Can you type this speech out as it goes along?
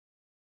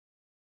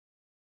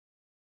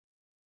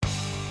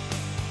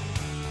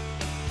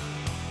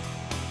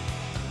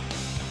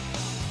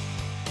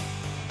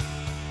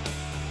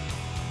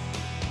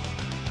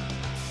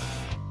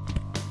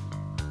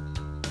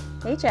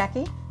Hey,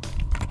 Jackie.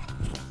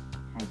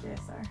 Hi,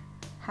 JSR.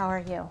 How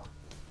are you?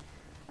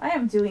 I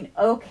am doing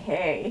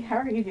okay. How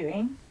are you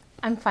doing?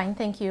 I'm fine,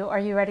 thank you. Are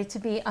you ready to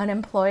be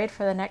unemployed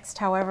for the next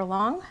however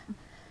long?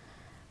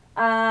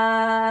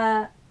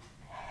 Hell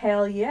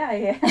yeah,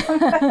 I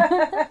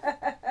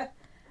am.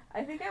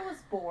 I think I was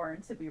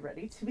born to be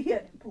ready to be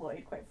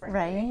unemployed, quite frankly.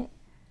 Right.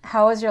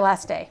 How was your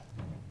last day?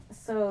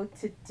 So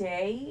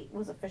today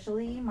was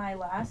officially my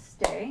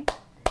last day.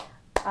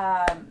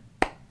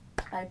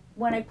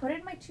 When I put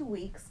in my 2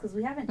 weeks, because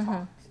we haven't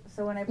talked,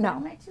 so when I put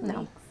in my 2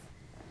 weeks,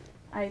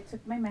 I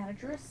took my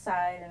manager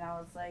aside and I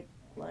was like,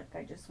 look,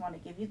 I just want to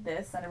give you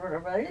this. And I wrote a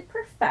really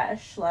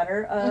profesh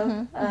letter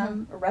of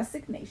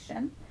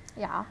resignation.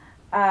 Yeah.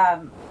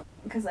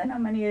 Because I know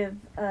many of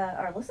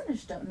our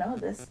listeners don't know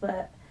this,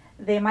 but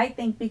they might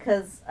think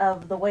because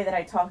of the way that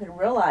I talk in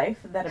real life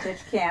that a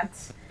bitch can't,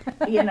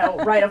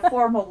 write a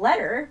formal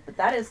letter. But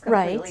that is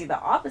completely the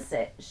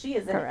opposite. She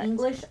is an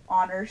English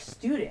honor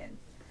student.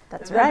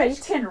 That's the right. The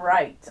bitch can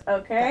write,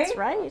 okay? That's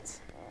right.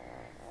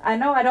 I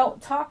know I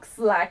don't talk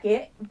slack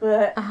it,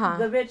 but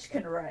the bitch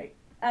can write.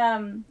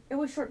 It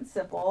was short and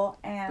simple,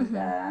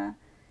 and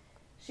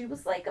she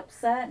was like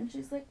upset, and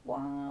she's like,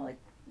 wow, like,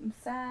 I'm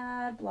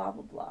sad, blah,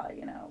 blah, blah,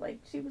 like,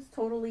 she was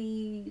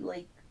totally,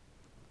 like,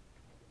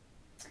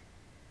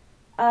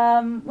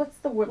 what's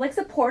the word, like,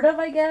 supportive,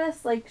 I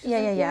guess, like, she's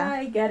yeah,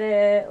 I get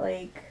it,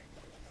 like,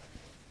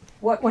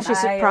 what was she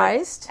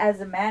surprised?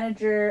 As a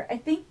manager, I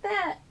think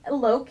that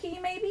low-key,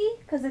 maybe,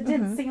 because it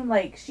did seem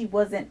like she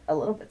wasn't a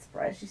little bit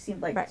surprised, she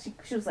seemed like,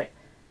 she was like,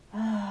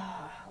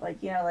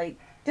 like, like,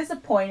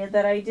 disappointed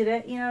that I did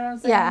it, you know what I'm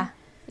saying?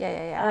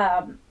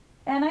 Yeah.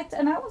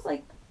 And I was,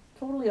 like,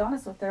 totally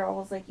honest with her. I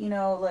was like,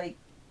 like,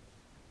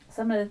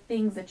 some of the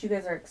things that you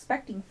guys are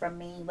expecting from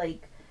me,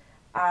 like,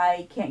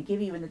 I can't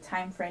give you in the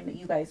time frame that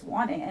you guys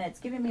want it, and it's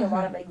giving me a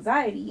lot of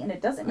anxiety, and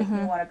it doesn't make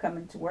me want to come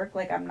into work.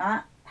 Like, I'm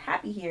not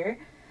happy here.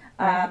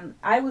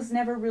 I was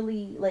never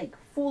really, like,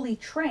 fully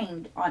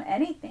trained on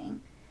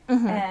anything,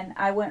 and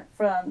I went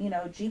from,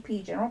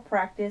 GP, general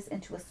practice,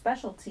 into a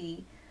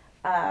specialty,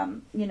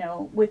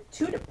 with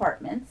 2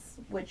 departments,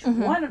 which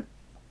one,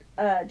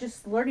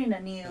 just learning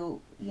a new,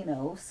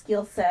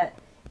 skill set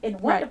in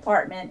one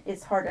department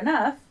is hard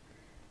enough.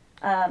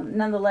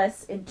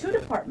 Nonetheless, in 2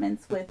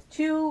 departments with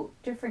 2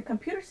 different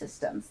computer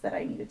systems that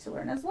I needed to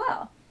learn as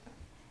well.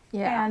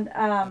 Yeah. And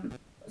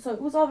so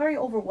it was all very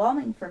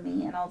overwhelming for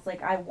me, and I was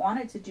like, I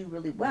wanted to do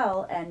really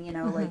well, and,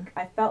 like,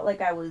 I felt like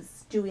I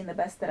was doing the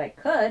best that I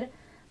could,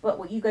 but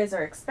what you guys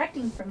are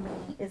expecting from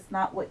me is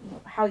not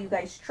how you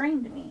guys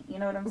trained me, you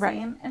know what I'm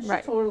saying? And she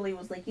totally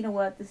was like, you know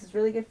what, this is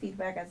really good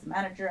feedback as a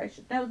manager, I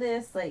should know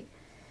this, like,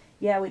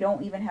 yeah, we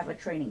don't even have a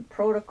training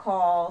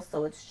protocol,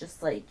 so it's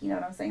just like, you know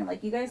what I'm saying,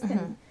 like, you guys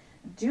can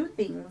do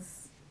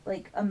things,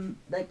 like,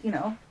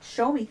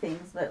 show me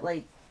things, but,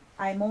 like,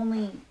 I'm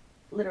only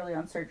literally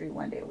on surgery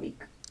 1 day a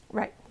week.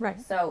 Right.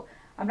 So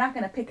I'm not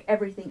going to pick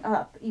everything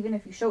up, even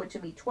if you show it to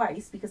me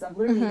twice, because I'm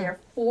literally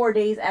there 4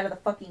 days out of the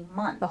fucking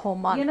month. The whole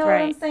month, you know what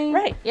I'm saying?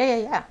 Right,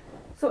 yeah.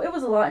 So it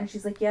was a lot, and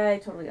she's like, yeah, I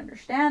totally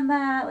understand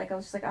that. Like, I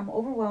was just like, I'm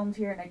overwhelmed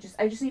here, and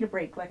I just need a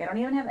break. Like, I don't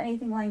even have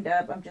anything lined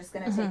up. I'm just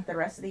going to take the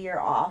rest of the year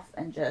off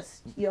and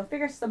just,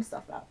 figure some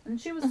stuff out.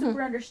 And she was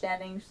super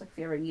understanding. She's like, if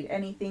you ever need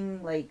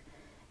anything, like,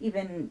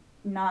 even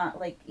not,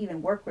 like,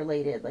 even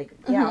work-related, like,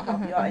 yeah, I'll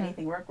help you out,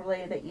 anything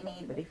work-related that you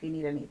need, but if you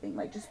need anything,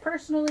 like, just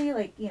personally,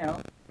 like,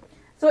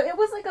 So it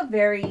was, like, a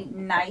very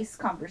nice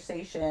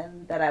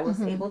conversation that I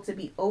was able to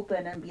be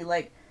open and be,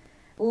 like,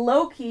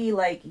 low-key,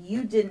 like,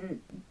 you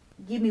didn't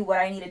give me what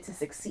I needed to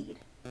succeed.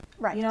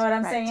 Right. You know what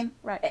I'm saying?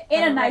 Right.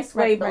 In a nice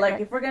way, but,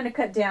 like, if we're going to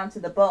cut down to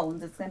the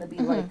bones, it's going to be,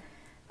 like,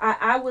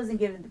 I wasn't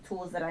given the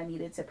tools that I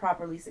needed to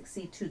properly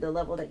succeed to the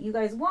level that you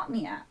guys want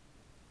me at.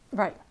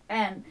 Right.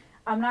 And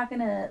I'm not going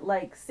to,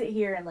 like, sit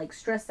here and, like,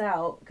 stress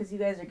out because you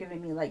guys are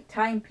giving me, like,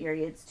 time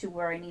periods to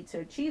where I need to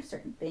achieve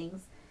certain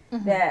things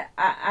that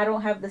I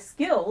don't have the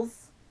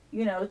skills,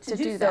 to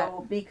do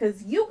so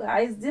because you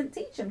guys didn't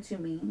teach them to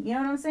me. You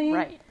know what I'm saying?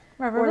 Right.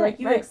 Or, like,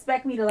 you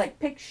expect me to, like,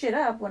 pick shit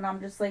up when I'm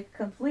just, like,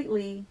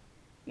 completely,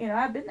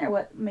 I've been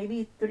there,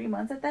 maybe 3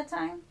 months at that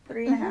time?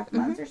 3.5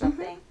 months or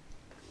something?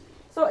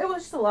 So it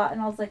was just a lot,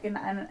 and I was like,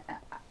 and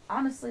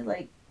honestly,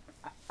 like,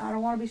 I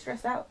don't want to be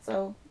stressed out,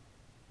 so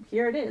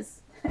here it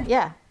is.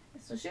 Yeah.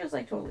 So she was,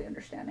 like, totally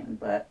understanding,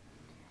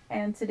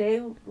 and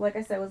today, like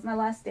I said, was my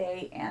last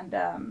day,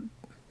 and,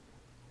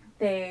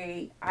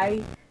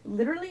 I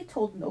literally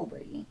told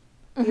nobody.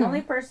 The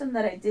only person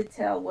that I did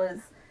tell was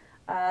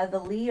the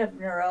lead of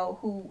neuro,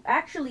 who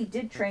actually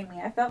did train me.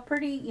 I felt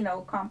pretty,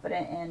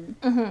 confident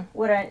in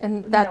what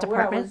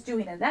I was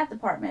doing in that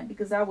department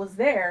because I was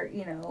there,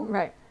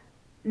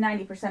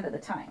 90% of the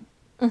time.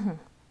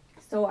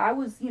 So I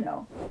was,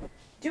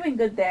 doing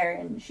good there,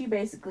 and she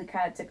basically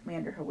kind of took me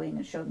under her wing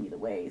and showed me the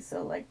way.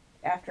 So, like,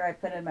 after I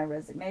put in my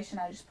resignation,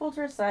 I just pulled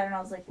her aside and I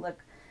was like,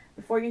 look,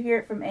 before you hear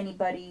it from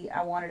anybody,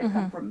 I wanted to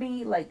come from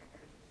me, like,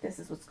 this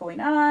is what's going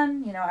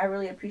on, I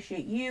really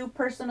appreciate you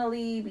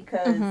personally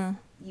because,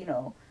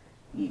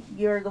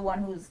 you're the one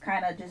who's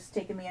kind of just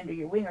taking me under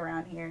your wing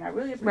around here, and I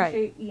really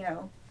appreciate,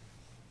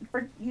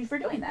 for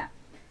doing that.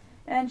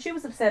 And she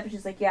was upset, but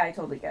she's like, yeah, I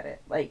totally get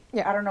it. Like,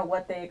 Yeah. I don't know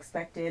what they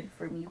expected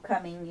from you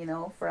coming,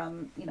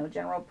 from,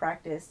 general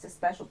practice to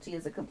specialty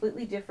is a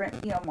completely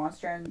different,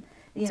 monster. And,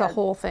 It's a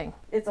whole thing.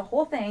 It's a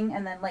whole thing.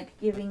 And then, like,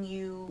 giving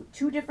you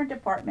 2 different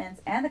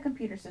departments and the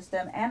computer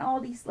system and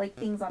all these, like,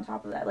 things on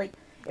top of that. Like,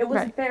 it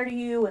wasn't fair to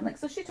you. And, like,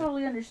 so she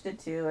totally understood,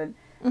 too. And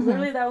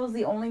literally that was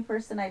the only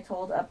person I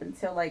told up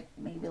until, like,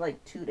 maybe,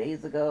 like, 2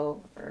 days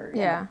ago.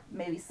 Or,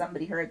 maybe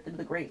somebody heard through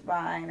the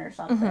grapevine or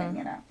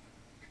something,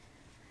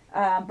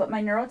 But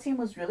my neuro team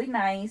was really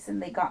nice,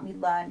 and they got me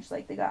lunch.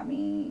 Like, they got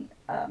me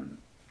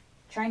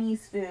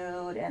Chinese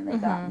food, and they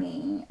got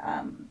me...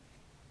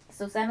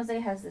 so San Jose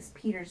has this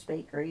Peter's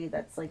Bakery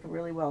that's, like,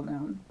 really well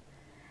known.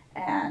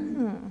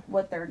 And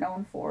what they're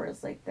known for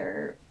is, like,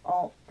 their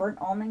burnt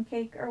almond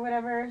cake or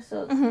whatever.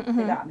 So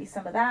they got me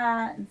some of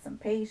that and some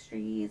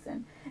pastries.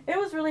 And it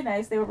was really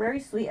nice. They were very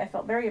sweet. I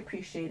felt very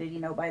appreciated,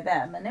 by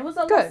them. And it was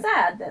a little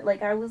sad that,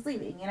 like, I was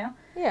leaving,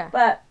 Yeah.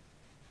 But...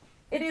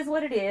 it is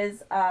what it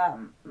is.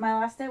 My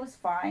last day was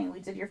fine. We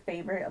did your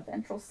favorite, a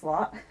ventral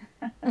slot.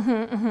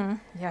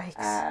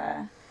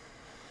 Yikes.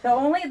 The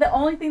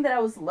only thing that I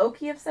was low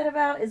key upset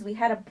about is we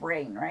had a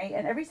brain, right?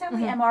 And every time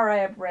we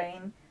MRI a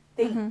brain,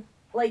 they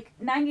like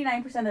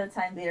 99% of the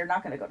time they're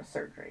not going to go to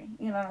surgery.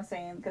 You know what I'm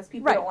saying? Because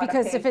people don't want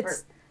to pay if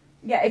it's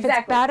if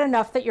it's bad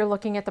enough that you're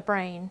looking at the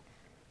brain,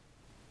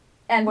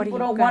 and people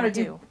don't want to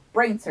do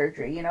brain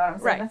surgery. You know what I'm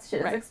saying? Right. That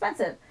shit is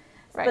expensive.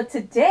 Right. But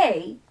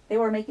today they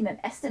were making an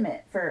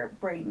estimate for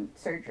brain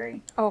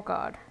surgery. Oh,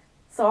 God.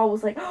 So I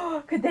was like,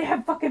 oh, could they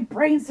have fucking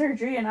brain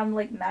surgery? And I'm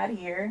like, not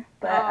here.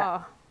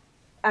 But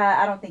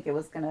I don't think it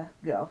was going to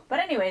go. But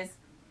anyways,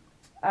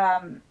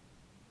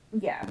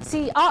 yeah.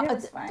 See, it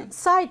was fine.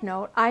 Side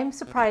note, I'm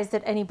surprised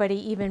that anybody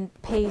even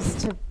pays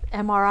to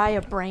MRI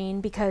a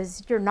brain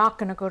because you're not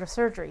going to go to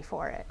surgery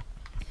for it.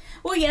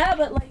 Well, yeah,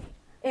 but like,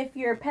 if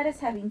your pet is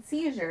having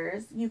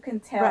seizures, you can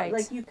tell,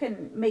 like, you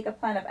can make a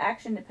plan of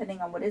action depending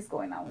on what is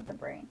going on with the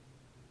brain.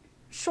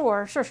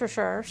 Sure. You know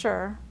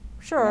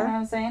what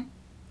I'm saying?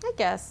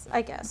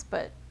 I guess,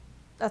 but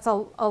that's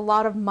a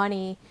lot of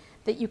money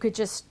that you could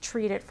just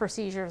treat it for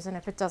seizures, and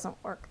if it doesn't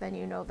work, then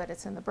you know that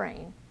it's in the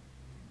brain.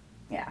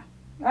 Yeah.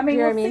 I mean,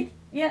 you know what I mean?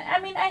 Yeah,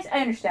 I mean, I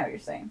understand what you're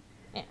saying.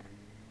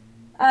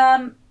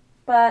 Yeah.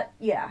 But,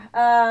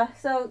 yeah.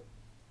 So,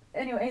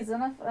 anyways,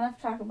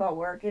 enough talk about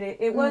work.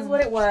 It was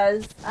what it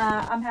was.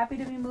 I'm happy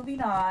to be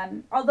moving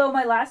on. Although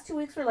my last 2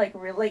 weeks were, like,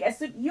 real, like,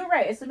 you're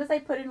right. As soon as I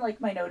put in,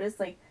 like, my notice,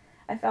 like,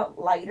 I felt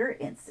lighter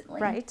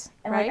instantly. Right.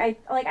 And I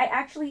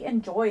actually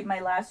enjoyed my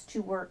last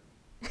 2 work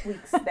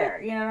weeks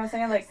there. You know what I'm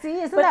saying? Like, see,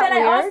 isn't that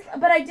weird?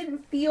 But I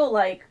didn't feel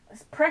like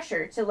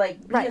pressure to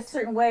like be a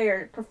certain way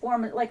or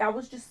perform. Like, I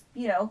was just,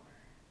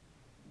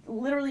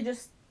 literally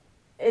just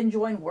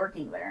enjoying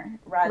working there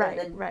rather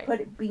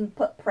than being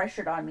put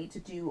pressured on me to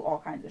do all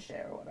kinds of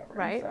shit or whatever.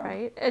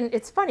 Right. And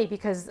it's funny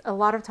because a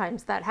lot of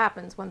times that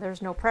happens when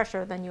there's no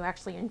pressure, then you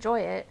actually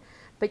enjoy it,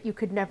 but you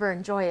could never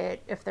enjoy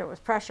it if there was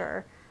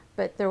pressure.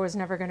 But there was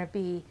never going to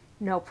be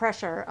no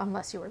pressure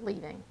unless you were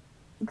leaving.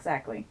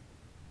 Exactly.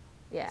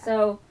 Yeah.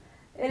 So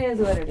it is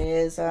what it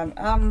is.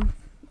 I'm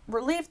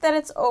relieved that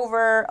it's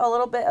over. A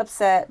little bit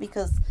upset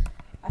because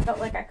I felt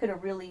like I could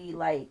have really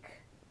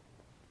like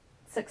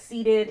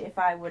succeeded if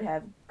I would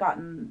have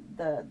gotten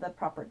the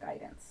proper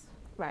guidance.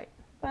 Right.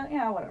 But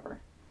yeah, whatever.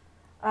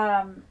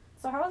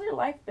 So how has your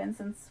life been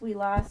since we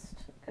last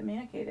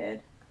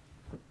communicated?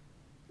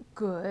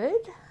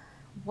 Good.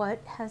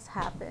 What has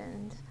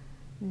happened?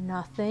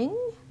 Nothing.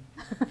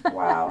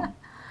 Wow.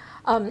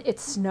 It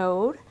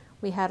snowed.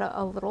 We had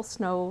a little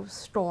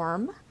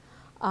snowstorm.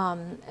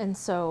 And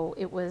so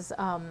it was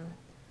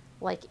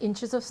like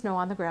inches of snow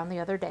on the ground the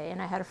other day.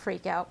 And I had a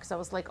freak out because I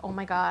was like, oh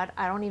my God,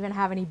 I don't even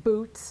have any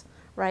boots,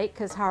 right?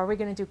 Because how are we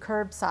going to do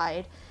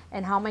curbside?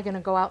 And how am I going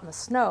to go out in the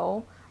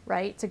snow,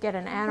 right, to get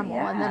an animal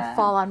and then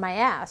fall on my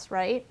ass,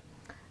 right?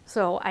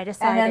 So I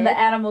decided... And then the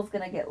animal's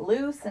going to get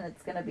loose and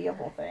it's going to be a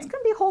whole thing. It's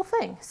going to be a whole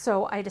thing.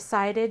 So I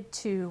decided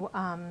to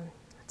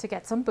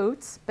get some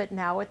boots, but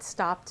now it's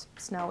stopped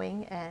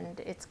snowing and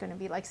it's going to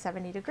be like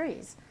 70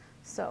 degrees.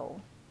 So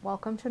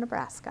welcome to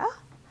Nebraska.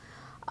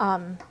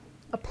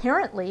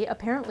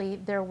 Apparently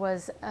there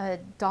was a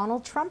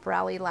Donald Trump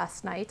rally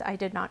last night. I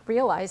did not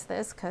realize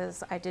this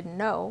because I didn't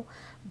know,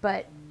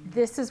 but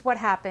this is what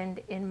happened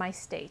in my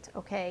state,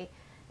 okay?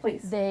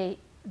 Please. They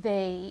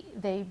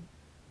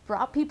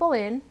brought people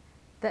in.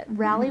 The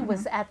rally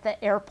was at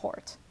the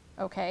airport,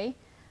 okay?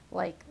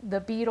 Like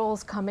the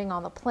Beatles coming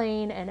on the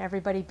plane and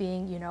everybody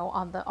being,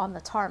 on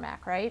the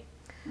tarmac, right?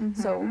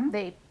 Mm-hmm. So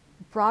they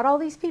brought all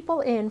these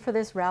people in for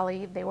this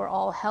rally. They were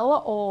all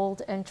hella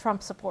old and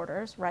Trump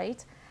supporters,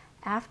 right?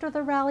 After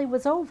the rally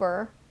was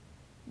over,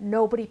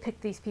 nobody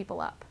picked these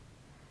people up.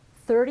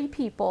 30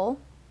 people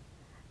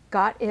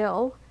got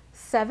ill.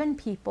 7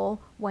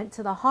 people went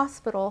to the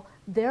hospital.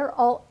 They're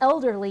all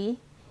elderly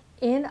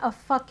in a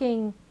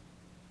fucking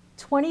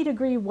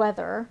 20-degree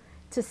weather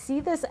to see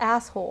this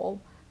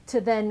asshole to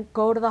then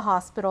go to the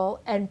hospital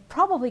and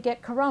probably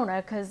get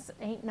corona because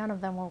ain't none of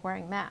them were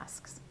wearing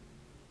masks.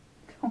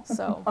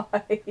 So, Oh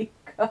my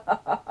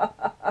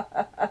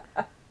God.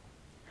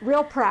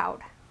 real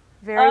proud.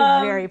 Very,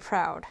 very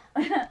proud.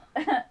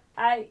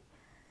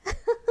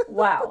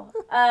 Wow.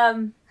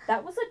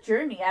 That was a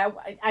journey.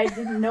 I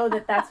didn't know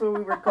that that's where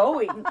we were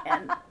going.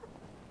 And,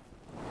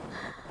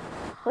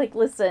 like,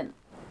 listen,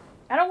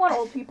 I don't want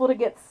old people to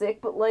get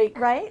sick, but, like,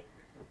 Right?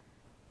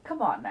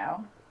 come on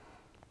now.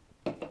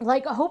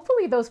 Like,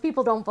 hopefully those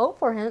people don't vote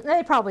for him.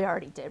 They probably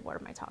already did. What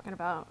am I talking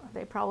about?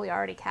 They probably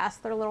already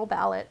cast their little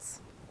ballots.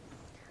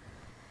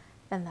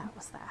 And that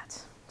was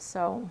that.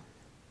 So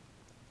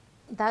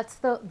that's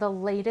the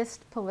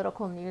latest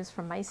political news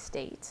from my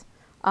state.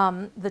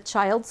 The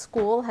child's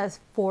school has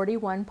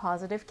 41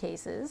 positive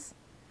cases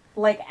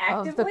Like,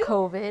 of the actively?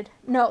 COVID.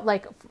 No,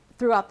 like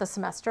throughout the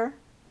semester.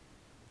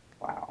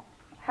 Wow.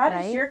 How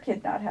does Right? your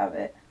kid not have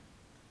it?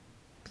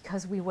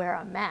 Because we wear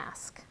a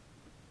mask.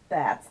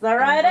 That's the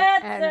right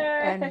answer.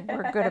 And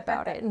we're good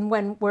about it. And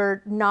when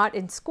we're not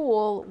in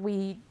school,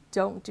 we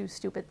don't do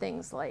stupid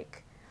things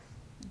like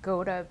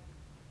go to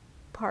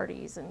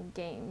parties and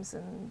games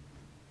and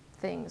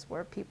things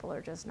where people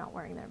are just not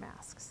wearing their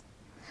masks.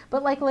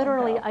 But like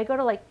literally, no. I go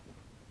to like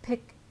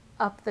pick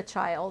up the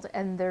child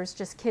and there's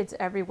just kids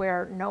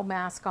everywhere, no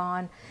mask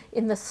on.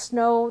 In the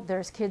snow,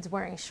 there's kids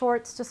wearing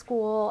shorts to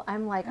school.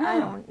 I'm like, I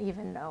don't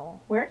even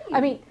know. Where do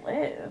you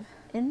live?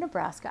 In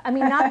Nebraska. I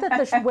mean, not that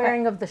the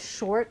wearing of the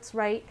shorts,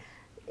 right,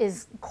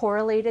 is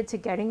correlated to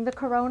getting the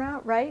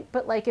corona, right?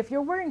 But like if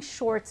you're wearing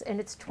shorts and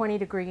it's 20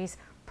 degrees,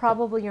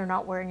 probably you're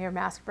not wearing your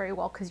mask very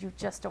well because you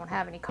just don't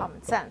have any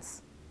common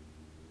sense.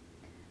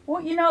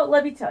 Well,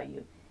 let me tell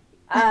you.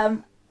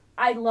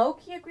 I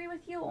low-key agree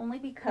with you only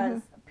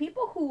because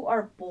people who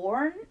are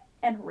born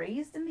and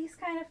raised in these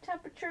kind of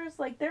temperatures,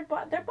 like their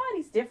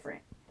body's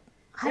different.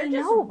 They're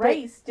just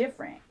raised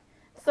different.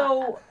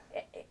 So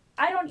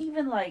I don't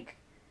even like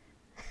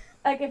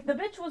if the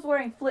bitch was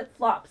wearing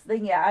flip-flops,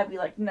 then yeah, I'd be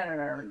like,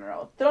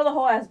 no. Throw the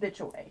whole ass bitch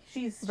away.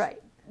 She's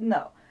right.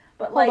 No.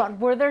 But Hold on.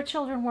 Were there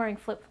children wearing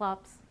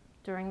flip-flops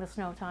during the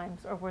snow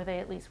times, or were they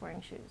at least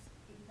wearing shoes?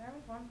 There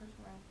was one person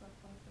wearing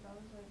flip-flops, but that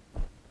was like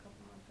a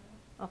couple months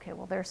ago. Okay,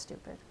 well, they're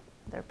stupid.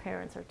 Their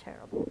parents are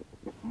terrible.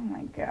 Oh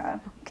my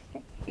God.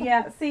 Okay.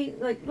 Yeah, see,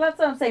 like, that's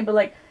what I'm saying, but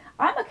like,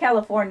 I'm a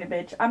California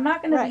bitch. I'm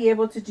not going to be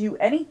able to do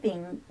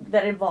anything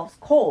that involves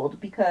cold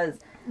because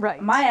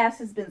my ass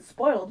has been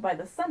spoiled by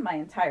the sun my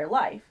entire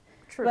life.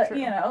 True.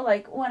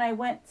 Like when I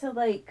went to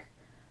like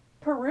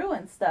Peru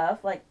and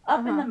stuff, like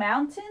up in the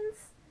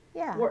mountains,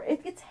 where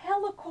it gets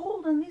hella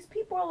cold and these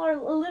people are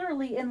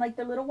literally in like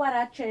their little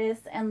huaraches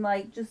and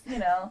like just,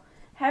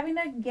 having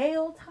a gay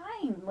old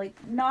time. Like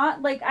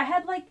not like I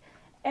had like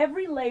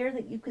every layer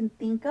that you can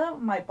think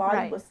of, my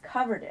body was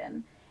covered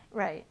in.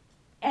 Right.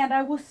 And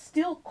I was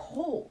still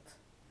cold.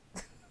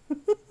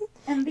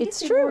 And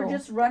these people were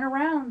just run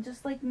around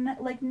just like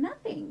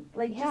nothing.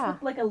 Like just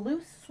with like a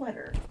loose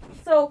sweater.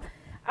 So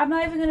I'm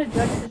not even going to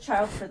judge the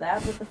child for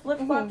that, but the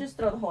flip-flop, just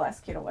throw the whole ass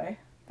kid away.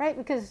 Right,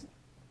 because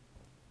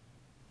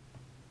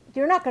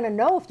you're not going to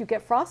know if you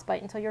get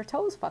frostbite until your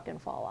toes fucking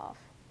fall off.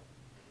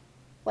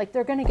 Like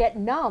they're going to get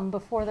numb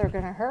before they're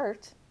going to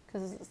hurt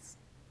because it's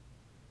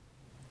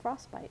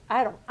frostbite.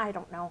 I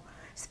don't know.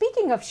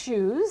 Speaking of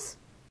shoes,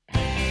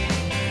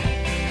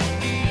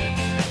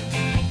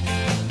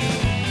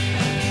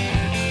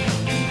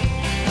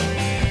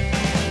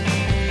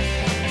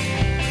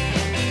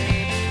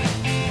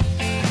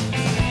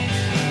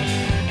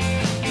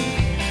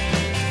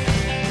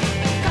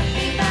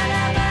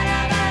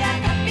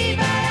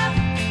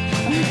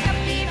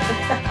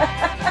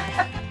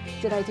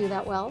 did I do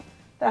that well?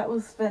 That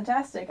was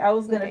fantastic. I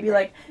was going to be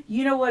like,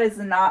 you know what is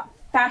not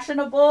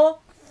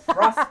fashionable?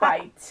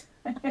 Frostbite.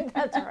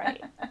 That's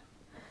right.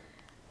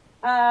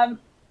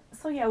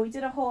 So yeah, we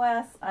did a whole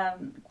ass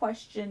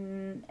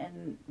question,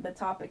 and the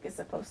topic is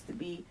supposed to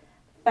be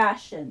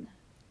fashion.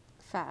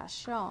 I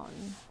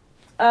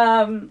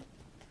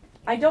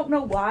don't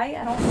know why.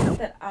 I don't think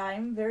that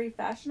I'm very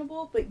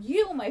fashionable, but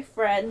you, my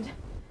friend,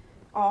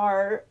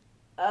 are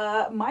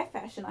my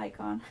fashion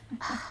icon.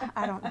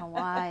 I don't know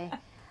why.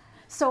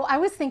 So I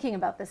was thinking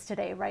about this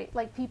today, right?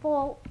 Like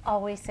people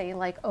always say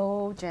like,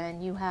 oh,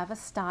 Jen, you have a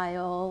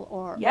style,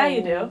 or yeah, oh,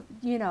 you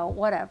do.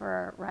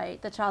 Whatever,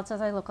 right? The child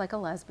says I look like a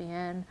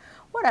lesbian,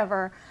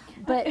 whatever.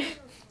 But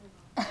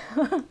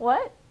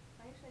what?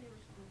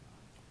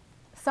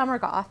 Summer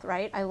goth,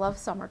 right? I love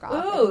summer goth. Ooh,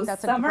 I think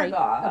that's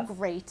a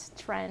great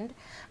trend.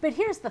 But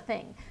here's the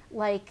thing,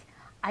 like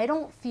I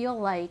don't feel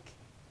like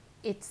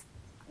it's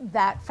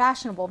that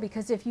fashionable,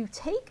 because if you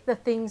take the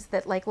things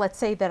that, like, let's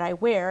say that I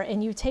wear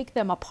and you take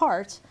them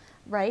apart,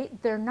 right,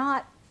 they're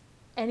not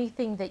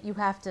anything that you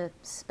have to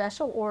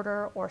special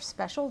order or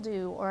special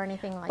do or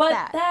anything like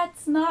that. But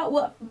that's not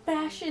what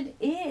fashion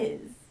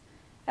is.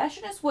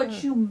 Fashion is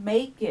what you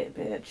make it,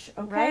 bitch,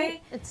 okay?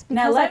 Right? It's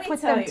because I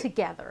put them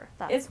together.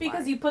 It's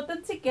because you put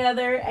them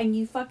together and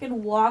you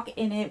fucking walk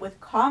in it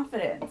with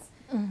confidence.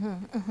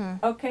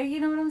 Okay, you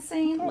know what I'm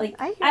saying? Like,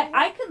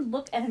 I can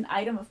look at an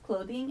item of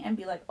clothing and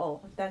be like,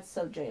 oh, that's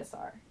so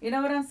JSR. You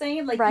know what I'm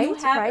saying? Like, you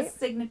have a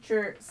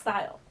signature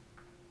style.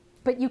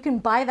 But you can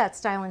buy that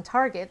style in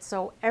Target,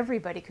 so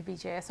everybody could be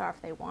JSR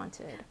if they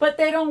wanted. But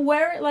they don't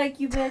wear it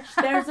like you, bitch.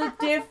 There's a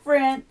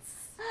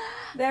difference.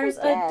 There's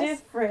a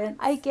difference.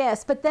 I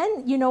guess. But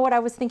then, you know what I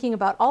was thinking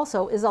about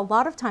also is a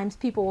lot of times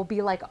people will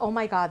be like, oh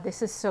my God,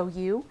 this is so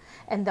you.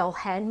 And they'll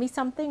hand me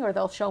something or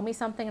they'll show me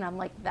something. And I'm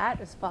like, that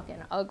is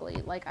fucking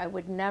ugly. Like, I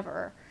would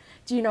never.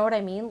 Do you know what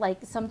I mean? Like,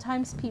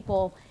 sometimes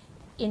people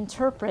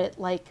interpret,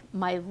 like,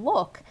 my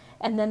look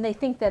and then they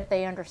think that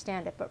they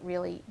understand it, but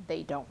really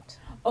they don't.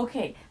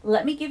 Okay,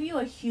 let me give you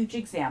a huge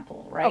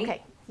example, right?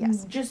 Okay,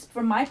 yes. Just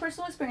from my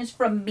personal experience,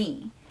 from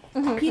me.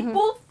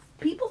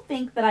 People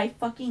think that I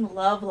fucking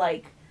love,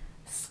 like,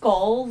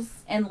 skulls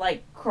and,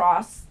 like,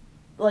 cross,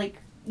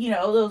 like, you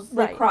know, those,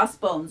 like,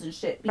 crossbones and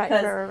shit.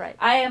 Because right.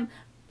 I am,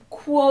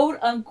 quote,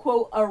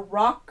 unquote, a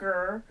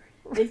rocker.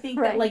 They think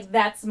that, like,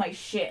 that's my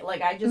shit.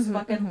 Like, I just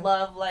fucking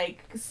love,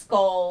 like,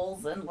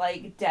 skulls and,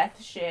 like,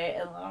 death shit.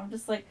 And I'm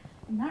just, like,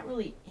 I'm not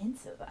really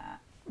into that.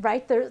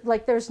 Right?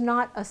 There's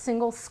not a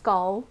single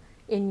skull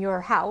in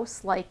your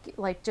house,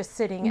 like just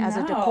sitting as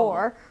a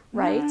decor,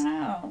 right?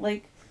 No.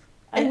 Like,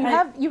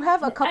 and you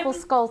have a couple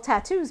skull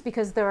tattoos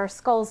because there are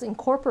skulls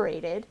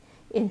incorporated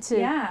into.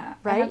 Yeah.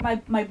 Right. I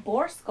have my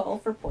boar skull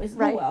for poison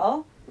the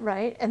well.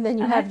 Right, and then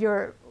you have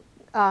your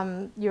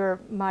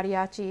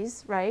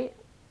mariachis, right?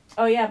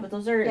 Oh yeah, but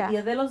those are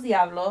Dia de los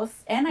Diablos,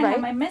 and I have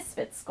my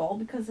Misfit skull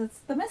because it's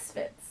the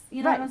Misfits.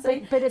 You know what I'm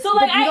saying? But it's, so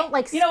like, but you don't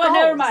like skulls. You know what?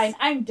 Never mind.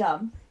 I'm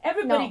dumb.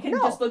 Everybody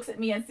just looks at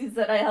me and sees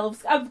that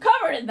I'm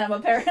covered in them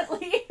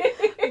apparently.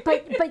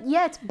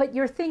 but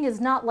your thing is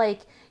not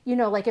like, you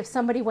know, like if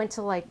somebody went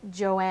to like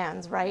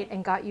Joann's, right,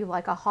 and got you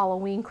like a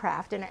Halloween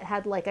craft and it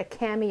had like a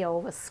cameo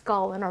of a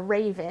skull and a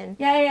raven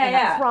and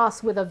a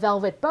cross with a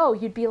velvet bow,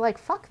 you'd be like,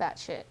 fuck that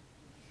shit.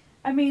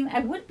 I mean, I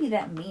wouldn't be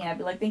that mean. I'd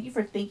be like, thank you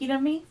for thinking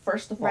of me,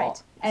 first of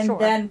all. And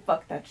then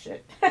fuck that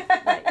shit.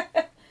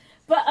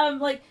 But,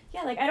 like,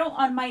 yeah, like, I don't,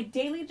 on my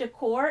daily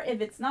decor, if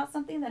it's not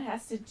something that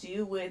has to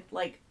do with,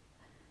 like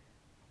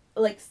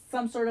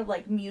some sort of,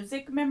 like,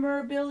 music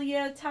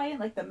memorabilia tie-in,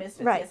 like the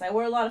Misfits. Right. Yes, I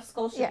wear a lot of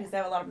skull shit because I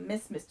have a lot of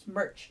Misfits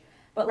merch.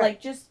 But, like,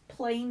 just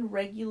plain,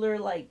 regular,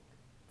 like,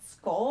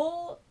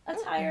 skull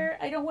attire,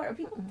 I don't wear.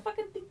 People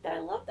fucking think that I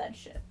love that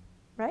shit.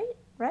 Right?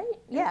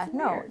 Yeah, it's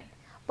no. weird.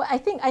 But I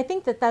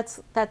think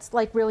that's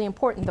like really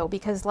important though,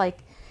 because like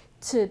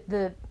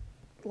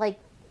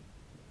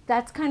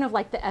that's kind of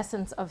like the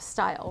essence of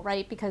style,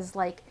 right? Because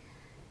like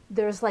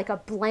there's like a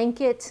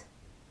blanket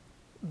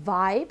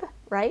vibe,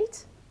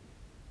 right?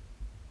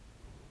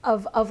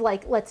 Of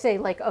like, let's say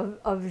like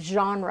of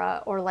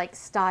genre or like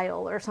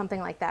style or something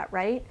like that,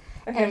 right?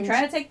 Okay, I'm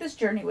trying to take this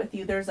journey with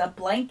you. There's a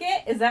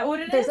blanket. Is that what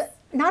it is?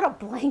 Not a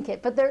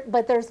blanket, but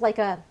there's like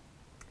a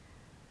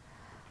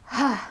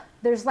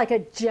there's like a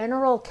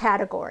general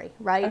category,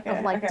 right,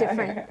 of like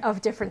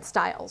different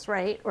styles,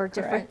 right, or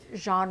different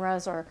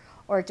genres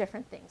or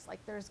different things.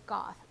 Like there's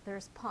goth,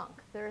 there's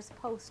punk, there's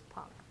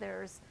post-punk,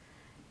 there's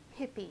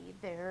hippie,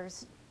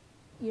 there's,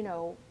 you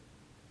know,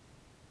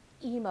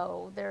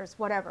 emo, there's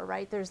whatever,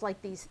 right? There's like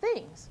these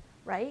things,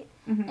 right?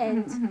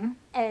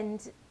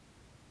 And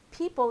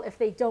people, if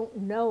they don't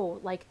know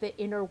like the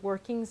inner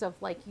workings of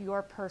like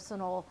your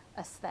personal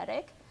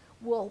aesthetic,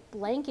 will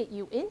blanket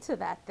you into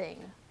that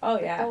thing. Oh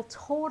yeah. They'll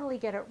totally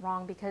get it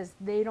wrong because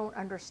they don't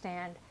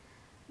understand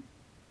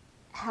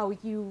how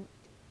you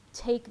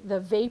take the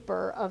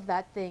vapor of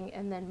that thing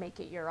and then make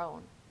it your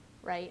own,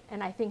 right?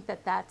 And I think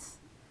that's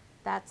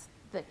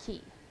the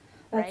key.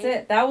 That's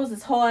it. That was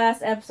this whole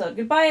ass episode.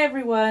 Goodbye,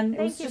 everyone.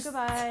 Thank you.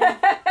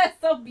 Goodbye.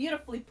 So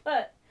beautifully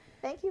put.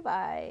 Thank you.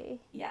 Bye.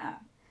 Yeah.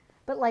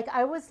 But like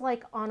I was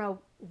like on a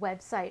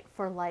website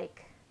for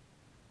like,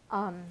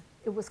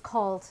 it was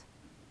called,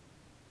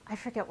 I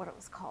forget what it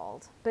was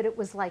called, but it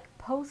was like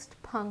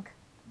post-punk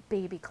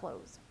baby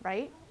clothes,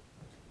 right?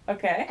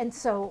 Okay. And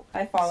so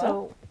I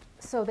follow.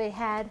 So they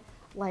had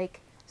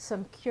like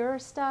some Cure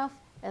stuff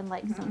and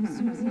like some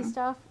Susie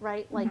stuff,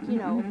 right? Like, you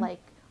know,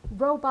 like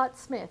Robot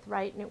Smith,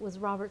 right? And it was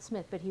Robert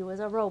Smith, but he was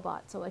a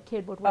robot, so a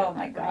kid would wear that,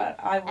 my God. right?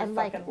 I would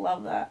fucking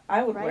love that.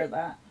 I would wear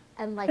that.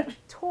 And like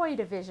Toy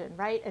Division,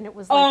 right? And it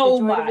was like the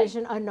Joy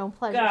Division Unknown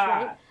Pleasures,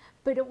 right?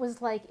 But it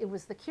was like, it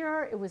was the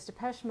Cure, it was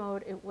Depeche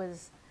Mode, it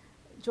was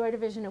Joy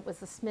Division, it was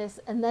the Smiths,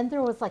 and then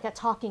there was like a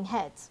Talking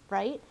Heads,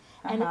 right?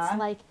 And it's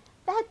like,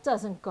 that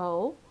doesn't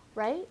go,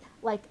 right?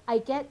 Like, I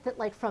get that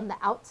like from the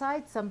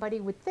outside, somebody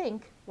would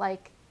think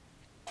like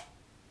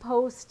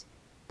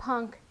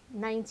post-punk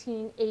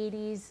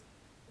 1980s,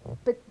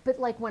 but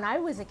like when I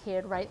was a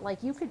kid, right,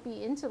 like you could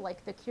be into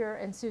like the Cure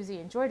and Susie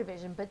and Joy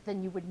Division, but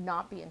then you would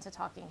not be into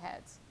Talking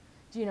Heads.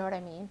 Do you know what I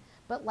mean?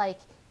 But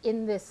like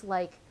in this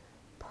like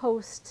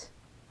post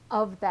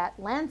of that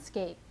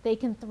landscape, they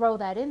can throw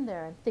that in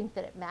there and think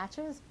that it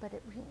matches, but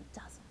it really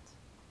doesn't.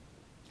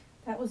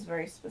 That was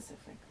very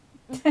specific.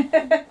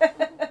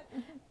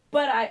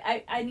 But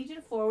I need you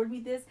to forward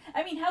me this.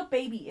 I mean, how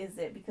baby is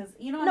it? Because,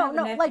 you know, I have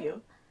a nephew.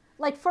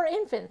 Like for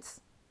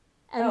infants.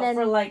 And then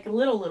for like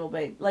little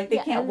baby. Like they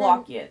can't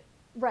walk yet.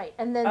 Right.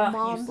 And then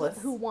moms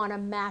who want to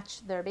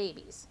match their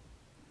babies.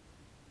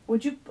 Were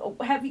you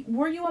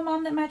a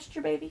mom that matched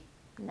your baby?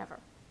 Never.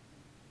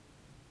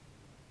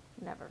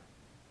 Never.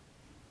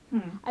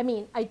 Hmm. I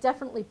mean, I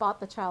definitely bought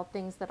the child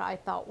things that I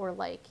thought were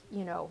like,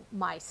 you know,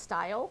 my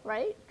style,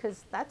 right?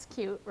 Because that's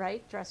cute,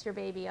 right? Dress your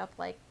baby up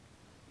like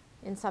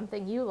in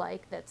something you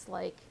like that's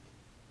like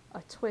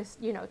a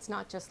twist, you know, it's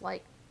not just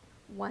like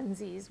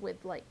onesies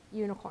with like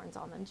unicorns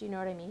on them. Do you know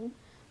what I mean?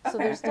 So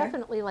Okay, there's okay.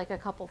 definitely like a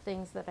couple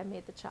things that I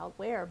made the child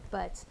wear,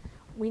 but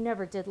we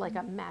never did like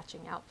a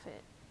matching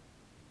outfit.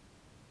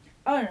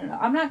 Oh no,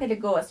 I'm not gonna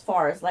go as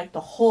far as like the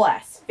whole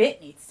ass fit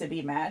needs to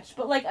be matched,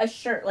 but like a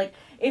shirt. Like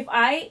if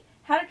I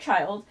had a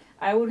child,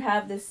 I would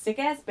have this sick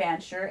ass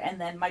band shirt, and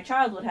then my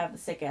child would have the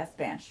sick ass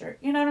band shirt.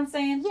 You know what I'm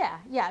saying? Yeah,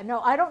 yeah. No,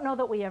 I don't know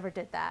that we ever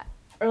did that.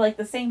 Or like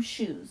the same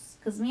shoes,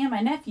 because me and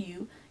my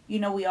nephew, you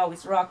know, we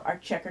always rock our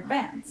checkered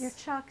Vans. Your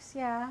Chucks,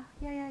 yeah,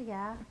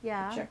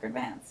 yeah. Checkered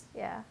Vans.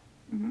 Yeah.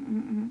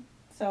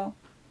 So.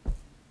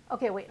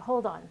 Okay, wait,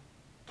 hold on.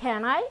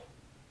 Can I?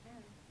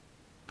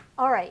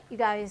 All right, you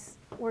guys,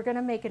 we're going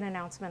to make an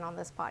announcement on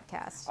this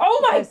podcast.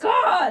 Oh my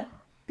God!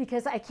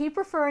 Because I keep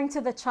referring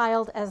to the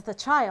child as the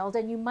child,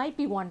 and you might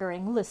be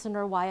wondering,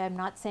 listener, why I'm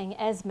not saying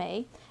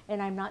Esme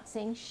and I'm not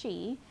saying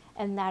she,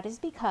 and that is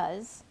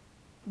because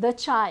the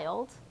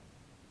child,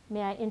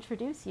 may I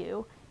introduce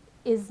you,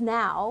 is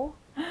now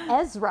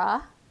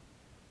Ezra,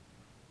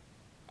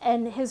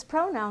 and his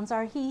pronouns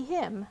are he,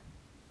 him.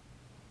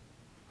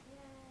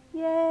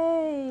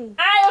 Yay!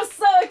 I am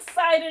so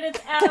excited it's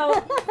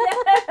out!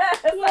 Yes!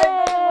 I've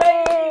been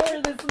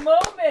waiting for this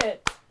moment!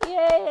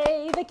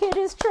 Yay! The kid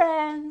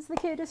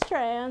is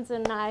trans,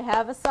 and I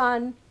have a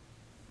son.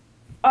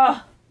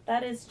 Oh,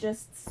 that is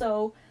just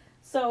so,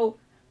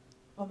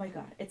 oh my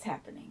God, it's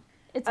happening.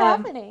 It's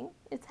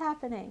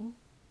happening.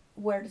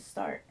 Where to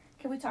start?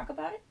 Can we talk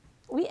about it?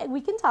 We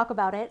can talk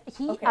about it.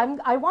 Okay.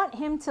 I want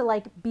him to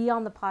like be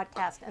on the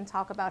podcast and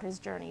talk about his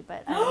journey,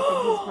 but I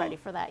don't think he's ready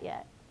for that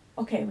yet.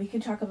 Okay, we can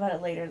talk about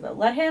it later though.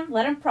 Let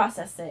him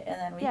process it, and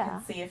then we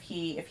can see if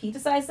he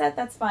decides that,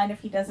 that's fine. If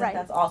he doesn't, Right.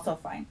 that's also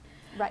fine.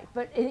 Right,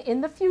 but in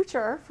the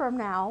future, from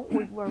now,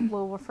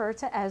 we'll refer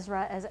to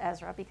Ezra as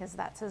Ezra because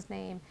that's his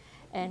name,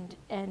 and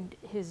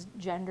his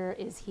gender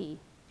is he.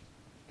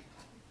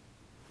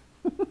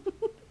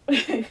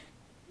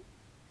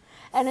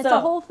 And it's a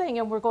whole thing,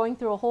 and we're going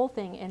through a whole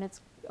thing, and it's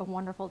a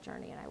wonderful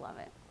journey, and I love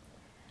it.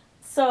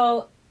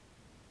 So,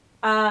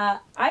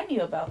 I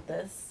knew about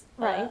this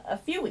Right. a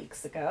few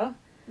weeks ago.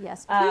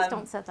 Yes, please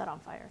don't set that on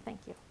fire.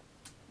 Thank you.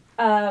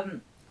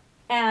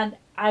 And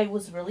I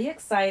was really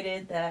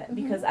excited that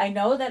because I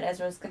know that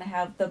Ezra's going to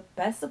have the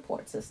best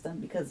support system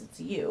because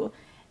it's you.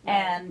 Right.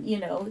 And, you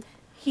know,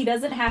 he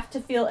doesn't have to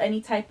feel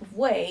any type of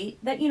way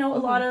that, you know, a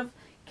lot of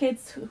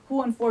kids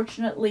who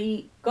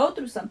unfortunately go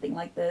through something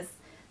like this,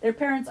 their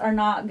parents are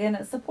not going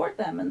to support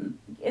them. And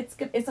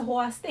it's a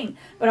whole ass thing.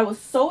 But I was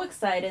so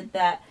excited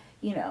that,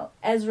 you know,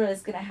 Ezra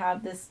is going to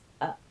have this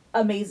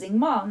amazing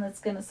mom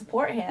that's going to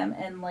support him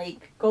and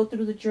like go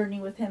through the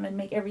journey with him and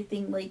make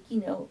everything like,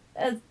 you know,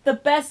 as the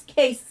best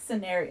case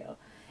scenario.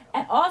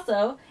 And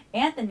also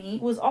Anthony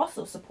was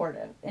also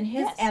supportive in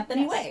his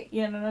Anthony way.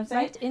 You know what I'm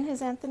saying? Right, in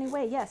his Anthony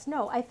way. Yes.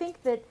 No, I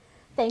think that,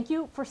 thank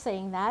you for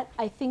saying that.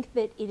 I think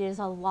that it is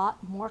a lot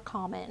more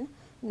common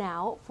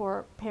now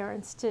for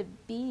parents to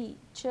be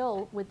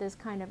chill with this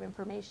kind of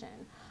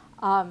information.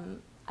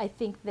 I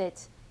think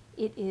that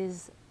it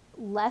is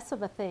less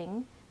of a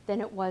thing than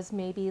it was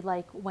maybe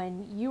like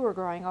when you were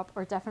growing up,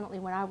 or definitely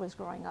when I was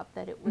growing up,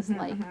 that it was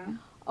like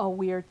a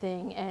weird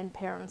thing and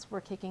parents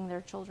were kicking their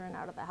children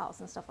out of the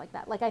house and stuff like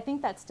that. Like I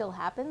think that still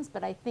happens,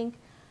 but I think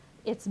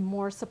it's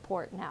more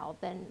support now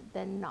than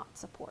not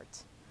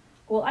support.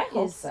 Well, I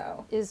hope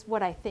so. Is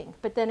what I think.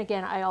 But then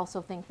again, I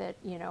also think that,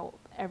 you know,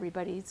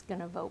 everybody's going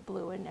to vote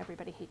blue and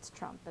everybody hates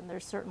Trump. And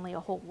there's certainly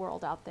a whole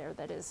world out there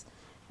that is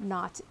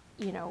not,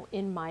 you know,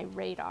 in my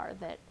radar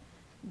that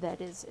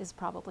is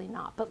probably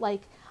not. But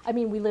like, I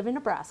mean, we live in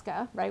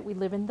Nebraska, right? We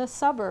live in the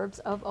suburbs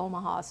of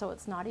Omaha, so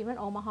it's not even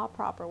Omaha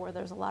proper where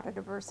there's a lot of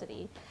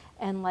diversity.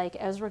 And like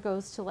Ezra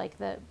goes to like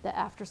the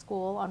after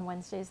school on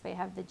Wednesdays, they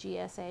have the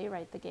GSA,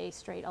 right? The Gay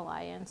Straight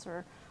Alliance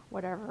or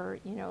whatever,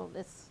 you know,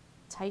 it's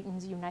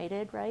Titans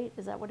United, right?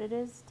 Is that what it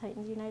is?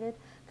 Titans United?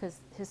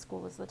 Because his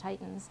school is the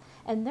Titans.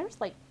 And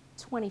there's like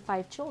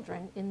 25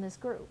 children in this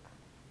group.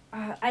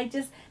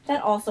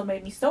 That also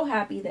made me so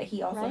happy that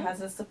he also Right?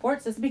 has a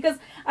support system, because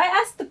I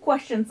asked the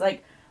questions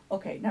like,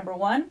 okay, number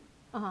one,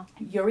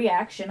 your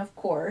reaction, of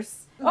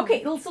course.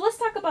 Okay, so let's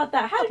talk about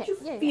that. How did you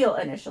feel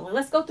initially?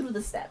 Let's go through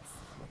the steps.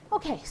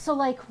 Okay, so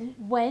like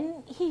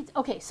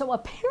so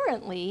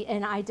apparently,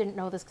 and I didn't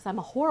know this because I'm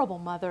a horrible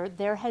mother,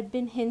 there had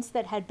been hints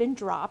that had been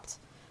dropped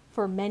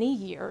for many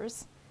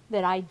years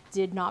that I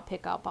did not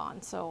pick up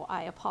on, so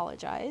I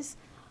apologize.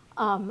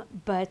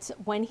 But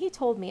when he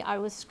told me, I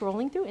was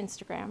scrolling through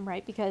Instagram,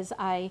 right? Because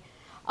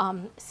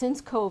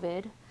since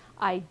COVID,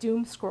 I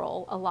doom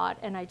scroll a lot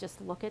and I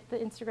just look at the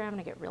Instagram and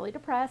I get really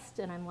depressed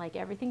and I'm like,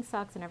 everything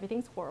sucks and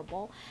everything's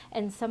horrible.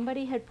 And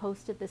somebody had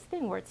posted this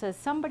thing where it says,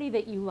 somebody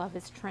that you love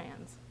is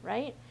trans,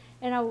 right?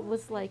 And I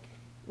was like,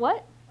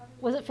 what?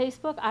 Was it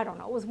Facebook? I don't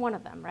know. It was one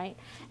of them, right?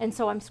 And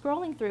so I'm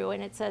scrolling through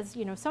and it says,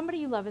 somebody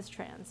you love is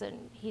trans.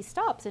 And he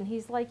stops and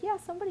he's like, yeah,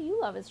 somebody you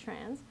love is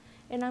trans.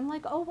 And I'm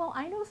like, oh, well,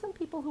 I know some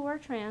people who are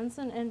trans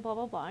and blah,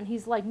 blah, blah. And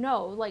he's like,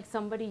 no, like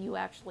somebody you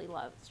actually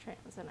love is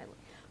trans. And I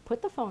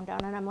put the phone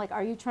down and I'm like,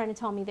 are you trying to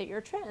tell me that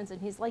you're trans?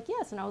 And he's like,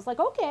 yes. And I was like,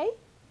 okay,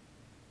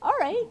 all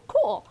right,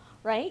 cool,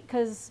 right?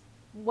 Because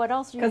what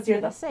else are you going to say,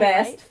 Because you're the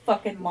best right?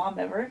 fucking mom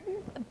ever.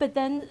 But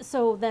then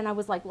I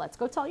was like, let's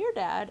go tell your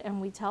dad.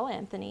 And we tell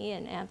Anthony,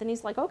 and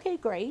Anthony's like, okay,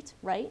 great,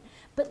 right?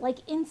 But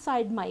like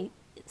inside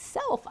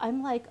myself,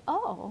 I'm like,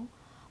 oh,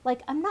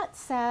 like I'm not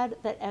sad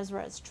that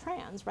Ezra is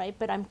trans, right?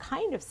 But I'm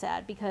kind of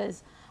sad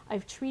because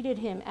I've treated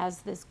him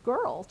as this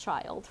girl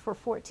child for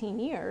 14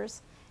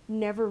 years,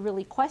 never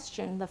really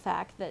questioned the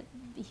fact that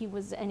he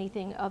was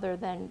anything other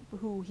than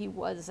who he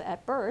was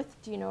at birth.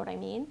 Do you know what I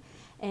mean?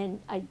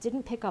 And I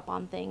didn't pick up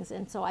on things,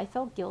 and so I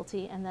felt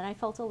guilty, and then I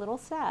felt a little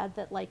sad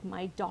that like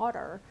my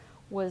daughter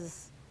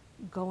was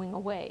going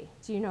away.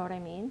 Do you know what I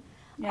mean?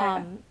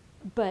 Yeah.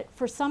 But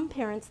for some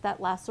parents that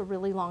lasts a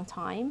really long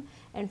time,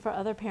 and for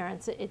other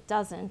parents it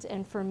doesn't.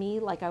 And for me,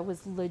 like I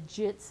was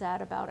legit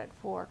sad about it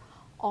for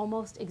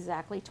almost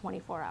exactly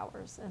 24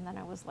 hours, and then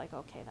I was like,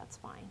 okay, that's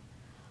fine.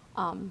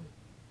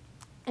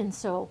 And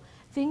so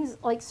things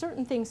like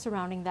certain things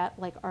surrounding that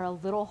like are a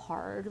little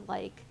hard,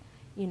 like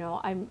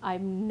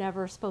I'm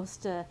never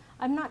supposed to,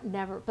 I'm not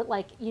never, but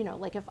like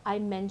like if I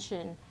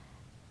mention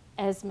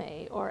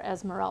Esme or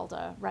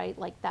Esmeralda, right,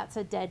 like that's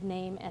a dead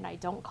name and I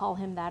don't call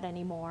him that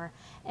anymore.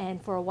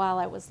 And for a while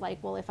I was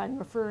like, well, if I'm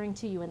referring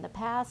to you in the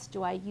past,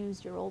 do I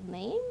use your old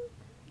name?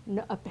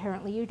 No,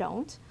 apparently you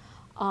don't.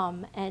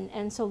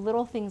 And so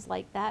little things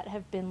like that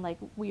have been like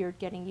weird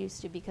getting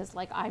used to, because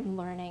like I'm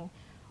learning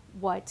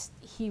what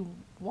he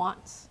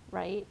wants,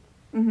 right?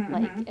 Mm-hmm,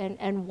 Like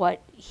and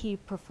what he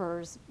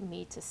prefers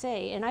me to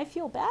say. And I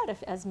feel bad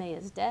if Esme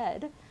is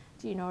dead.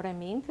 Do you know what I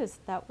mean? Because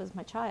that was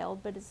my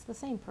child, but it's the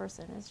same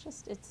person. It's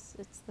just it's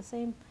the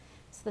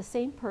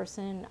same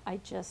person. I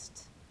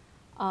just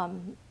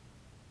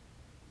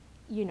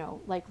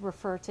like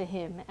refer to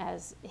him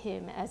as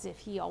if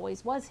he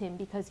always was him,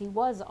 because he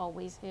was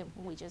always him.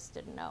 We just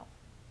didn't know.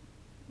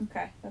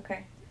 Okay.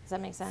 Does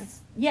that make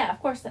sense? Yeah,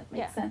 of course that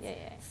makes sense.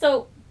 Yeah.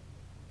 So,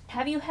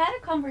 have you had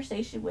a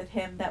conversation with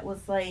him that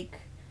was like,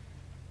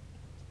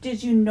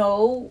 did you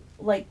know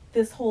like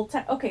this whole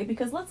time? Okay,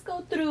 because let's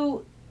go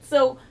through.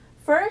 So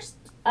first,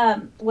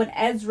 when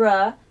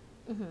Ezra,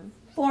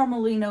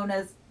 formerly known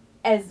as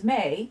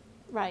Esme,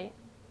 right,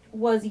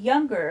 was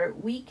younger,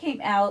 we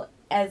came out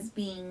as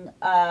being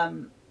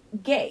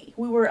gay.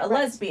 We were a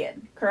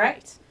lesbian,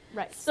 correct?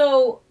 Right.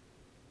 So,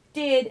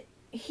 did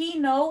he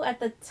know at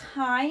the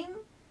time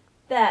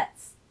that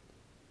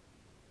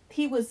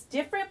he was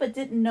different, but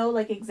didn't know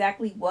like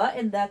exactly what,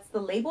 and that's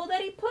the label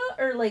that he put,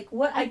 or like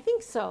what? I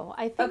think so.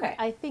 Okay.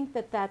 I think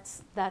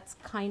that's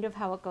kind of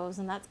how it goes,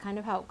 and that's kind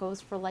of how it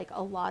goes for like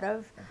a lot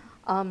of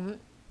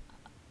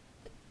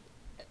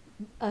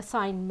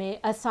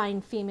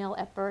assigned female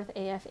at birth,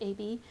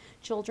 AFAB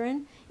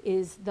children,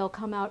 is they'll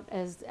come out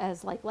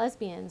as like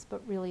lesbians,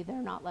 but really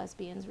they're not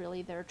lesbians.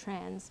 Really they're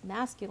trans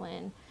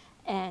masculine,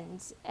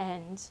 and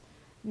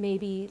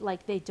maybe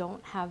like they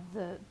don't have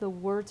the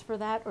words for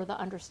that or the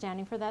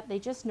understanding for that. They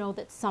just know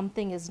that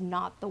something is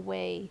not the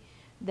way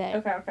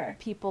that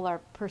people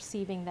are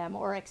perceiving them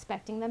or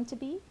expecting them to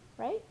be,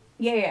 right?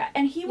 Yeah.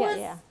 And he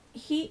was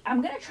he.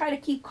 I'm gonna try to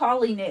keep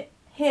calling it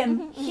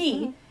him,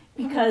 he,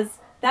 because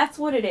that's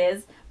what it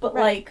is. But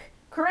like,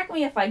 correct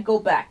me if I go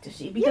back to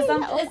she, because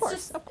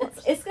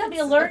it's gonna be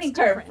a learning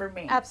curve for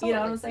me. Absolutely. You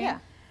know what I'm saying?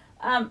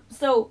 Yeah.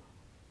 So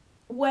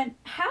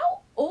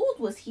how old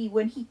was he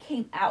when he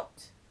came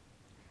out?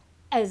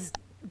 As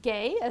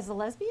gay, as a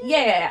lesbian?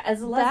 Yeah,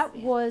 as a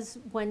lesbian. That was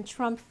when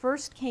Trump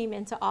first came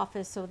into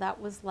office, so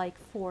that was like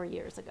 4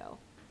 years ago.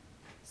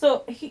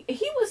 So he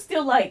was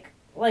still like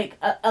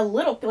a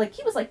little, like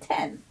he was like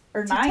 10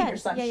 or 9 or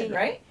some shit,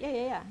 right?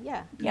 Yeah.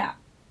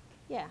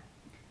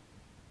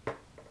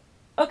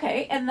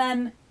 Okay, and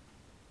then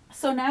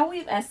so now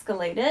we've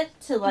escalated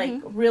to like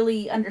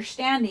really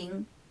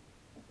understanding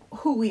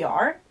who we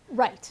are.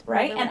 Right.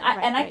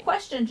 I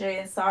questioned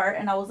JSR,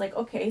 and I was like,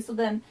 okay, so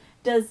then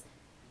does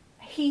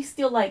he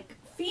still like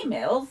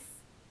females?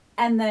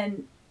 And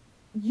then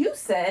you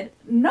said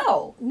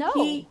no.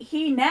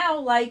 He now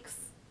likes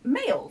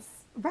males.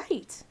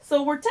 Right.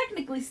 So we're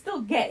technically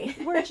still gay.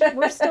 We're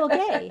still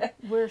gay.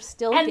 We're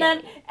still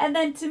gay. And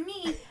then to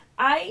me,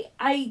 I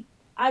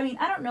mean,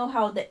 I don't know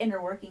how the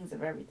inner workings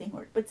of everything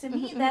work, but to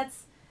me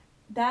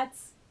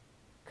that's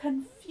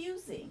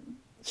confusing.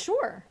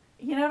 Sure.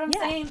 You know what I'm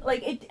saying?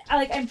 Like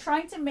I'm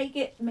trying to make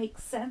it make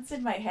sense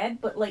in my head,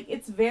 but like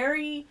it's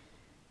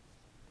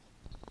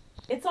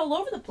all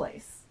over the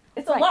place.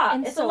 It's a lot.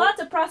 And it's a lot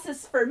to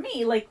process for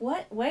me. Like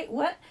what? Wait,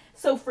 what?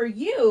 So for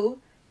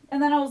you,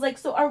 and then I was like,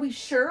 so are we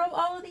sure of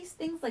all of these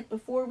things? Like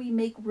before we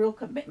make real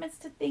commitments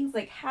to things,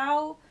 like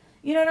how,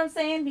 you know what I'm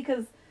saying?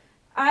 Because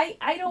I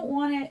don't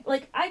want it,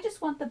 like I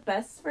just want the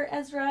best for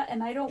Ezra,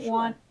 and I don't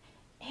want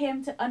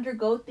him to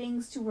undergo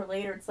things to where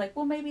later it's like,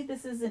 well, maybe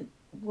this isn't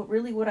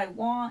what I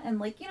want, and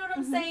like, you know what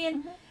I'm saying?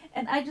 Mm-hmm.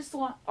 And I just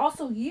want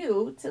also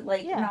you to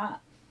like Yeah.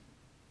 not,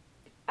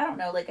 I don't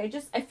know, like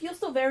I feel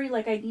so very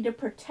like I need to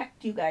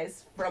protect you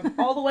guys from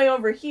all the way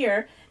over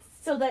here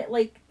so that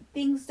like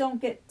things don't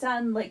get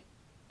done like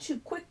too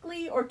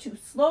quickly or too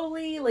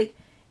slowly, like,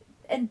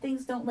 and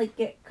things don't like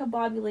get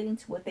combobulating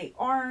to what they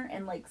aren't,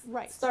 and like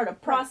Right. start a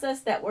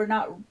process that we're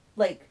not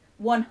like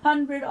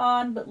 100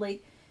 on, but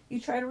like you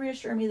try to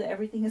reassure me that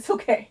everything is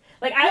okay.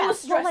 Like I was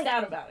stressed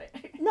out about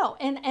it. No,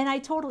 and I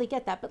totally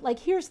get that, but like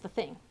here's the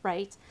thing,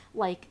 right?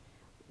 Like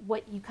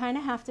what you kind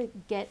of have to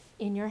get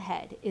in your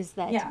head is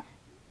that Yeah.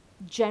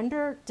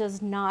 gender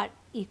does not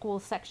equal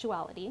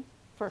sexuality,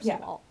 first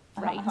of all,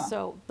 right?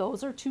 So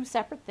those are two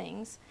separate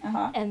things.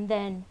 And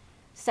then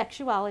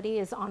sexuality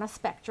is on a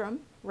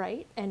spectrum,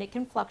 right? And it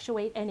can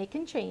fluctuate and it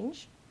can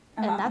change,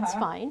 and that's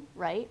fine,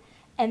 right?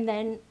 And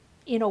then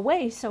in a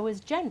way, so is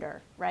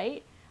gender,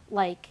 right?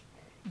 Like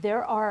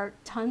there are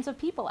tons of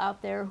people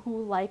out there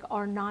who like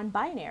are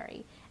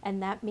non-binary,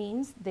 and that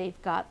means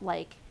they've got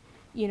like,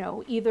 you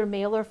know, either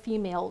male or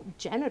female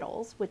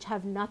genitals, which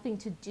have nothing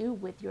to do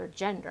with your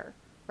gender,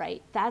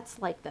 right? That's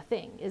like the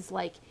thing, is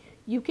like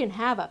you can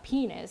have a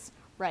penis,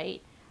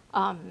 right?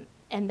 And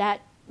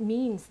that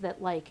means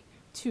that like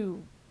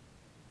to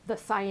the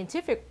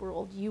scientific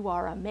world, you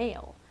are a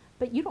male,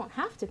 but you don't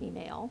have to be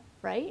male,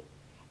 right?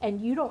 And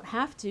you don't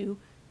have to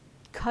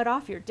cut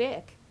off your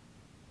dick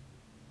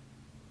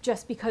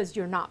just because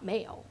you're not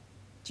male.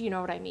 Do you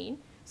know what I mean?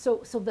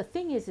 So the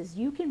thing is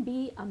you can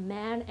be a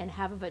man and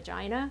have a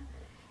vagina,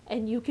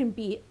 and you can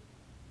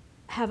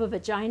have a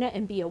vagina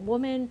and be a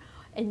woman,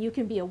 and you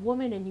can be a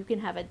woman and you can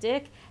have a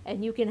dick,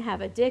 and you can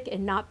have a dick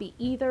and not be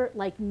either.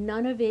 Like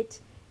none of it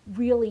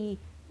really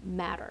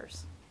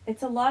matters.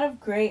 It's a lot of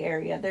gray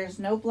area. There's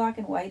no black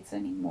and whites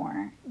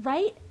anymore.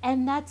 Right?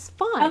 And that's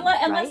fine.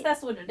 Unless right?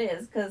 that's what it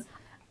is, because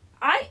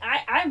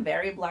I'm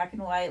very black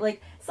and white.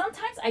 Like,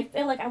 sometimes I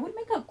feel like I would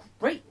make a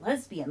great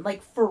lesbian.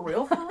 Like, for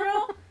real, for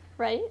real.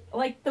 Right?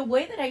 Like, the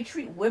way that I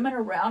treat women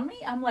around me,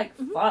 I'm like,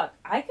 fuck,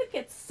 I could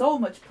get so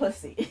much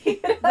pussy. You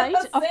know right?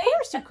 what I'm Of saying?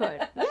 course you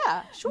could.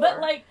 Yeah, sure. But,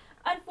 like,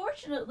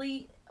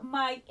 unfortunately,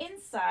 my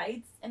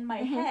insides and my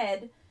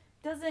head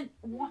doesn't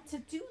want to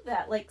do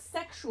that, like,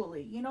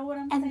 sexually. You know what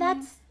I'm saying?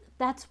 And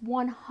that's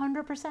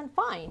 100%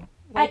 fine.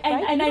 Like,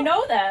 right? And I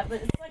know that,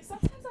 but it's like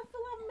sometimes I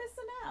feel I'm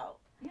missing out.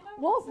 You know?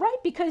 Well, right,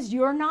 because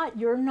you're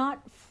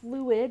not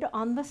fluid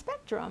on the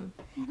spectrum.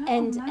 No,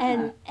 and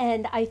I'm not.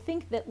 and I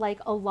think that like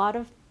a lot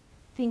of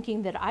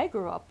thinking that I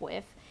grew up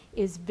with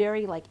is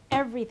very like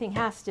everything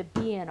has to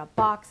be in a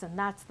box, and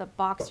that's the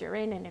box you're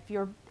in, and if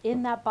you're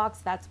in that box,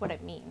 that's what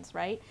it means,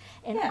 right?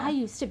 And Yeah. I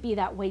used to be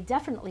that way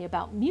definitely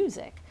about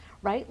music,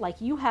 right?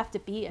 Like you have to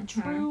be a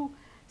true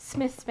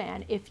Smiths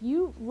fan. If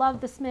you love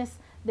the Smiths,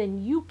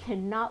 then you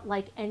cannot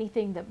like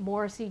anything that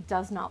Morrissey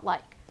does not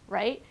like,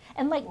 right?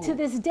 And like to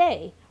this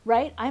day,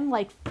 right? I'm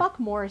like, fuck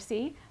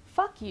Morrissey,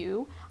 fuck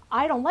you,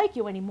 I don't like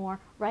you anymore,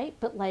 right?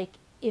 But like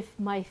if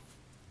my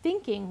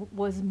thinking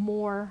was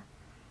more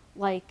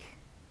like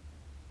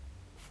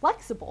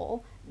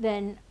flexible,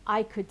 then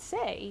I could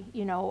say,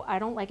 you know, I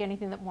don't like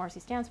anything that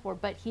Morrissey stands for,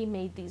 but he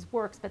made these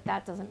works, but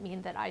that doesn't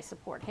mean that I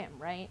support him,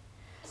 right?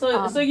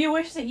 So you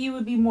wish that you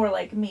would be more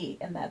like me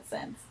in that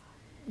sense.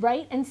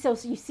 Right? And so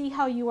you see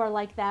how you are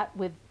like that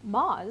with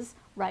Moz,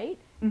 right?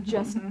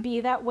 Just be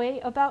that way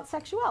about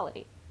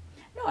sexuality.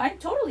 No, I'm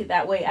totally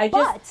that way. I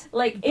just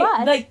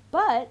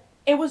But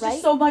it was right?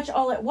 just so much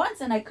all at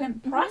once, and I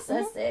couldn't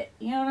process it.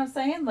 You know what I'm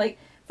saying? Like,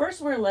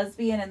 first we're a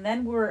lesbian, and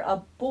then we're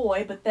a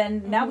boy, but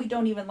then now we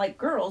don't even like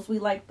girls. We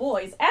like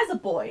boys as a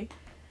boy.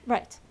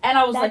 Right. And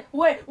I was like,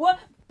 wait, what?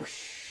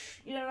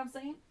 You know what I'm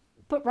saying?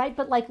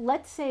 But like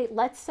let's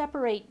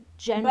separate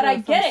gender But I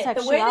from get it.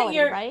 sexuality, The way that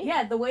you're, right?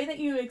 yeah, the way that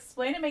you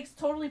explain it makes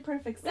totally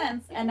perfect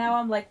sense. And now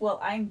I'm like, well,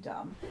 I'm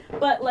dumb.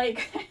 But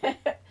like,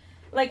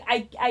 like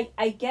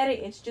I get it.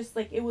 It's just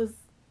like it was.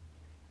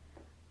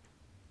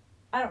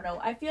 I don't know.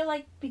 I feel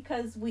like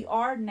because we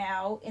are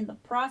now in the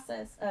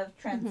process of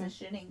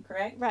transitioning,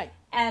 correct? Right.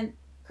 And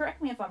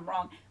correct me if I'm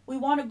wrong. We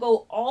want to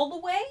go all the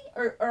way,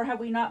 or have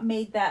we not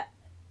made that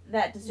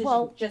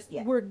decision just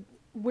yet?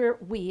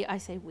 I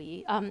say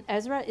we.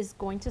 Ezra is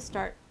going to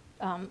start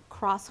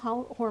cross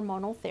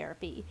hormonal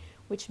therapy,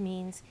 which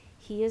means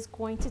he is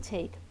going to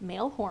take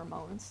male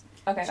hormones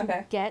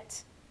to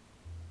get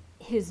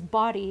his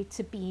body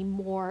to be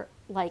more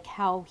like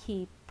how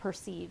he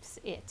perceives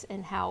it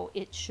and how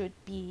it should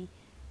be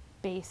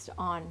based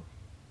on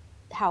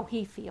how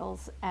he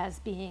feels as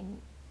being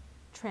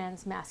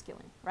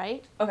transmasculine,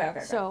 right? Okay.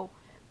 So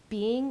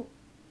being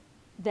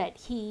that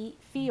he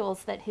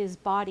feels that his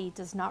body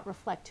does not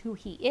reflect who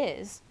he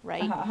is,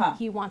 right?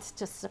 He wants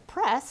to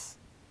suppress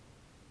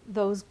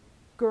those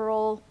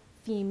girl,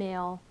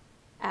 female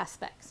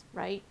aspects,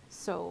 right?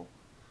 So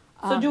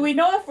do we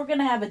know if we're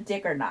gonna have a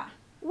dick or not?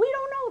 We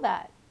don't know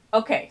that.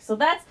 Okay, so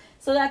that's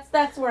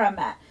where I'm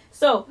at.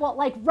 So well,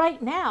 like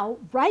right now,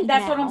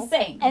 that's what I'm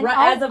saying. And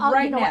As of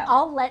right now, what,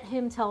 I'll let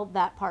him tell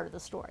that part of the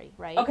story,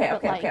 right?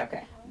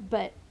 Okay.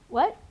 But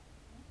what?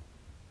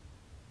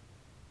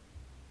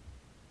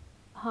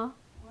 Huh?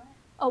 What?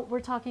 Oh, we're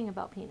talking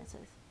about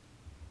penises.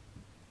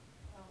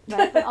 Oh.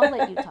 Right, but I'll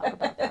let you talk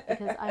about that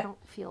because I don't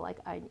feel like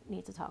I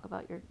need to talk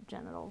about your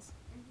genitals.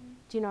 Mm-hmm.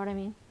 Do you know what I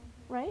mean?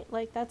 Mm-hmm. Right?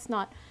 Like that's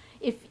not,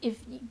 if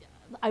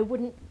I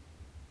wouldn't,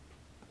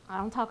 I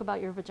don't talk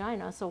about your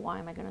vagina, so why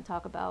am I going to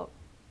talk about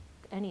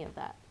any of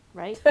that?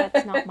 Right?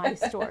 That's not my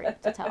story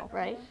to tell,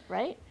 right?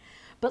 Right?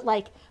 But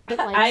like,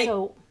 I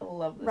so,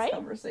 love this right?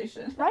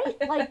 conversation. Right?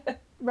 Like,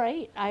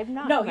 right? I'm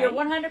not. No, you're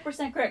right?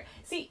 100% correct.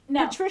 See,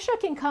 now. Patricia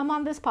can come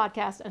on this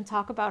podcast and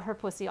talk about her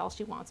pussy all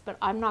she wants, but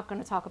I'm not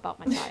going to talk about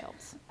my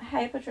child's.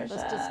 Hi, Patricia.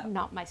 That's just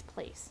not my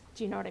place.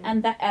 Do you know what I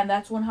mean? And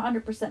that's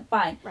 100%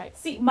 fine. Right.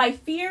 See, my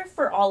fear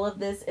for all of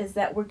this is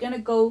that we're gonna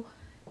go,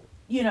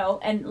 you know,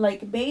 and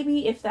like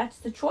maybe if that's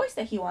the choice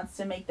that he wants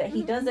to make, that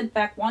he does in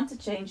fact want to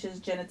change his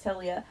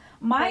genitalia.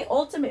 My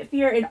ultimate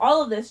fear in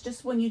all of this,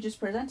 just when you just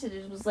presented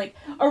it, was like,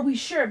 are we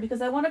sure?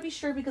 Because I want to be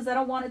sure, because I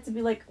don't want it to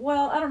be like,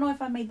 well, I don't know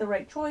if I made the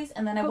right choice,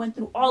 and then I went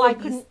through all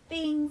of these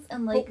things,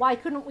 and like, but why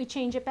couldn't we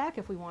change it back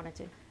if we wanted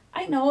to?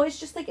 I know, it's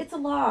just like, it's a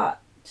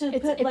lot to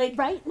put, like,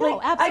 right? No,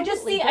 like,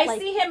 absolutely. I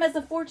see him as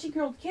a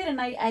 14-year-old kid,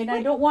 and I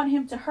don't want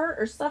him to hurt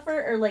or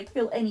suffer or like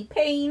feel any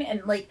pain,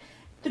 and like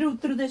through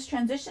this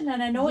transition,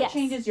 and I know it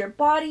changes your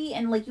body,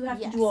 and like you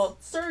have to do all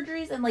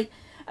surgeries, and like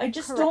I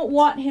just don't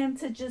want him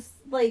to just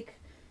like,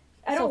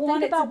 I don't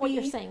want it to be. Think about what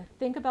you're saying.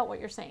 Think about what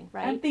you're saying,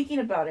 right? I'm thinking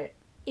about it.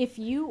 If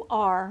you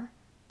are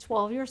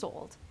 12 years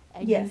old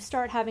and you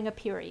start having a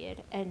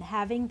period, and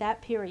having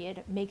that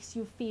period makes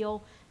you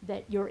feel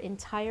that your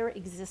entire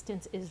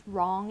existence is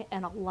wrong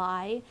and a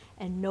lie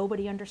and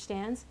nobody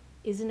understands,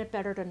 isn't it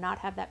better to not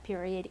have that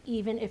period,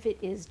 even if it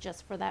is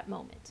just for that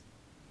moment?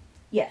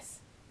 Yes.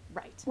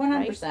 Right.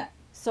 100%. Right?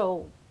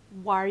 So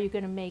why are you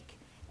going to make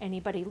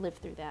anybody live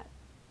through that?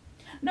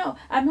 No,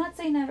 I'm not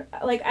saying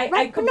that. Like I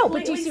completely no,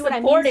 but do you see what I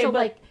support mean? it, So but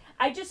like,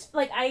 I just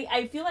like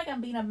I feel like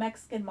I'm being a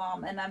Mexican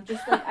mom, and I'm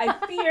just like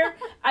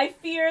I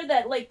fear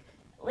that like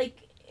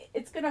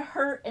it's gonna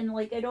hurt, and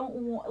like I don't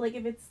want, like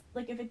if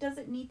it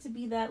doesn't need to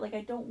be that, like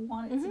I don't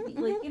want it to be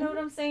like, you know what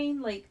I'm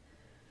saying, like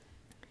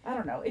I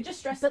don't know, it just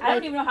stressed. I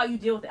don't even know how you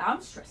deal with it.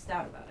 I'm stressed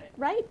out about it.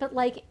 Right, but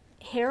like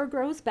hair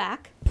grows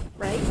back,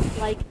 right?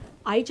 Like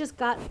I just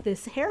got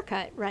this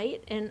haircut,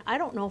 right? And I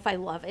don't know if I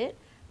love it,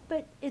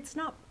 but it's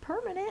not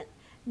permanent.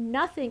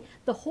 Nothing,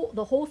 the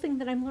whole thing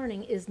that I'm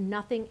learning is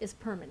nothing is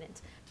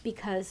permanent,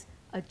 because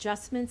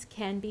adjustments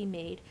can be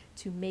made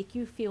to make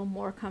you feel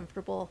more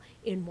comfortable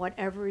in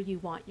whatever you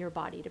want your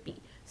body to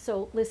be.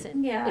 So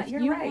listen, if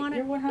you're you right. want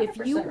You're 100%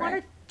 if you want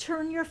right. to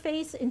turn your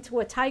face into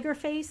a tiger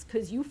face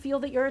because you feel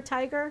that you're a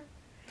tiger,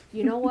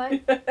 you know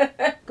what?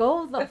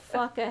 Go the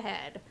fuck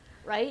ahead,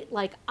 right?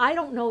 Like, I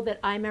don't know that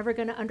I'm ever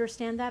going to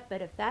understand that,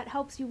 but if that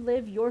helps you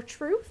live your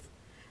truth,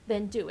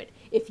 then do it.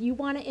 If you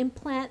want to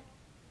implant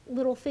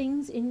little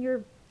things in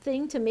your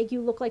thing to make you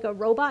look like a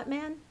robot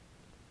man,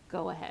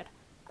 go ahead.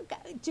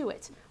 Do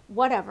it.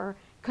 Whatever.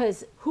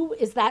 Because who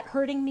is that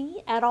hurting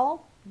me at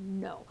all?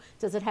 No.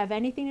 Does it have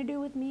anything to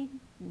do with me?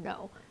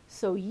 No.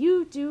 So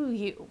you do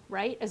you,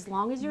 right? As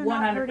long as you're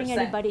not hurting 100%.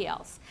 anybody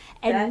else.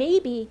 And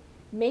maybe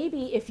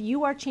if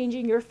you are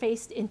changing your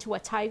face into a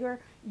tiger,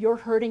 you're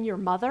hurting your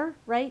mother,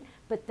 right?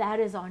 But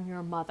that is on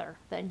your mother.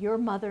 Then your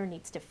mother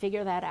needs to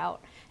figure that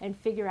out and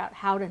figure out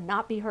how to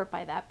not be hurt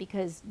by that,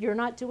 because you're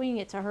not doing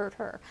it to hurt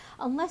her.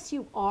 Unless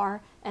you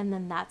are, and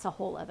then that's a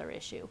whole other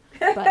issue.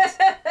 But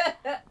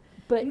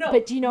No,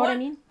 but do you know what I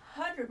mean?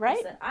 100%.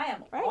 Right? I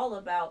am all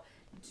about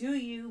do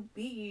you,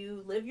 be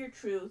you, live your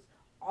truth,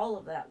 all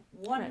of that,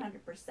 100%.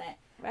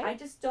 Right. I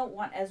just don't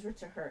want Ezra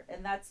to hurt,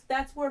 and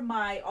that's where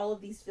all of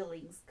these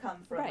feelings come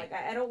from. Right. Like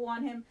I don't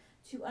want him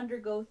to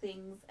undergo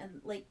things,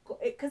 and like,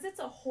 because it's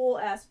a whole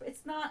ass.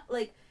 It's not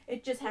like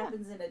it just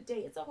happens in a day.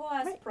 It's a whole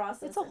ass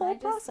process. It's a whole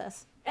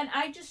process. And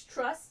I just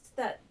trust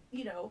that,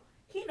 you know,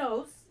 he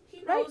knows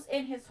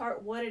in his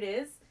heart what it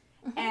is,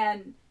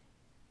 and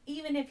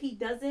even if he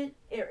doesn't,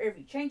 or if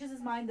he changes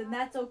his mind, then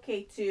that's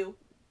okay too.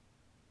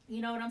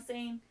 You know what I'm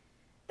saying?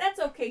 That's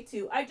okay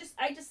too. I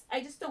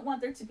just don't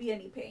want there to be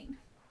any pain.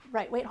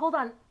 Right. Wait, hold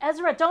on.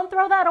 Ezra, don't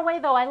throw that away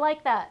though. I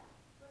like that.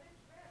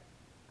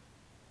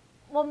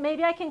 Well,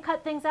 maybe I can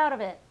cut things out of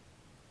it.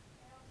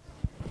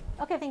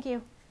 Okay, thank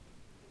you.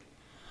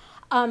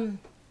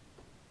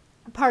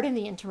 Pardon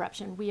the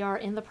interruption. We are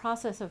in the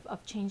process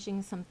of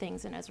changing some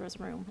things in Ezra's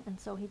room, and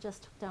so he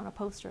just took down a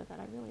poster that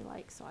I really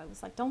like, so I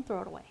was like, don't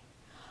throw it away.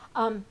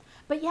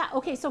 But yeah,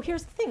 okay, so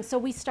here's the thing. So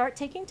we start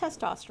taking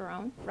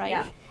testosterone, right?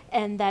 Yeah.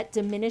 And that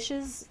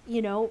diminishes,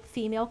 you know,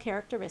 female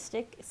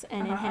characteristics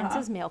and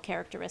enhances male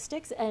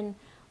characteristics. And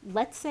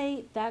let's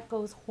say that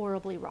goes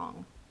horribly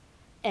wrong.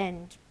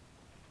 And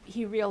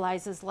he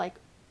realizes, like,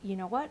 you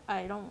know what?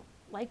 I don't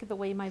like the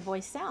way my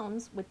voice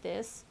sounds with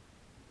this.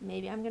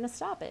 Maybe I'm going to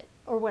stop it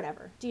or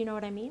whatever. Do you know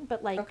what I mean?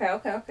 But like,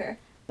 Okay.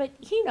 But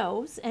he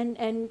knows,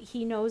 and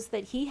he knows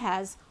that he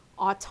has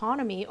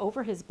autonomy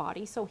over his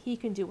body, so he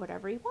can do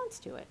whatever he wants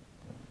to it.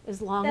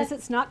 As long as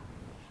it's not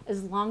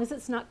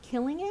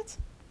killing it,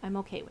 I'm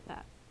okay with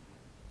that.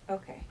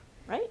 Okay.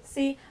 right?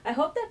 See, I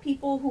hope that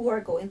people who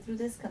are going through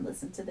this can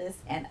listen to this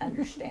and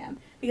understand.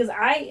 Because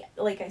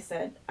like I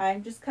said,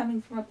 I'm just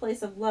coming from a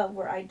place of love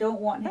where I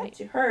don't want him Right.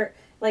 to hurt,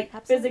 like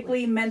Absolutely.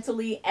 physically,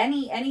 mentally,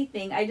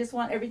 anything. I just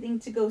want everything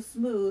to go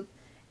smooth.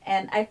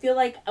 And I feel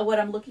like what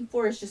I'm looking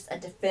for is just a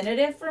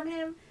definitive from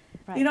him.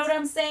 Right. You know what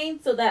I'm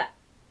saying? So that,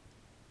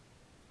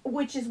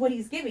 which is what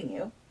he's giving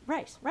you.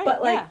 Right.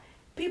 But like Yeah.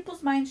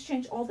 people's minds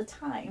change all the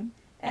time.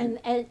 And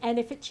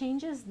if it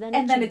changes, then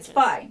and it then changes. it's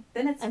fine.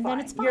 Then it's And fine.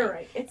 then it's fine. You're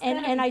right. It's and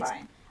gonna and be I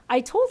fine. I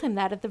told him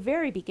that at the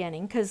very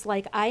beginning because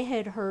like I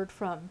had heard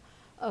from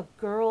a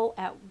girl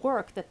at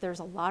work that there's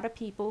a lot of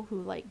people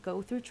who like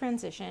go through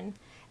transition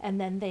and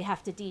then they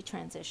have to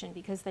detransition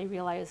because they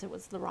realize it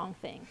was the wrong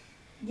thing.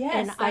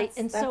 Yes,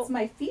 that's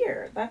my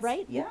fear. That's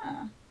right?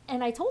 Yeah.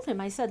 And I told him,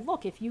 I said,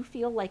 look, if you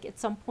feel like at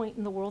some point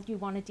in the world you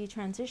want to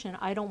detransition,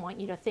 I don't want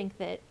you to think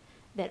that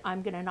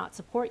I'm going to not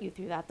support you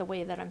through that the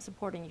way that I'm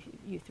supporting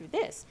you through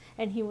this.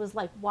 And he was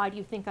like, why do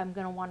you think I'm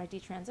going to want to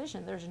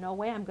detransition? There's no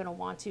way I'm going to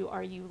want to.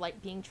 Are you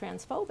like being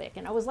transphobic?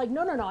 And I was like,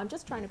 no, I'm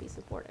just trying to be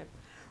supportive,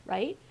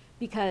 right?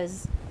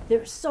 Because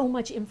there's so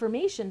much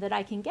information that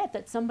I can get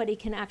that somebody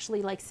can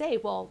actually like say,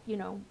 well, you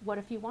know, what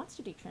if he wants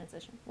to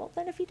detransition? Well,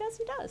 then if he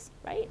does,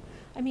 right?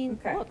 I mean,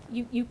 Okay. look,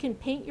 you can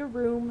paint your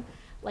room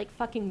like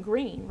fucking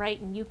green, right?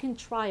 And you can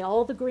try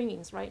all the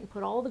greens, right? And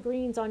put all the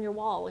greens on your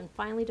wall and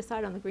finally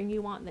decide on the green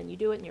you want, and then you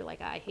do it and you're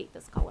like, I hate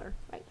this color,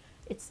 right?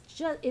 It's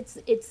just,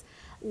 it's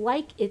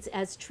like, it's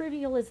as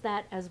trivial as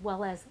that, as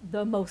well as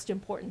the most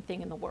important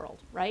thing in the world,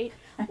 right?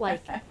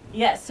 Like,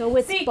 yes. So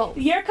it's See, both.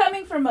 You're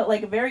coming from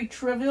a very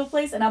trivial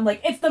place, and I'm like,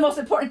 it's the most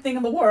important thing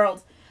in the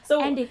world.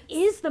 So, and it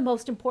is the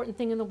most important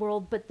thing in the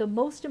world, but the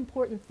most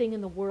important thing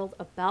in the world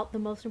about the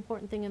most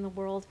important thing in the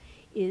world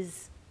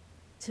is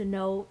to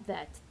know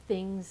that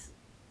things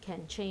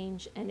can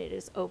change and it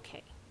is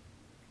okay.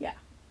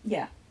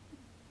 Yeah.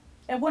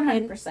 And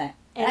 100%.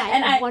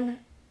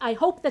 I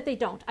hope that they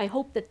don't. I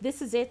hope that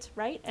this is it,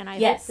 right? And I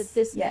yes, hope that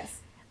this yes.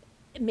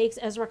 makes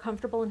Ezra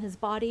comfortable in his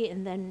body,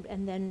 and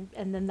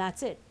then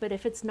that's it. But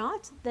if it's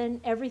not,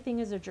 then everything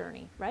is a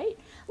journey, right?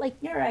 Like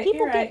You're right,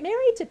 people you're get right.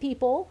 married to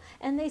people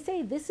and they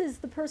say this is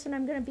the person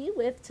I'm going to be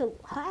with to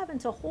have and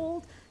to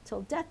hold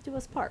till death do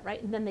us part,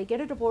 right? And then they get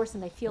a divorce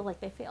and they feel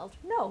like they failed.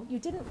 No, you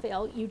didn't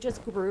fail. You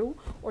just grew,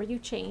 or you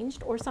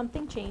changed, or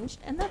something changed,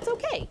 and that's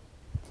okay.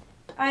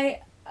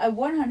 I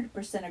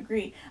 100%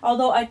 agree.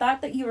 Although I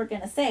thought that you were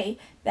going to say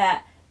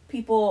that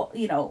people,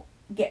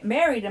 get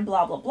married and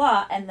blah, blah,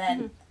 blah, and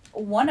then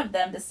one of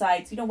them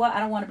decides, you know what,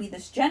 I don't want to be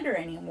this gender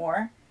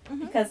anymore.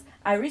 Because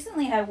I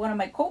recently had one of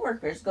my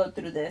coworkers go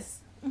through this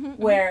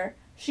where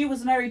she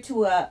was married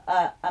to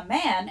a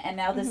man, and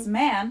now this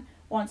man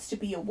wants to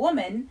be a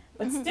woman,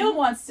 but still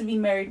wants to be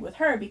married with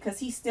her because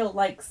he still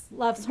loves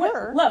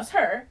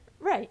her.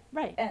 Right.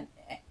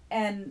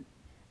 And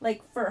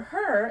like for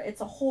her,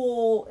 it's a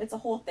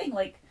whole thing.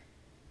 Like,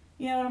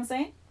 you know what I'm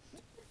saying?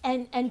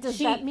 And does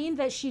that mean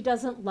that she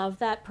doesn't love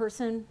that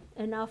person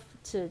enough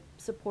to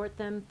support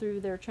them through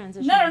their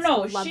transition?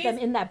 No. To love them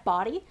in that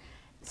body?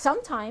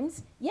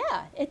 Sometimes,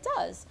 yeah, it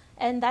does,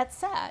 and that's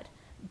sad.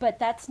 But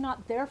that's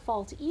not their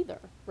fault either,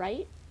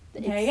 right?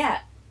 Yeah.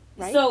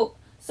 Right? So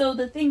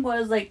the thing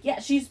was like, yeah,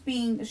 she's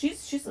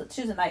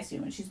a nice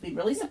human. She's being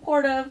really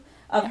supportive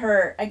of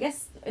her. I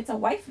guess it's a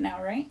wife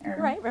now, right?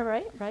 Right.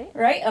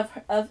 Right,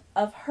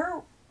 of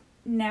her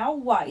now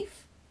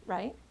wife.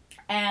 Right.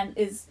 And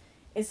is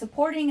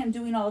supporting and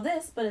doing all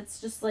this, but it's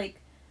just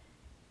like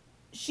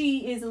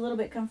she is a little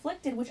bit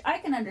conflicted, which I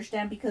can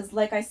understand because,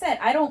 like I said,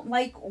 I don't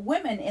like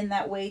women in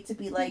that way to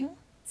be like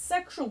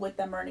sexual with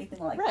them or anything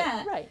like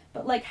that. Right.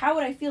 But like, how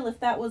would I feel if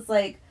that was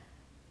like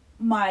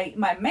my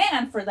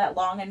man for that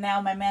long, and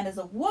now my man is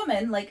a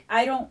woman? Like,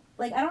 I don't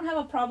have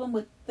a problem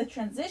with the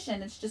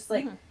transition. It's just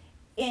like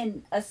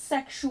in a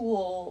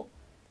sexual,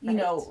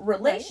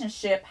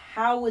 relationship,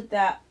 how would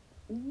that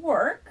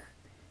work?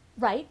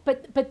 Right,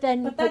 but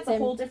that's a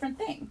whole different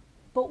thing.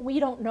 But we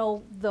don't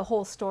know the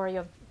whole story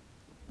of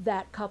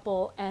that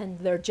couple and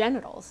their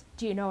genitals.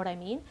 Do you know what I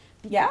mean?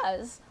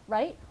 Because,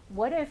 right,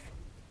 what if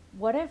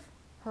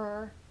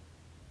her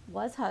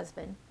was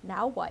husband,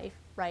 now wife,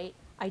 right,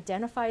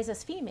 identifies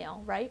as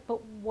female, right?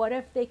 But what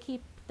if they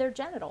keep their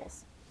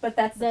genitals? But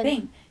that's the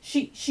thing.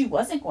 She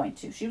wasn't going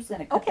to. She was going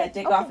to cut that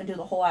dick off and do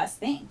the whole ass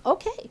thing.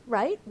 Okay,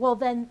 right. Well,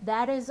 then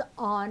that is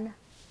on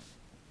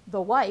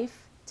the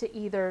wife to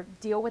either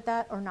deal with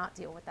that or not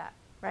deal with that,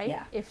 right?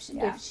 Yeah. If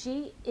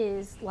she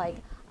is like,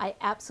 I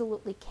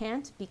absolutely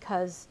can't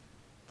because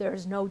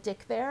there's no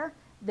dick there,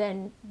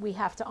 then we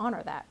have to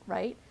honor that,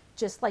 right?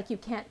 Just like you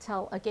can't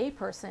tell a gay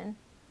person,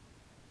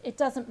 it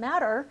doesn't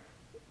matter.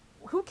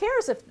 Who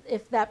cares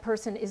if that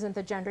person isn't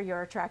the gender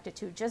you're attracted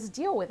to? Just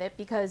deal with it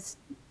because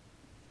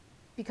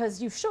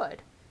you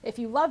should. If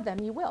you love them,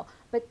 you will.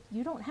 But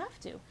you don't have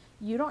to.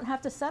 You don't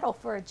have to settle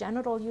for a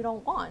genital you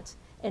don't want.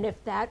 And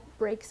if that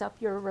breaks up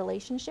your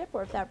relationship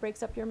or if that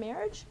breaks up your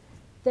marriage,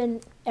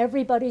 then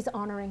everybody's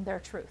honoring their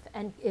truth.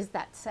 And is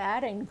that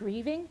sad and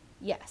grieving?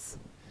 Yes.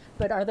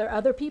 But are there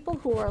other people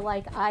who are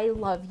like, I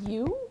love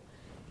you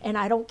and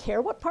I don't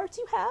care what parts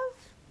you have?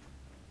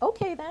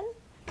 okay then,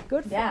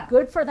 good Yeah.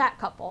 for that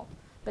couple.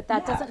 But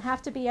that Yeah. doesn't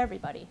have to be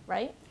everybody,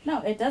 right?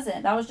 No, it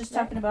doesn't. I was just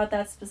Right. talking about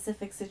that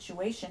specific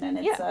situation, and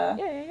it's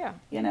Yeah.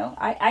 you know,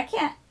 I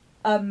can't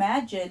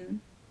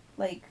imagine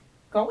like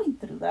going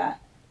through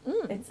that.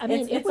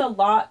 It's a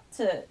lot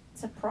to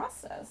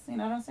process. You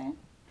know what I'm saying?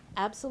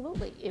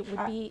 Absolutely,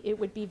 it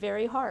would be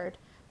very hard.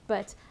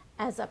 But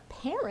as a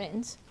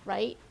parent,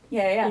 right?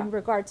 Yeah. In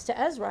regards to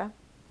Ezra,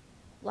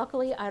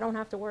 luckily I don't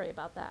have to worry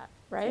about that,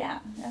 right? Yeah,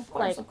 of course,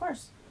 Like, of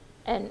course.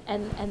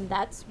 And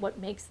that's what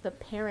makes the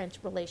parent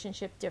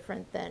relationship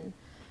different than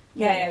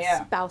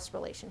Yeah. spouse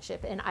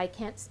relationship. And I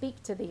can't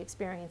speak to the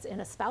experience in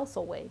a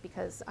spousal way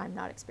because I'm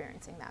not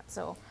experiencing that.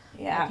 So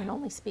Yeah. I can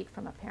only speak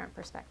from a parent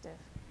perspective.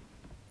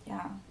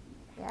 Yeah.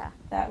 Yeah.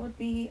 That would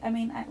be. I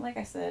mean, like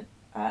I said,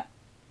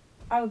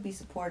 I would be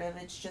supportive.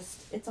 It's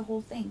just, it's a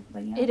whole thing.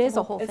 Like, you know, It is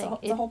a whole thing.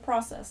 It's a whole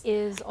process.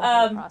 Is a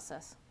whole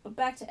process. But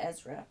back to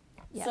Ezra.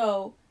 Yeah.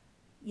 So,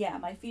 yeah,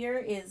 my fear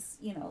is,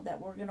 you know, that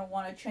we're gonna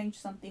want to change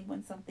something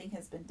when something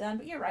has been done.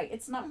 But you're right;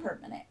 it's not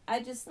permanent. I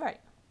just,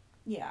 Right.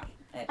 yeah.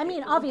 I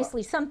mean,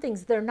 obviously, some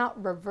things they're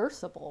not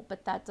reversible,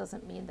 but that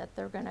doesn't mean that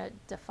they're gonna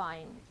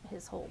define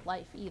his whole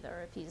life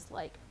either. If he's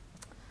like,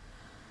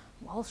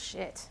 well,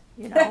 shit,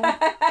 you know.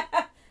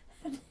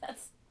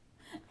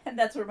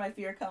 that's where my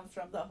fear comes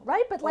from, though.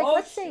 Right, but like,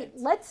 Oh,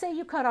 let's say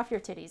you cut off your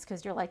titties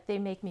because you're like, they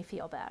make me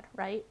feel bad,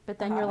 right? But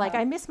then you're like,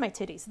 I miss my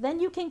titties. Then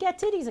you can get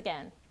titties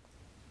again.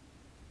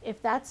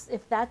 If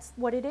that's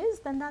what it is,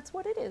 then that's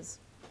what it is.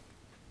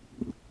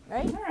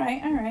 Right? All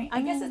right.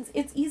 I guess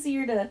it's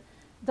easier to.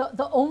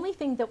 The only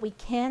thing that we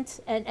can't,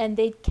 and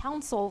they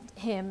counseled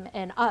him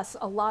and us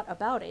a lot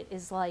about it,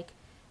 is like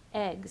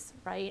eggs,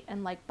 right?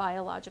 And like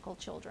biological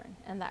children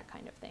and that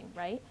kind of thing,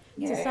 right?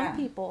 Yeah. To some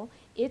people,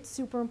 it's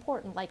super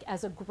important, like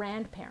as a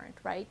grandparent,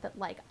 right? That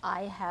like,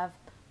 I have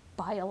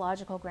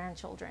biological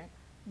grandchildren.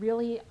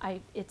 Really,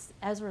 it's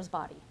Ezra's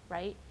body,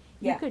 right?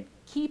 Yeah. You could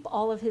keep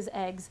all of his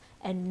eggs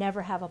and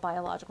never have a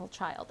biological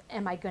child.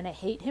 Am I going to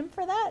hate him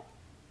for that?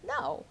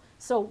 No.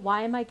 So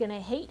why am I going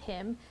to hate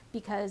him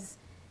because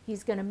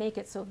he's going to make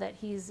it so that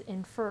he's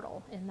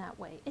infertile in that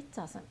way? It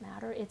doesn't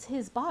matter. It's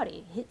his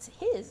body. It's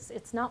his.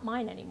 It's not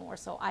mine anymore.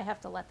 So I have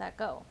to let that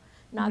go.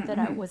 Not that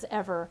I was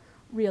ever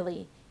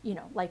really, you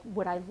know, like,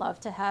 would I love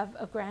to have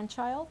a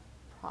grandchild?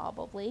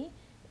 Probably.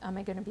 Am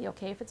I going to be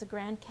okay if it's a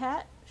grand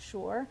cat?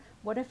 Sure.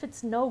 What if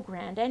it's no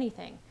grand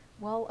anything?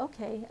 Well,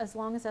 okay, as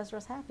long as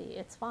Ezra's happy,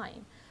 it's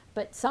fine.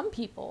 But some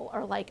people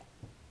are like,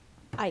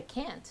 I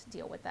can't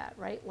deal with that,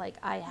 right? Like,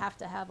 I have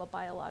to have a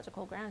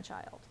biological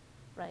grandchild,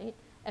 right?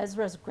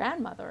 Ezra's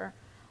grandmother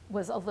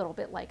was a little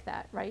bit like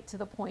that, right? To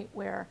the point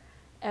where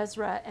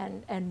Ezra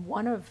and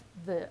one of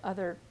the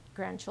other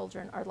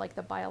grandchildren are like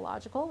the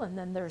biological, and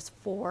then there's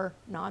 4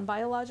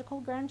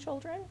 non-biological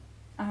grandchildren.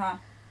 Uh-huh.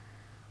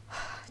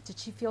 Did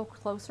she feel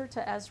closer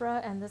to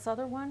Ezra and this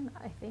other one?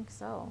 I think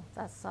so.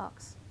 That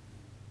sucks.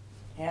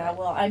 Yeah,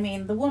 well, I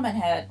mean, the woman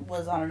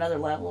was on another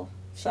level.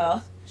 She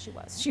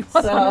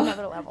was on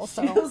another level.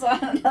 So. She was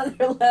on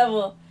another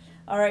level.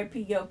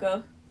 R.I.P.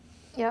 Yoko.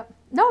 Yep.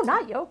 No,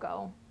 not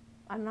Yoko.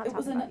 I'm not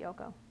talking about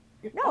Yoko.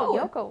 No,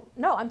 Yoko.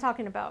 No, I'm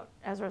talking about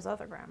Ezra's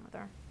other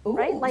grandmother. Ooh,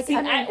 right? Like, see,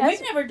 I mean,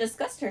 we've never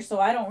discussed her, so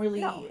I don't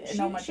really know much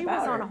about her. She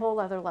was on a whole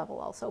other level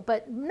also.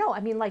 But no,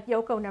 I mean, like,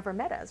 Yoko never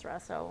met Ezra,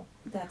 so.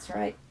 That's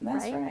right.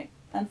 That's right.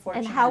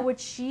 Unfortunately. And how would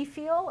she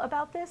feel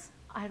about this?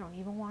 I don't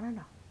even want to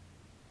know.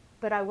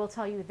 But I will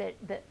tell you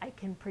that I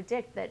can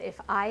predict that if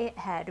I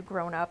had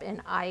grown up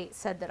and I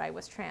said that I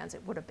was trans,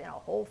 it would have been a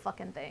whole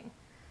fucking thing.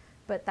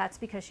 But that's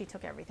because she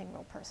took everything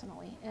real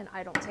personally, and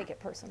I don't take it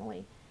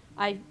personally.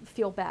 I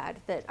feel bad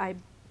that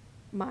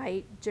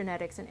my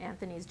genetics and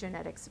Anthony's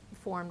genetics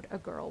formed a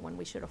girl when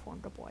we should have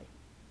formed a boy.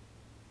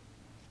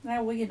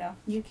 Well, you know,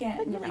 you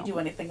can't really do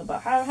anything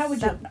about how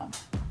would you have known?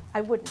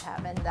 I wouldn't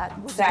have, and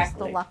that was just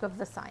the luck of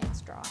the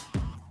science draw.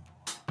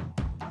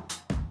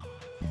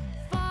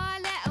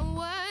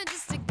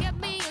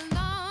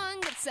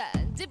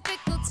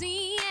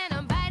 Difficulty and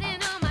I'm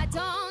biting on my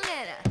tongue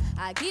and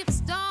I keep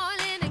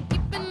stalling and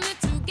keeping it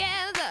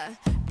together.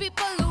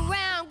 People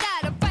around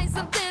gotta find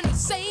something to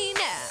say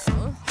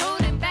now.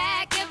 Holding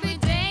back every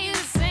day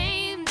the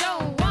same.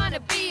 Don't wanna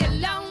be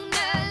alone.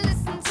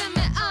 Listen to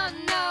me, oh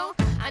no.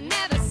 I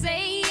never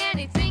say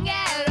anything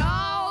at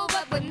all,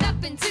 but with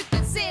nothing to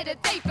consider,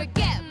 they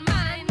forget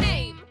my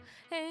name.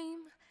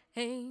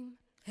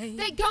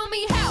 They call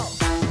me hell.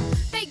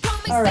 They call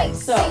me all right,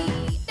 Stacey.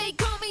 so. They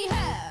call me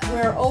her.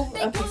 We're over.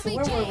 Okay, so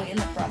where were we in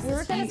the process? We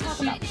were going to talk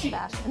about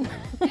fashion.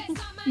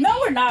 No,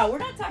 we're not. We're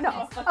not talking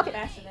about fucking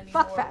fashion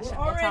anymore. Fuck fashion.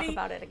 We'll talk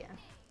about it again.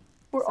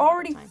 We're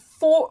already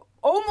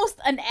almost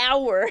an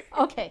hour.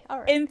 Okay, all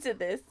right. Into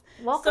this.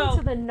 Welcome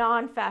to the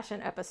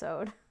non-fashion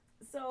episode.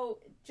 So,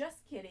 just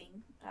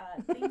kidding.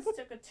 Things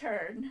took a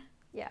turn.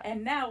 Yeah.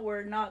 And now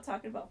we're not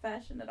talking about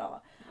fashion at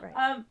all.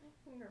 Right.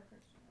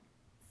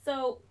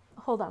 So.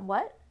 Hold on.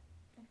 What?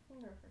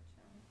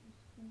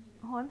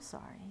 Oh, I'm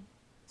sorry.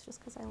 It's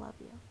just because I love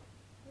you.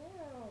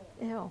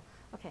 Ew.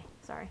 Okay,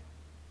 sorry.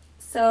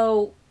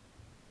 So,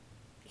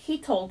 he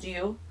told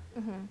you,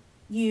 mm-hmm.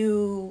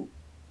 you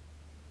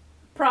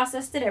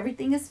processed it.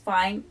 Everything is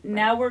fine.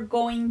 Now we're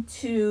going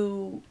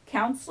to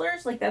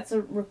counselors. Like that's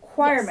a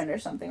requirement or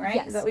something, right?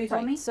 Yes, Is that what you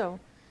told me?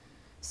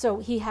 So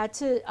he had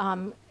to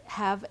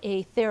have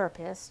a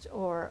therapist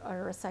or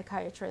a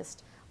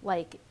psychiatrist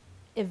like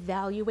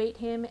evaluate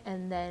him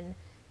and then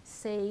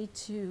say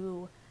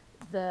to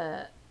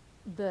the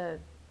the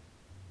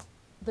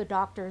the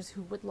doctors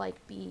who would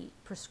like be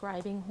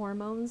prescribing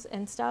hormones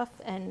and stuff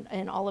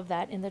and all of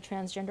that in the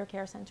transgender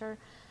care center,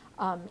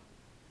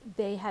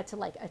 they had to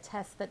like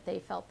attest that they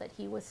felt that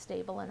he was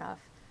stable enough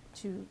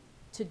to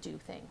do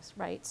things,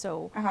 right?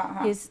 So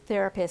his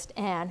therapist,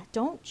 Anne,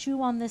 don't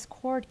chew on this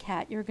cord,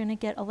 Cat. You're going to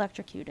get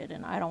electrocuted,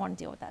 and I don't want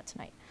to deal with that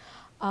tonight.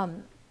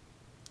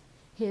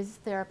 His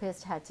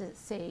therapist had to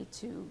say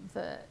to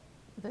the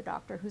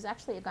doctor, who's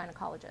actually a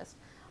gynecologist,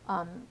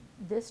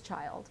 this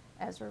child,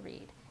 Ezra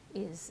Reed,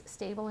 is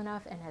stable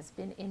enough and has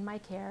been in my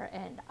care,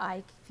 and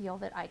I feel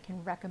that I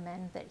can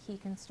recommend that he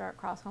can start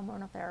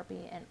cross-hormonal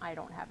therapy, and I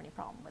don't have any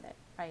problem with it,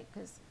 right?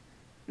 Because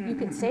you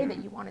can say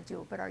that you want to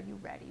do it, but are you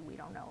ready? We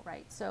don't know,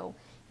 right? So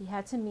he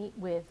had to meet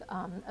with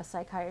a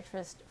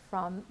psychiatrist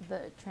from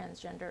the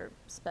Transgender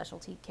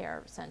Specialty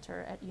Care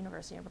Center at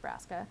University of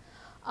Nebraska,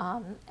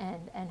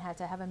 and had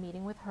to have a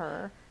meeting with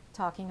her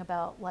talking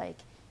about, like,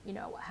 you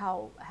know,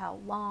 how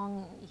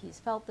long he's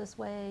felt this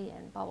way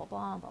and blah, blah,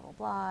 blah, and blah, blah,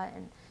 blah,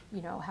 and,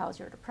 you know, how's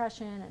your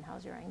depression and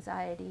how's your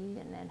anxiety,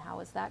 and then how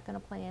is that going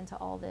to play into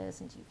all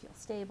this, and do you feel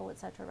stable, et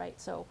cetera, right?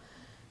 So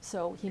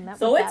he met with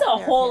that it's a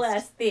therapist. whole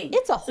ass thing.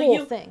 It's a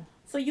whole thing.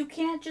 So you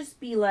can't just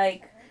be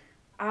like,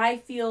 I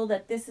feel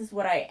that this is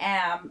what I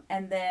am,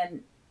 and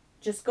then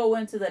just go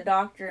into the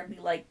doctor and be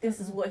like,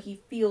 this is what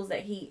he feels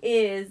that he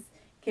is.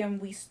 Can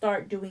we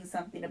start doing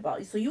something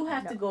about it? So you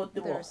have to go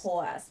through a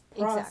whole ass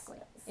process.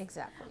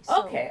 Exactly.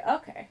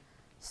 Okay.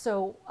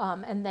 So,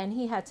 and then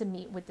he had to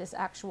meet with this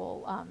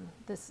actual,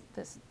 this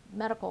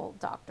medical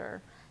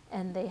doctor,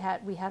 and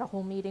we had a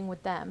whole meeting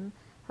with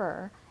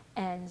her,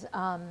 and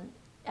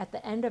at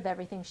the end of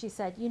everything, she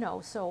said, you know,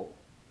 so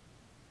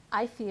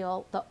I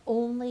feel the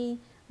only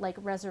like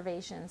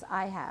reservations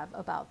I have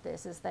about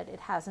this is that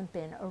it hasn't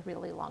been a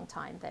really long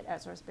time that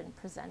Ezra's been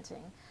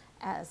presenting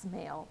as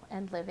male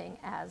and living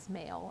as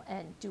male,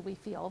 and do we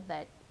feel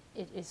that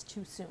it is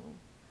too soon?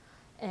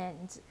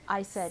 And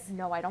I said,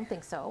 no, I don't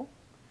think so.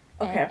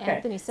 Okay. And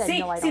Anthony said, no, I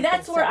don't think so. See,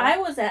 that's where I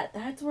was at.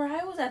 So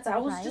I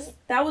was right?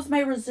 that was my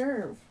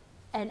reserve.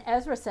 And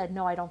Ezra said,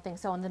 no, I don't think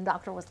so. And the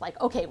doctor was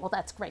like, okay, well,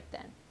 that's great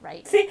then,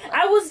 right? See,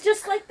 I was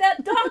just like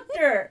that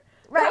doctor.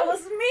 Right? That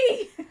was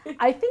me.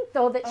 I think,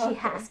 though, that she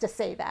has to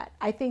say that.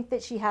 I think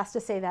that she has to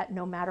say that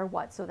no matter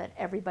what, so that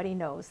everybody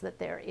knows that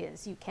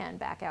you can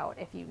back out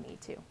if you need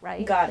to,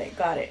 right? Got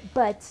it.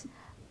 But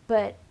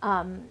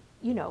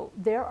you know,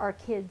 there are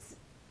kids,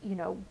 you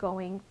know,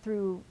 going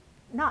through,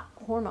 not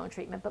hormone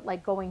treatment, but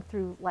like going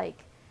through,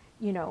 like,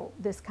 you know,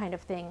 this kind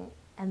of thing,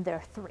 and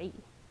they're 3,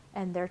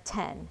 and they're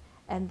 10,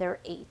 and they're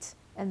 8,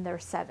 and they're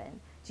 7.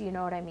 Do you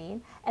know what I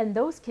mean? And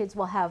those kids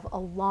will have a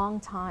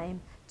long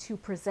time to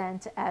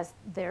present as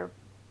their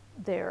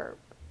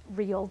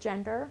real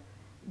gender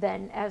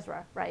than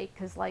Ezra, right?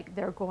 Because like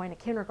they're going to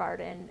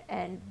kindergarten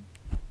and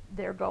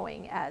they're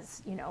going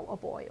as, you know, a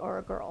boy or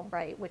a girl,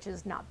 right? Which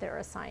is not their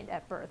assigned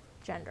at birth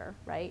gender,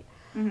 right?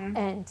 Mm-hmm.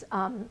 And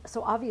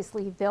so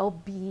obviously they'll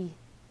be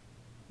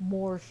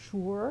more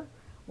sure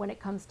when it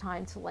comes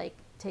time to like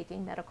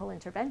taking medical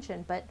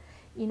intervention. But,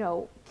 you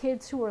know,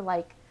 kids who are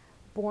like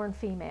born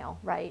female,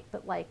 right?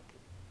 But like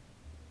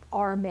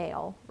are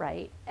male,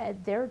 right?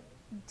 They're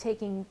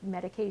taking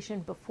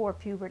medication before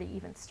puberty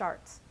even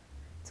starts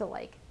to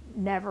like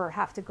never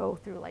have to go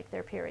through like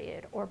their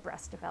period or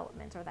breast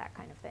development or that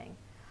kind of thing.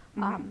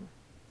 Mm-hmm.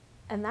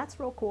 And that's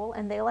real cool,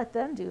 and they let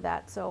them do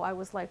that. So I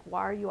was like, why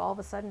are you all of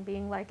a sudden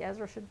being like,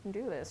 Ezra shouldn't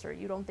do this, or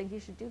you don't think he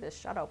should do this?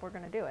 Shut up, we're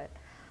going to do it.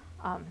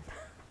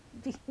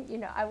 You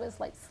know, I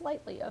was like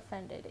slightly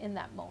offended in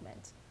that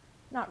moment.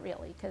 Not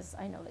really, because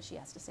I know that she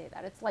has to say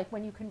that. It's like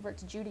when you convert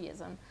to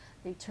Judaism,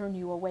 they turn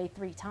you away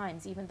 3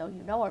 times, even though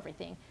you know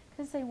everything,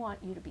 because they want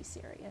you to be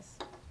serious.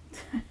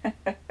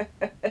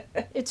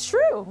 It's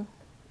true.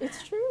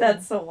 It's true.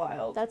 That's so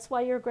wild. That's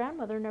why your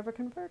grandmother never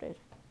converted.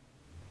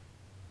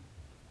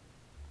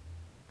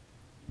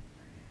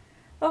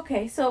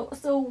 Okay, so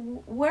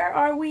where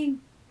are we?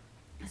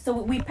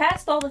 So we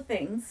passed all the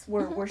things.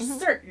 We're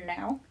certain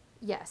now.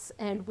 Yes,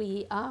 and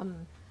we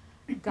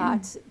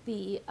got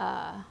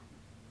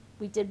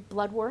we did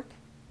blood work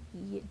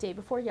day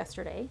before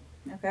yesterday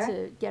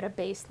to get a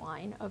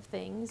baseline of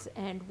things,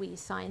 and we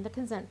signed the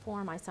consent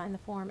form. I signed the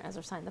form,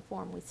 Ezra signed the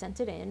form. We sent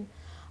it in.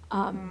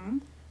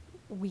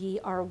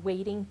 We are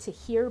waiting to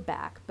hear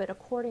back, but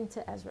according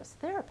to Ezra's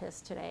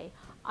therapist today,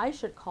 I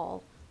should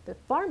call the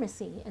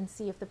pharmacy and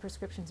see if the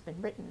prescription's been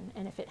written,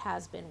 and if it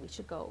has been, we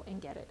should go and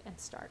get it and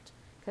start,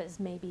 because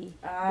maybe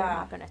they're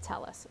not going to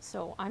tell us.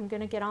 So I'm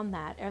going to get on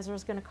that.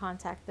 Ezra's going to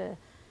contact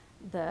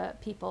the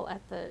people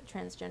at the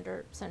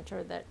transgender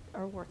center that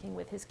are working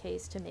with his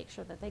case to make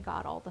sure that they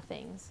got all the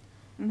things,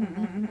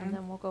 and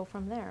then we'll go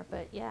from there.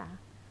 But yeah,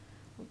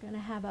 we're going to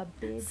have a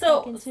big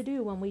fucking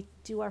to-do when we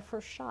do our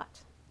first shot.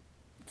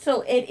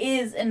 So it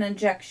is an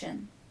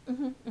injection.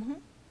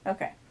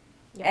 Okay.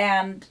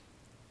 Yeah. And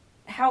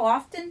how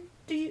often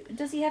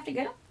does he have to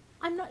get them?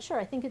 I'm not sure.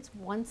 I think it's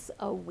once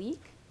a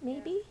week,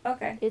 maybe.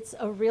 Okay. It's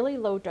a really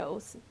low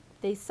dose.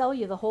 They sell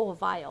you the whole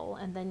vial,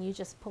 and then you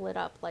just pull it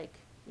up like,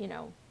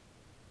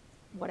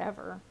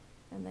 whatever,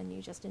 and then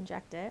you just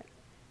inject it.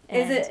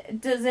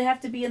 Does it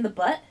have to be in the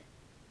butt?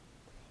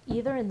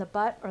 Either in the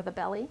butt or the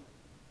belly.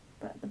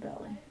 The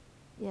belly.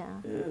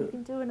 Yeah. Ooh. You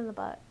can do it in the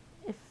butt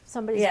if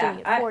somebody's doing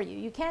it for you.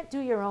 You can't do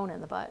your own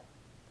in the butt.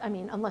 I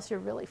mean, unless you're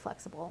really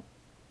flexible.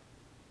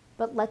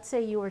 But let's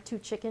say you were too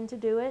chicken to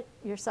do it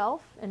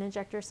yourself and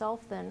inject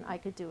yourself, then I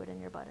could do it in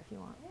your butt if you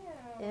want.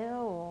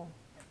 Ew.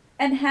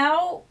 And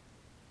how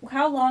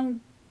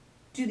long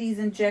do these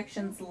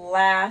injections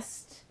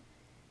last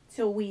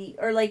till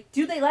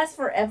do they last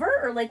forever,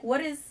 or like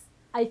what is?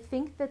 I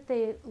think that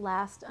they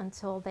last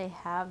until they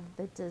have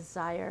the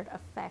desired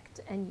effect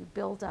and you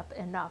build up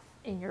enough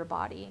in your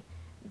body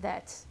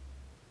that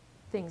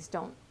things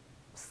don't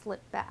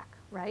slip back,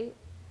 right?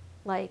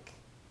 Like.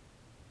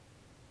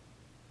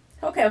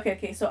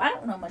 Okay. So I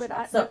don't know much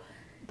about it.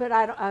 But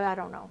I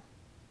don't know.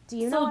 Do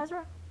you know,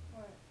 Ezra?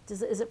 What?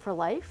 Is it for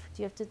life?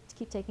 Do you have to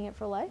keep taking it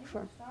for life? You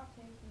can stop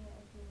taking it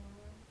if you want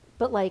to.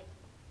 But like.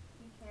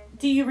 You can.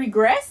 Do you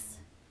regress?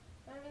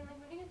 I mean, like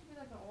when you get to be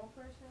like an old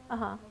person,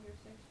 Uh-huh. like you're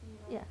 60,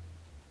 Yeah.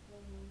 then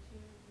you need to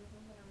do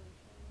something on your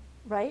chin.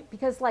 Right?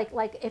 Because like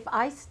if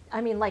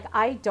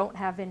I don't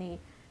have any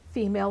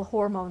female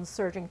hormones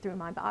surging through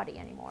my body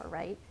anymore,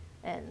 right?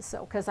 And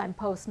so, because I'm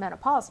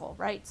postmenopausal,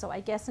 right? So I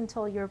guess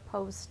until you're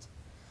post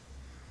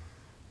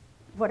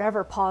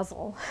whatever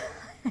pausal,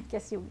 I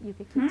guess you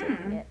could keep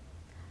taking it.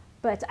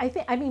 But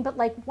but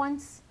like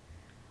once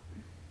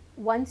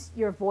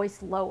your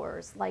voice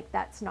lowers, like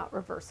that's not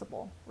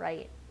reversible,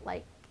 right?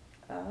 Like,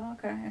 Oh,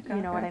 okay.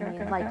 you know what I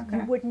mean? Like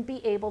you wouldn't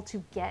be able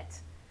to get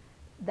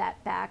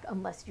that back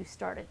unless you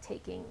started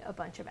taking a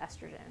bunch of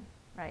estrogen,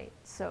 right?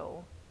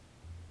 So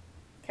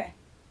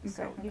you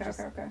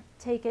just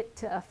take it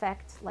to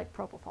effect like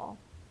propofol.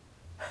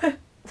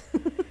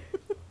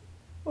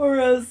 Or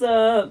as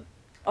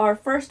our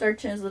first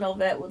artisanal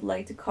vet would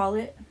like to call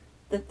it,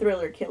 the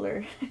thriller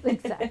killer.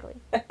 Exactly.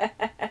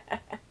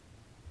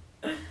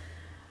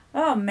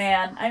 Oh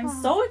man, I'm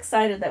so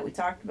excited that we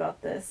talked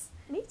about this.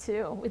 Me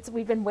too.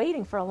 We've been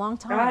waiting for a long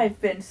time.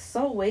 I've been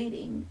so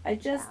waiting. I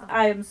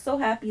am so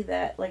happy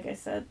that, like I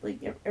said,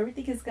 like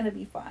everything is gonna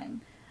be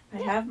fine. I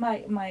have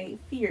my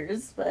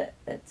fears, but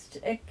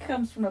it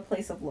comes from a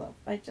place of love.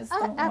 I just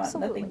don't want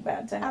nothing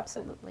bad to happen.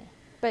 Absolutely.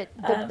 But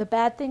the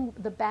bad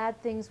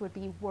things would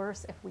be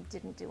worse if we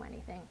didn't do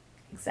anything.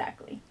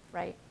 Exactly.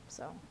 Right?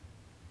 So,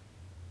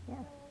 yeah.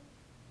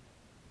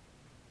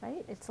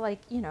 Right? It's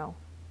like,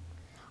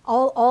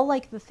 all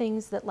like the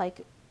things that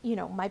like,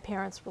 my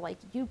parents were like,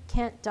 you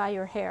can't dye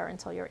your hair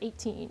until you're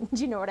 18.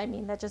 Do you know what I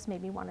mean? That just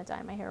made me want to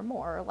dye my hair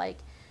more. Or like,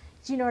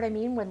 do you know what I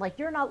mean? When like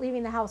you're not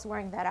leaving the house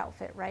wearing that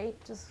outfit, right?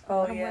 Just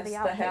let them wear the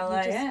outfit. The hell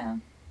I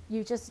am.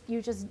 You just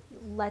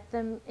let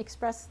them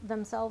express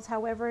themselves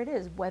however it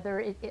is,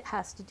 whether it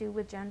has to do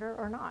with gender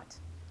or not,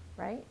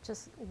 right?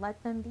 Just let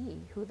them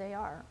be who they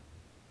are.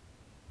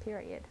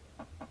 Period.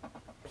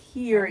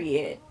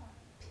 Period.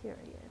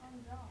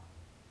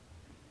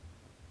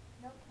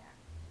 No cat.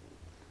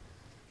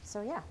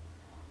 So yeah.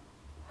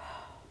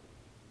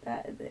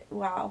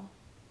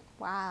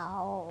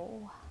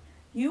 Wow.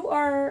 You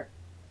are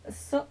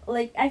so,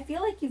 like, I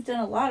feel like you've done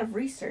a lot of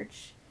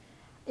research.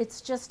 It's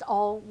just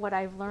all what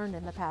I've learned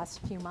in the past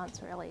few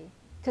months, really.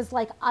 Because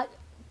like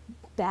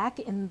back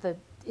in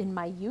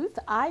my youth,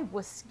 I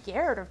was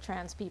scared of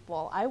trans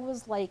people. I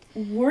was like,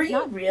 were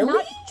you really?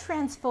 Not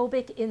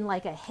transphobic in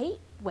like a hate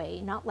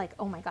way, not like,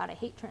 oh my God, I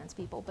hate trans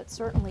people, but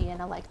certainly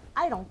in a like,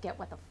 I don't get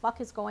what the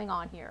fuck is going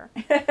on here,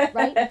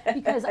 right?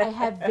 Because I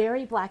had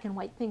very black and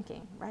white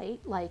thinking, right?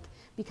 Like,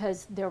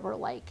 because there were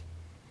like,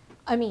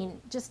 I mean,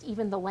 just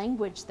even the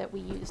language that we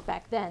used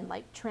back then,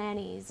 like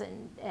trannies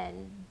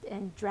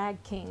and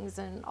drag kings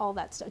and all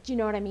that stuff. Do you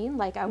know what I mean?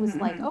 Like, I was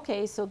like,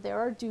 okay, so there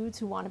are dudes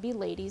who want to be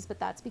ladies, but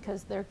that's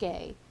because they're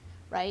gay,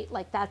 right?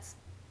 Like, that's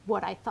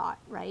what I thought,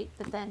 right?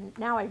 But then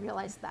now I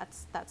realize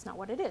that's not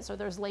what it is. Or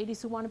there's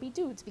ladies who want to be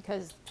dudes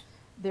because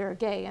they're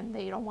gay and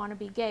they don't want to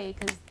be gay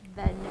because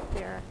then if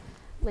they're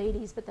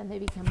ladies, but then they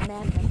become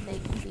men, then they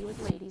can be with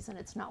ladies and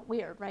it's not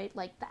weird, right?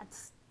 Like,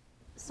 that's...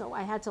 So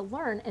I had to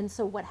learn. And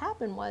so what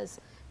happened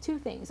was two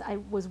things. I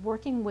was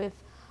working with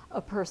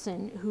a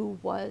person who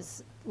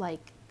was like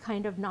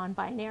kind of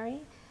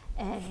non-binary,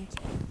 and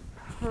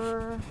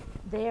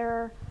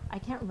I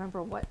can't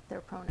remember what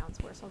their pronouns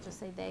were, so I'll just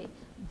say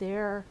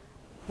their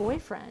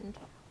boyfriend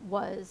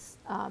was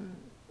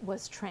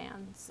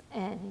trans,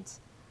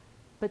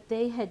 but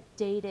they had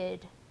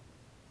dated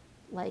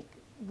like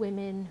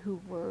women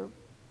who were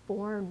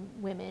born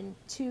women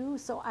too.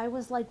 So I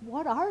was like,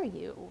 what are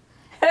you?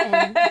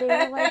 And they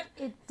were like,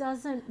 it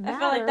doesn't matter. I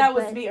felt like that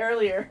was me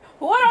earlier.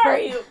 What are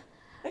you?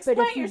 Explain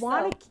but if you yourself.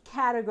 want to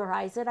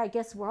categorize it, I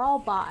guess we're all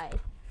bi.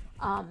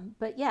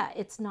 But yeah,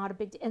 it's not a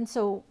big deal. And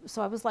so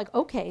I was like,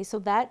 okay, so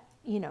that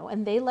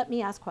and they let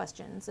me ask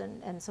questions,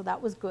 and so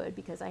that was good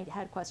because I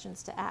had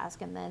questions to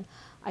ask. And then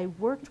I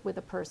worked with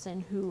a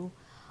person who,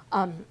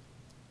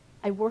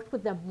 I worked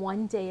with them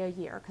one day a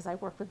year because I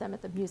worked with them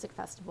at the music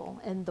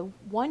festival. And the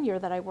one year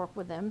that I worked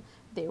with them,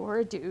 they were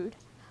a dude.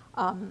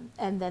 And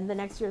then the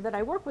next year that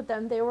I worked with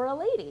them, they were a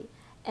lady.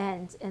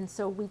 And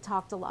so we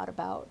talked a lot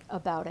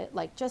about it,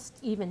 like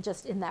just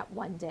in that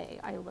one day,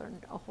 I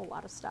learned a whole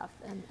lot of stuff,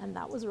 and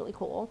that was really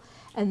cool.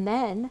 And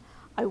then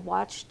I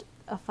watched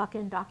a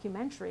fucking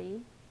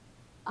documentary,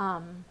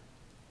 and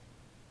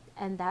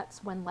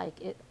that's when like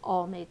it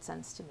all made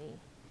sense to me.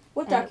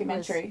 What And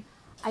documentary?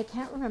 I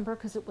can't remember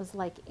because it was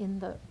like in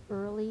the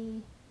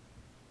early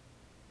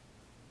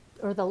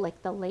or the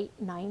late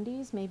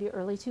 90s, maybe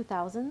early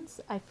 2000s.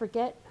 I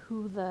forget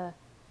who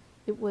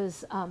it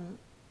was,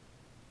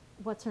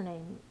 what's her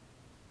name?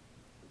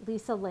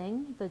 Lisa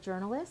Ling, the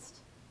journalist,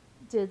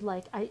 did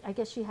like, I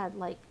guess she had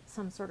like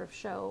some sort of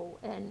show,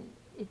 and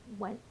it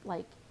went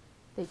like,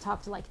 they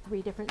talked to like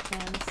 3 different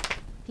trans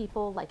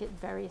people, like at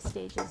various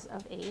stages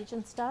of age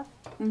and stuff.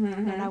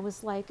 Mm-hmm. And I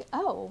was like,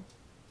 oh,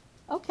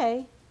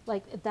 okay.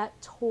 Like that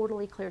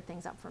totally cleared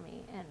things up for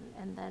me.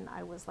 And then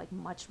I was like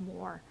much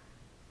more,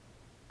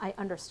 I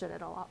understood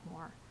it a lot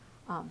more.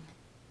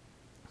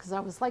 Because I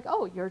was like,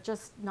 oh, you're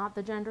just not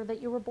the gender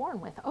that you were born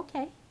with.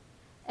 Okay.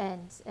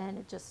 And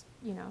it just,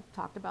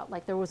 talked about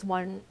like there was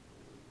one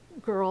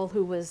girl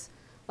who was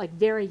like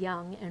very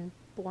young and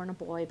born a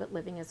boy but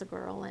living as a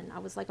girl, and I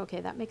was like,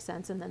 okay, that makes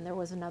sense. And then there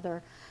was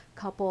another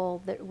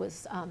couple that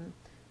was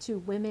 2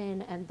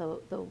 women, and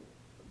the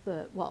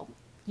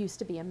used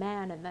to be a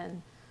man, and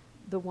then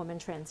the woman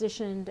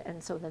transitioned,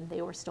 and so then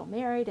they were still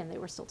married and they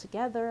were still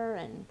together,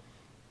 and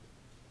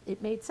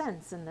it made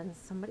sense. And then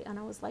and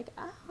I was like,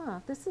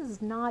 this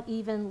is not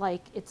even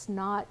like, it's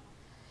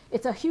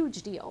a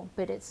huge deal,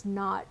 but it's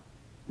not.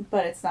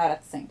 But it's not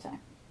at the same time.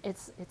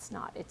 It's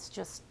not. It's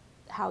just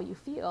how you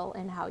feel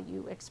and how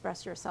you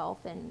express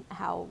yourself and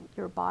how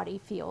your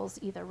body feels,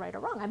 either right or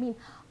wrong. I mean,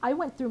 I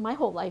went through my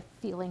whole life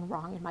feeling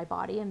wrong in my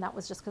body, and that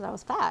was just because I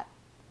was fat.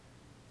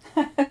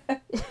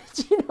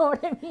 Do you know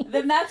what I mean?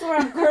 Then that's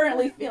what I'm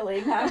currently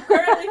feeling. I'm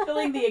currently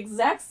feeling the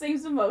exact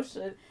same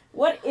emotion.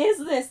 What is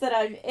this that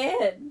I'm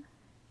in?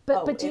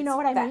 But do you know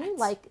what I mean?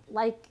 fat.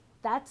 Like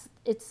that's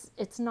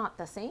it's not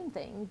the same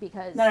thing,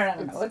 because No,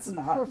 it's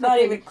not. Not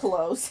even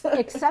close.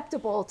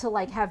 acceptable to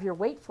like have your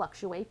weight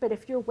fluctuate, but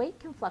if your weight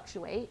can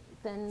fluctuate,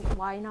 then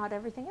why not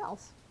everything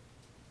else?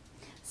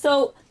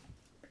 So,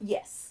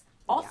 yes.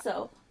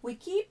 Also,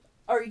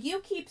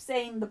 you keep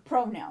saying the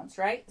pronouns,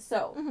 right?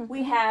 So,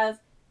 we have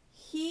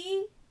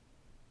he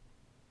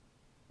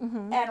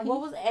and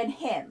and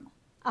him,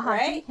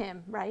 right?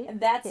 Him, right? And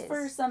that's His.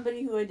 for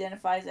somebody who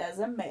identifies as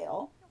a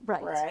male,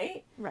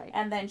 right?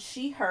 And then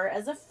she, her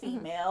as a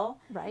female,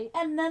 right?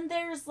 And then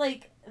there's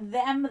like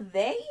them,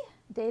 they,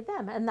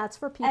 them, and that's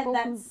for people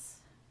and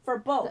that's for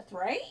both,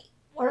 right?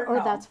 Or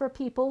no? That's for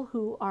people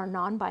who are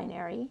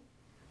non-binary,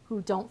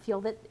 who don't feel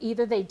that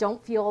either they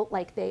don't feel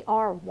like they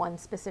are one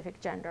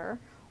specific gender,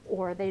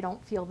 or they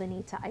don't feel the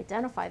need to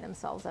identify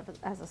themselves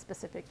as a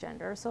specific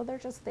gender, so they're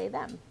just they,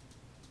 them.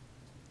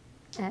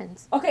 And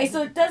okay,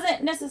 so it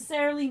doesn't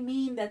necessarily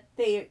mean that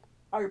they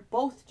are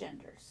both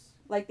genders.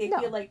 Like they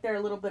feel like they're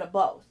a little bit of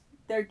both.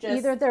 They're just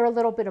either they're a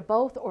little bit of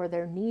both, or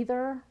they're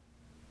neither.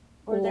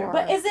 Or they're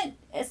but isn't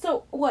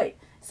so wait.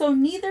 So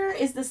neither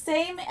is the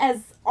same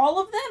as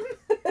all of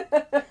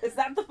them? Is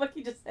that the fuck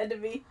you just said to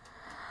me?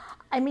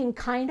 I mean,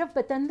 kind of,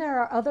 but then there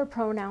are other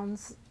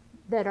pronouns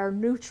that are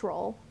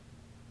neutral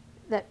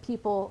that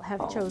people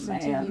have chosen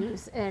to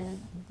use,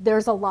 and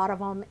there's a lot of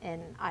them,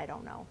 and I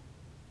don't know.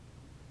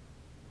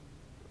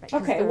 Right,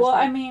 okay, well,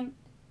 like I mean...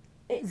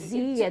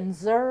 Z and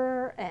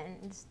Zer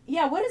and...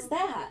 Yeah, what is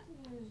that?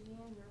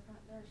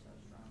 They're so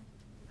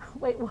strong.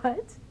 Wait, what?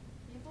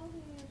 People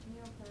who use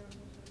neopronouns are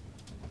so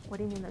strong. What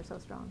do you mean they're so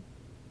strong?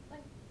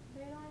 Like,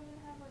 they don't even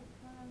have, like,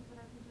 pronouns that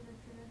are considered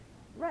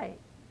traditional. Right.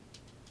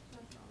 So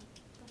strong.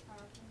 So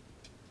powerful.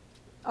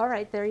 All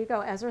right, there you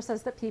go. Ezra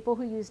says that people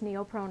who use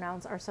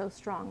neopronouns are so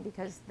strong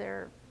because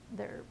they're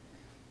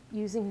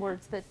using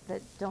words that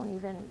don't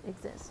even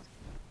exist.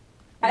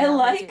 I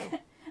like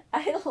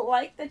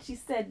that she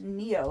said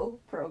neo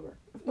program.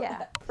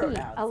 Yeah.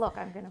 Pronouns. Oh, look,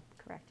 I'm going to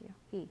correct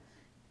you.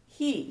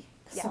 He.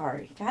 Yeah.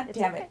 Sorry. God It's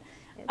damn okay. it.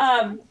 It's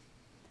fine.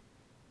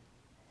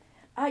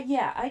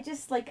 Yeah, I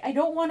just, like, I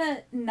don't want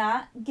to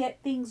not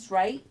get things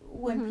right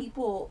when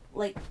people,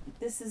 like,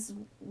 this is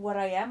what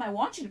I am. I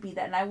want you to be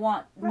that, and I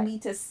want me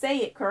to say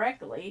it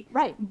correctly.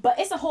 Right. But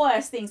it's a whole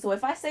ass thing, so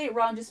if I say it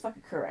wrong, just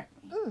fucking correct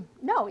me.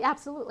 No,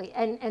 absolutely.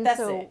 And that's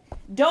so... it.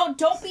 Don't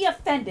be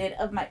offended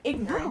of my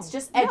ignorance.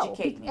 Just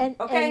educate me,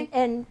 okay?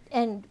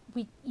 And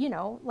we,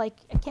 like,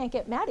 I can't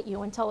get mad at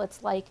you until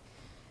it's, like,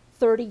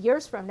 30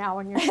 years from now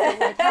and you're still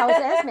like, how's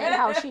Esme?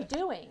 How's she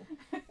doing?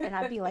 And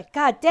I'd be like,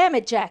 God damn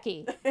it,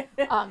 Jackie.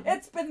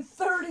 It's been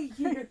 30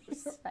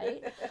 years.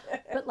 Right?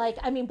 But like,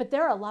 I mean, but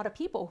there are a lot of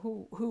people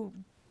who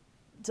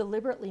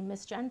deliberately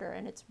misgender,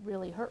 and it's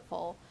really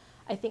hurtful.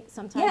 I think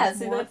sometimes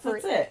that's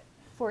it.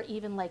 for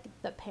even like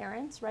the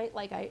parents, right?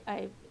 Like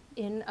I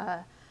in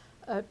a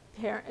a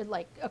parent,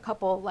 like a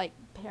couple, like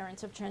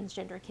parents of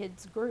transgender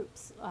kids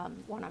groups,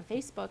 one on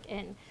Facebook,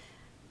 and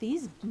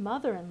these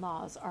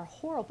mother-in-laws are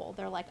horrible.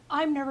 They're like,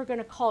 I'm never going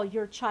to call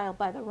your child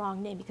by the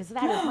wrong name because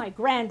that is my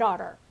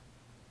granddaughter.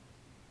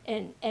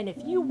 And if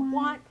you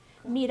want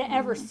me to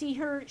ever see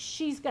her,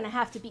 she's going to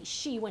have to be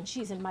she when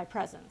she's in my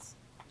presence.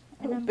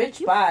 And I'm bitch, like,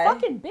 you bye.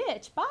 fucking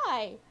bitch,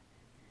 bye.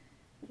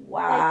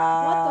 Wow.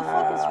 Like, what the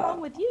fuck is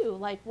wrong with you?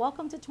 Like,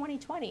 welcome to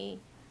 2020.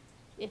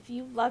 If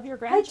you love your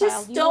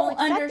grandchild, you don't will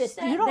accept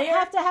understand. this. You don't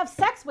have to have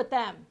sex with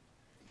them.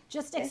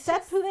 Just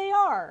accept who they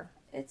are.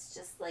 It's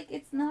just like,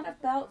 it's not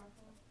about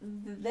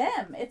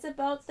them. It's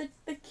about the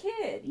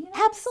kid. You know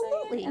Absolutely.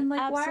 What I'm saying? And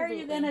like, why are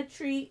you going to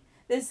treat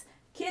this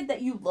kid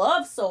that you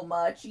love so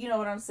much? You know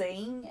what I'm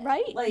saying?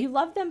 Right. Like, you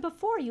loved them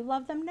before. You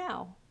love them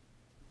now.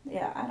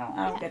 Yeah,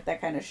 I don't get that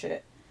kind of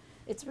shit.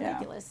 It's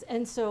ridiculous. Yeah.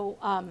 And so,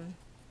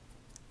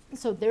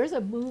 so there's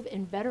a move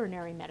in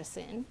veterinary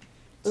medicine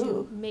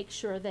to make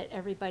sure that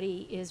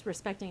everybody is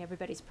respecting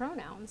everybody's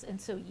pronouns. And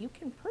so you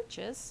can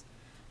purchase,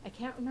 I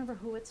can't remember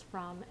who it's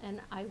from, and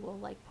I will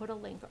like put a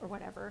link or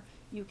whatever.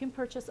 You can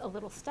purchase a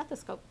little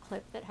stethoscope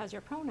clip that has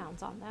your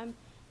pronouns on them,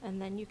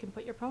 and then you can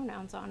put your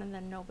pronouns on, and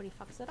then nobody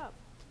fucks it up.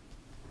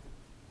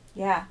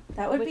 Yeah,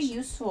 that would be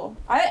useful.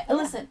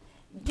 Listen,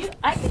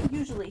 I can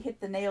usually hit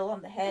the nail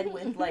on the head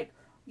with like,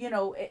 you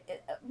know,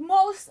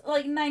 most,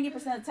 like 90%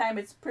 of the time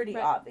it's pretty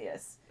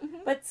obvious. Mm-hmm.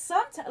 But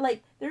sometimes,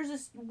 like, there's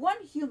this one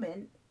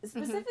human,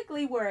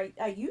 specifically where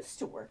I used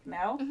to work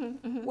now,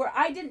 where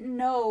I didn't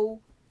know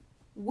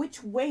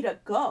which way to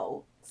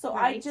go. So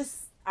I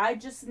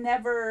just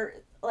never,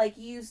 like,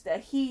 used a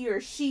he or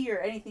she or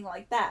anything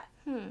like that.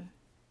 You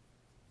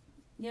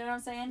know what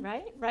I'm saying?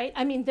 Right.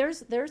 I mean,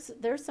 there's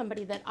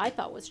somebody that I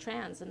thought was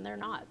trans, and they're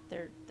not.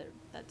 They're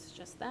that's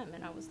just them.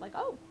 And I was like,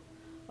 oh,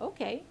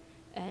 okay.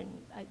 And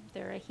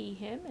they're a he,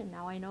 him, and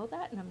now I know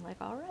that, and I'm like,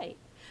 all right.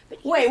 But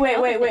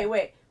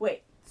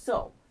wait.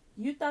 So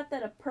you thought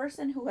that a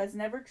person who has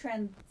never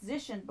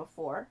transitioned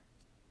before,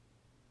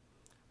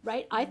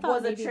 right? I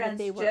thought was maybe a transgender. That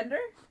they were,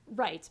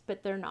 right,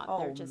 but they're not. Oh,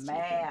 they're just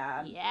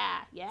man.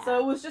 Yeah. So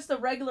it was just a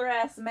regular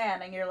ass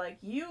man, and you're like,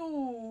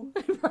 you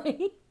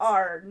right?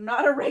 are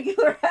not a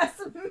regular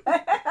ass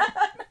man.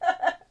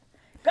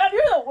 God,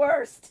 you're the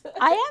worst.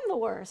 I am the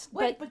worst.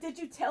 Wait, but did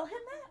you tell him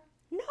that?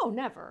 No,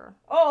 never.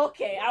 Oh,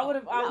 okay. I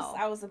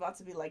was about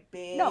to be like,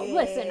 bitch. No,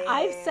 listen,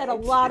 I've said a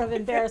lot of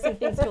embarrassing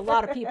things to a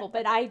lot of people,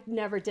 but I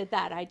never did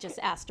that. I just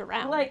asked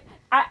around. Like,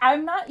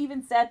 I'm not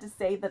even sad to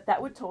say that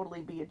would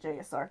totally be a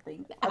JSR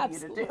thing of you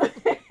to do.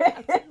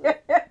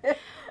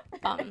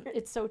 Absolutely.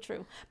 It's so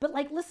true. But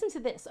like, listen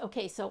to this.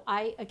 Okay, so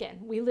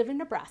we live in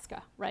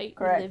Nebraska, right?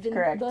 Correct, we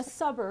live in the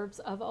suburbs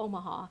of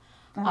Omaha.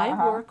 I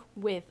work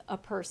with a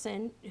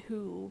person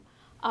who,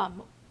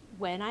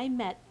 when I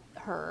met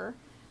her,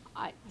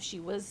 she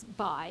was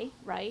bi,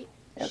 right?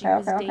 Okay, she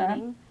was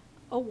dating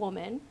a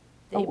woman.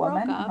 They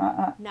broke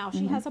up. Now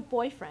she has a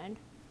boyfriend,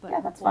 but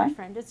her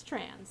boyfriend is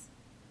trans.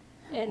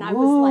 And I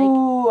was like,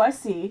 "Ooh, I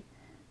see."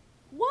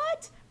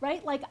 What?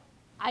 Right? Like,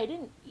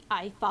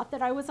 I thought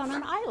that I was on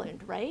an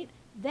island, right?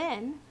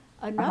 Then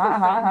another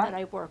friend that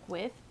I work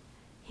with,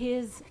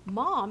 his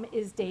mom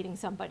is dating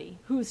somebody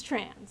who's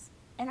trans.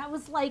 And I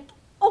was like,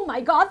 oh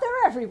my God,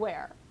 they're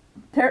everywhere.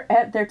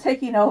 They're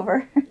taking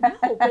over.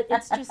 No, but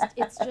it's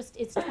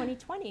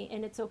 2020,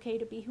 and it's okay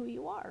to be who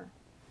you are.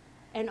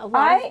 And a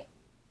lot of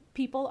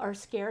people are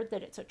scared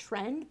that it's a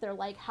trend. They're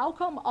like, how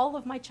come all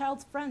of my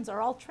child's friends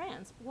are all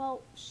trans?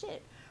 Well,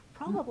 shit.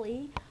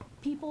 Probably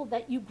people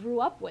that you grew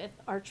up with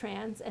are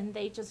trans, and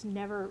they just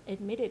never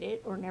admitted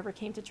it or never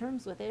came to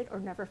terms with it or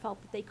never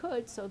felt that they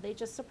could, so they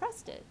just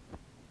suppressed it.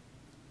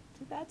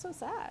 Too bad, so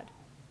sad.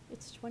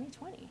 It's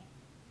 2020.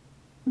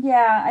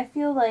 Yeah, I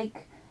feel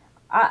like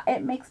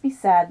it makes me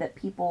sad that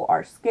people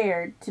are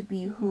scared to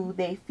be who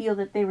they feel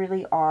that they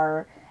really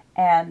are,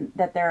 and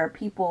that there are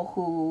people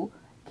who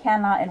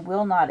cannot and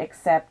will not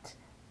accept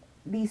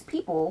these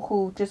people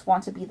who just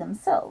want to be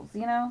themselves,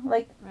 you know?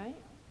 Like, right?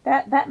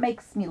 That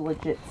makes me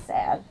legit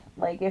sad.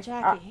 Like, if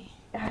Jackie,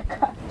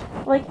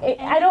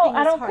 I don't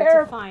hard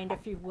care to find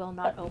if you will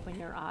not open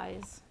your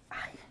eyes.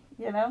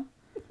 You know?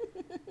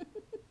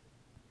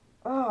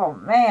 Oh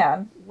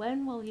man.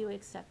 When will you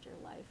accept your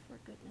life, for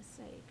goodness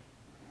sake?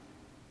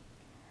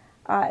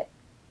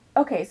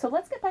 Okay, so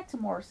let's get back to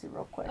Morrissey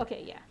real quick.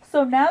 Okay, yeah.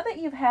 So now that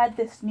you've had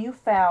this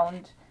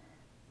newfound,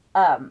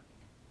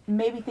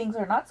 maybe things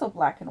are not so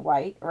black and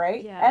white,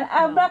 right? Yeah. And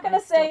I'm not going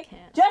to say,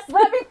 just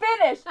let me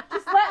finish.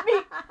 Just let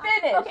me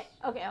finish.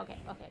 Okay.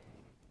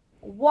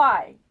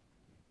 Why?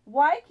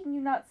 Why can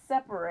you not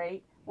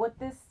separate what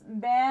this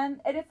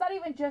man, and it's not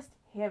even just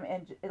him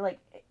and like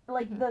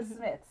the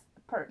Smiths,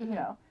 you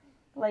know,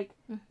 like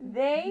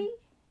they,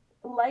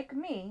 like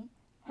me,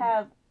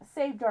 have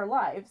saved our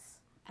lives.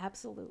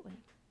 Absolutely.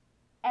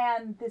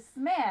 And this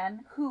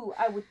man, who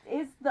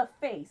is the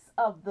face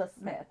of the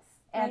Smiths,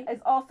 and is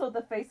also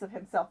the face of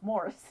himself,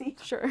 Morrissey.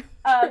 Sure.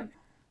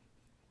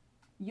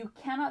 You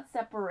cannot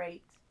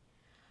separate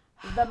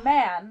the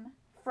man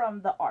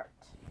from the art.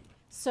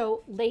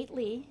 So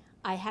lately,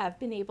 I have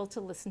been able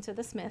to listen to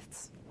the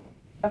Smiths,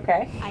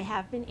 Okay. I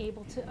have been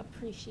able to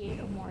appreciate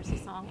a Morrissey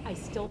song. I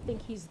still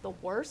think he's the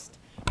worst.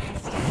 I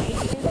still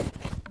hate him,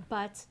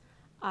 but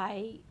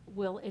I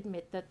will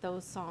admit that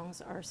those songs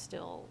are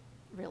still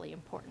really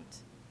important.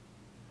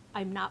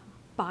 I'm not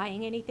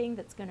buying anything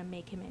that's going to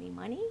make him any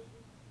money,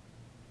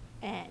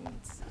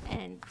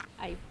 and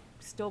I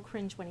still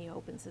cringe when he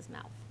opens his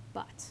mouth.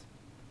 But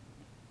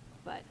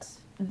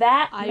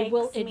That I makes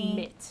will me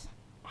admit,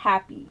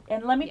 happy,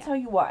 and let me Yeah. tell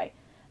you why.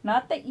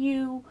 Not that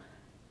you,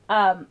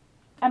 I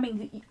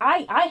mean,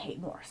 I hate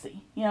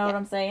Morrissey. You know what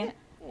I'm saying?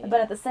 Yeah. But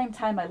at the same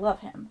time, I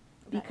love him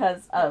Right.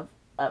 because of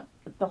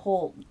the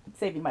whole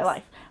saving my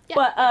life. Yeah.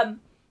 But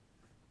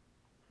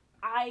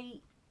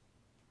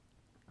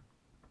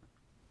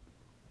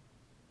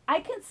I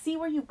can see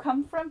where you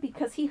come from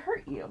because he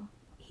hurt you.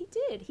 He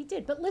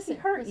did. But listen,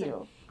 He hurt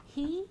listen,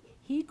 you.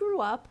 He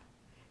grew up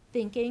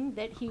thinking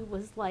that he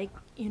was like,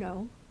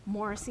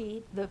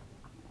 Morrissey, the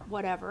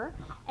whatever,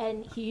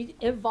 and he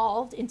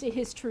evolved into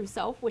his true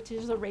self, which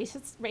is a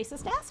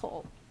racist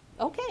asshole.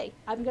 Okay,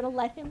 I'm gonna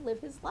let him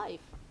live his life.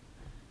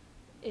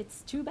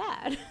 It's too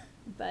bad,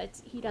 but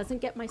he doesn't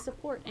get my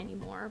support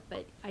anymore.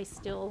 But I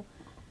still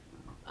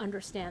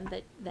understand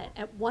that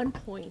at one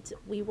point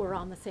we were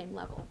on the same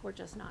level. We're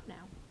just not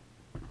now.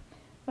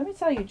 Let me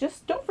tell you,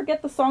 just don't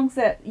forget the songs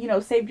that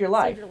saved your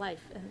life. Save your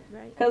life,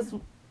 right? Because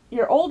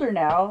you're older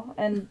now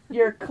and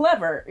you're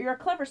clever. You're a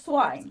clever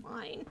swine. It's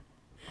fine.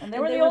 And they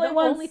were the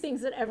only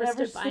things that ever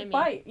stood by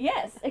me.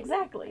 Yes,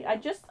 exactly. I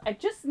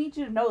just need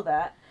you to know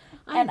that.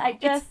 I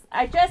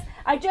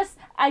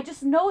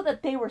just know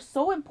that they were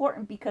so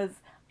important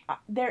because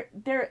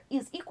they're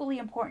is equally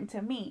important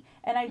to me,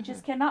 and I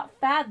just cannot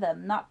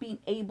fathom not being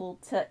able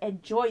to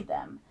enjoy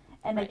them.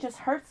 And Right. it just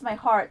hurts my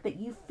heart that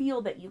you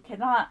feel that you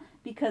cannot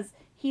because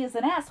he is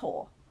an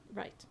asshole.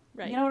 Right.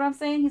 You know what I'm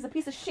saying? He's a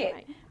piece of shit.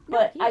 Right.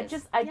 But No, he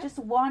is. I Yep. just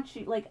want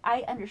you, like,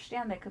 I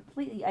understand that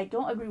completely. I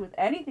don't agree with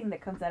anything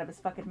that comes out of his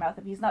fucking mouth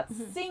if he's not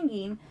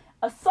singing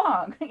a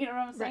song. You know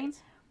what I'm saying?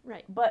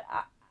 Right. But,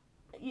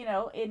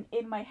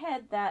 in my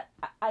head, that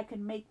I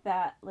can make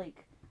that,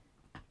 like,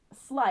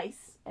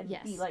 slice and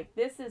Yes. be like,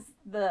 this is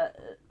the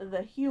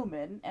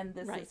human and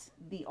this Right. is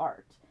the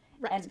art.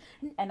 Right.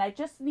 And I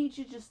just need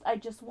you, I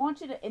just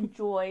want you to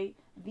enjoy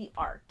the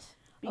art.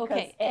 Because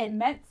Okay, it and-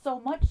 meant so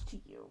much to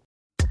you.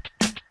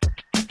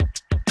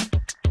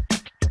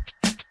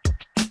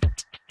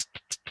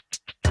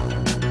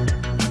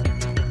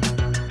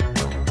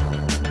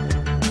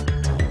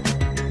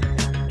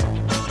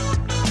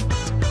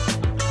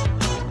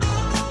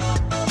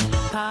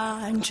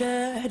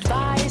 Punctured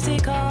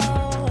bicycle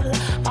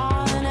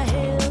on a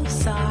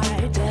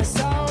hillside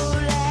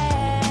desolate.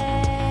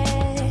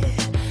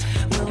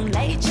 Will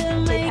nature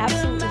It make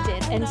absolutely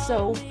did. And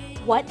so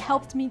what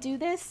helped me do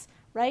this,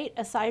 right,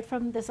 aside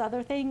from this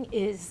other thing,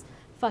 is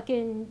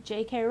fucking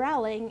J.K.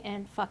 Rowling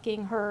and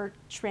fucking her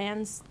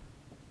trans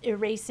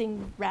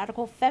erasing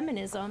radical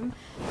feminism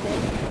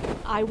that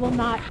I will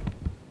not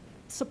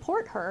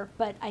support her,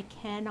 but I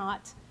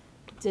cannot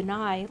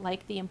deny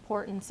like the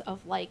importance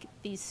of like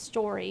these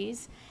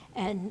stories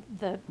and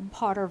the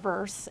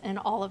Potterverse and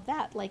all of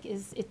that. Like,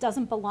 it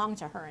doesn't belong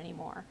to her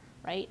anymore,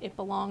 right? It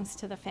belongs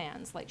to the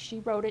fans. Like, she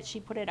wrote it, she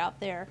put it out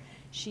there.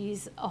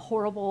 She's a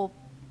horrible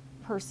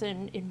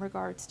person in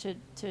regards to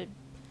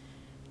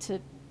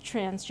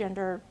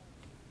transgender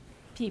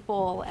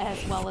people,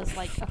 as well as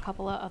like a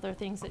couple of other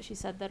things that she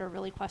said that are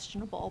really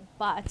questionable,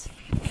 but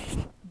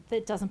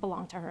that doesn't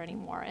belong to her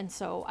anymore. And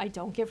so I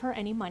don't give her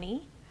any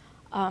money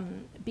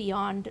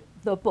beyond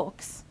the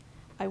books.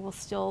 I will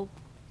still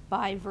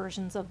buy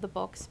versions of the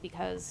books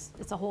because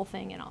it's a whole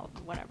thing, and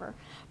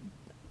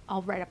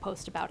I'll write a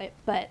post about it.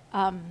 But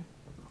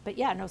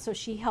yeah, no, so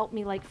she helped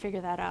me like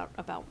figure that out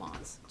about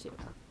Moz too.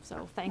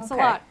 So thanks a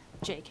Okay. lot,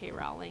 J.K.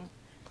 Rowling.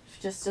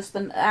 Just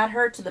add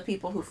her to the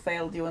people who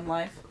failed you in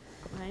life.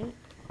 Right?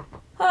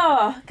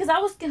 Oh, because I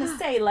was gonna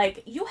say,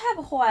 like, you have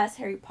a whole ass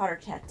Harry Potter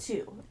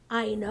tattoo.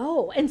 I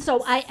know. And so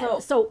So-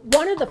 so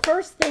one of the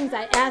first things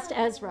I asked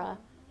Ezra,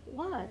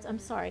 I'm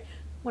sorry.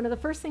 One of the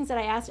first things that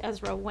I asked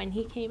Ezra when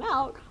he came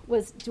out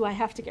was, do I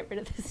have to get rid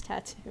of this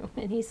tattoo?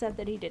 And he said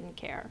that he didn't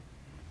care.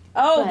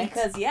 Oh, But-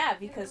 because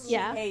she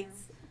Yeah.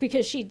 hates.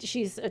 Because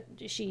she's a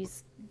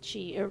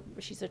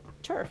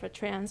TERF, a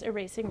trans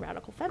erasing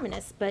radical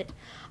feminist. But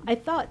I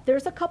thought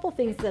there's a couple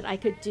things that I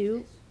could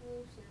do.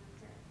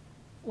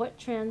 What,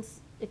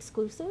 trans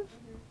exclusive?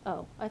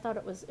 Oh, I thought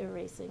it was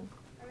erasing.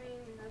 I mean,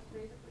 that's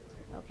basically what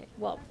it is. Okay,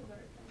 well,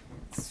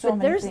 So but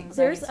many things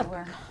there's I need to a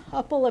learn.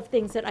 couple of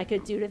things that I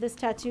could do to this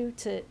tattoo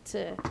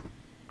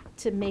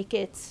to make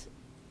it,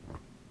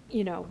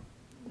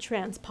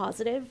 trans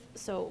positive.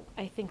 So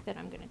I think that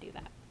I'm going to do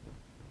that.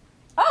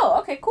 Oh,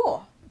 okay,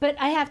 cool. But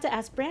I have to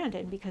ask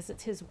Brandon because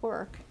it's his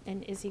work,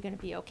 and is he going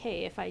to be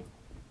okay if I'm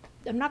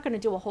not going to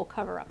do a whole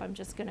cover up. I'm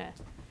just going to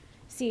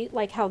see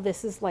like how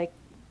this is like.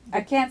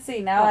 I can't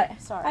see now. Oh,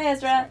 sorry. Hi,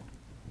 Ezra.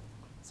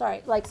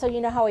 Sorry, like, so you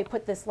know how we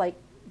put this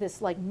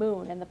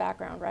moon in the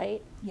background,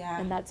 right? Yeah.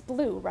 And that's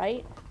blue,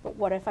 right? But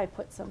what if I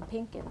put some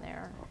pink in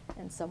there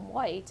and some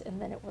white,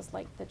 and then it was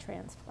like the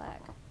trans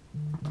flag?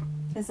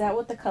 Is that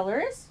what the color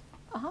is?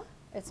 Uh-huh.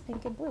 It's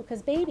pink and blue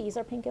because babies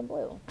are pink and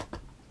blue.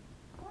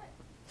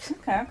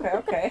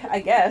 Okay. I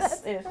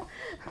guess. If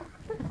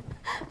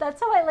That's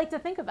how I like to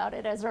think about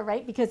it, Ezra,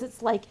 right? Because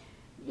it's like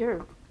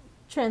you're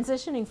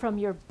transitioning from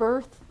your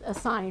birth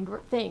assigned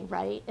thing,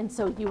 right? And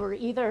so you were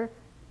either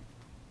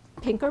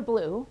pink or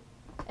blue,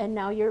 and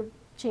now you're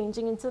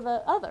changing into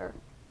the other.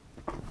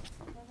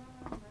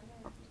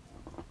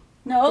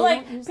 no, They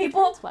like don't use the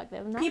people, trans flag. They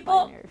have a people,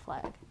 non-binary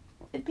flag.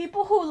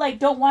 people who like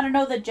don't want to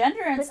know the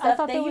gender and But I stuff,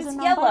 thought they there was use a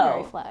non-binary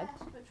yellow. flag.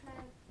 Yes,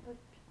 but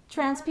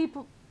Trans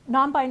people,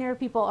 non-binary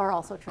people are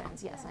also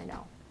trans. Yes, I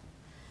know.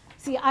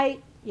 See, I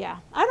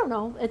don't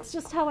know. It's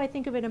just how I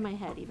think of it in my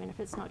head, even if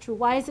it's not true.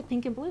 Why is it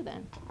pink and blue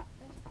then? it's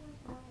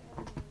pink, white,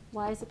 and blue.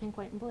 Why is it pink,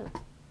 white, and blue?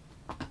 Pink stands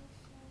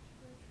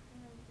for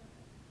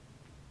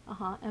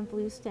trans women, And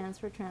blue stands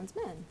for trans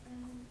men.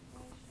 and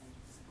white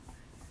stands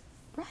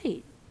for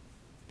Right.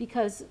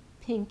 Because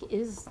pink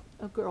is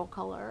a girl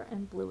color,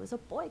 and blue is a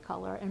boy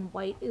color, and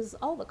white is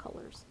all the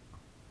colors.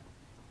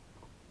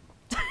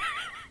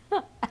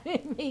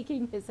 I'm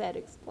making his head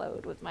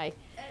explode with my.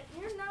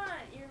 You're not.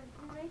 You're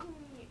making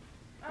me.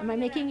 Am I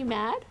making you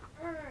mad?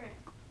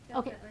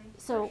 Okay, Definitely,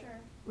 so for sure.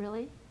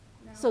 really?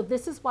 No. So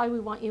this is why we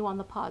want you on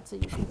the pod, so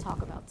you can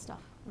talk about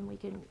stuff, and we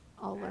can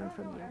all I learn don't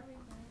from know you. everything.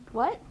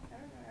 What? I don't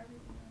know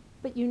everything.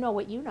 But you know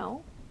what you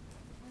know.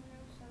 I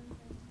know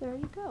something. There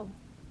you go.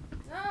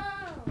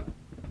 No.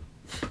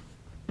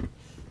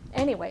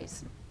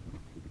 Anyways,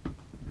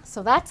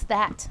 so that's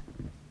that.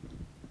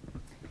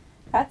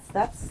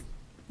 That's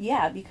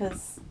yeah,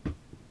 because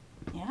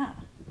yeah.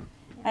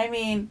 I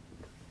mean,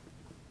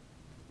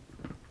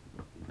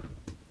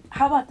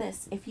 how about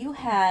this? If you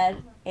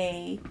had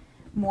a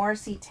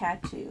Morrissey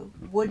tattoo,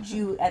 would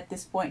you at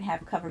this point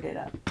have covered it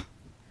up?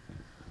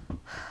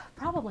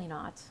 Probably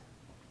not.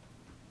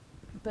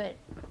 But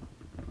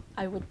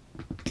I would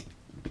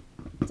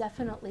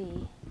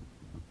definitely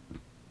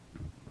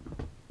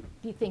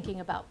be thinking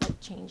about like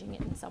changing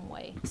it in some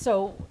way.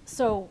 So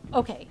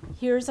okay,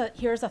 here's a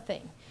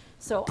thing.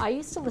 So I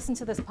used to listen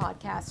to this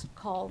podcast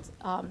called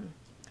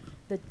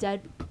the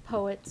Dead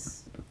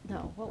Poets.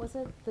 No, what was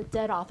it? The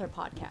Dead Author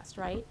Podcast,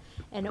 right?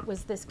 And it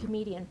was this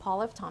comedian,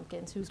 Paul F.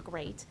 Tompkins, who's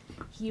great.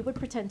 He would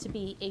pretend to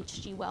be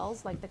H.G.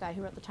 Wells, like the guy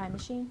who wrote The Time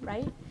Machine,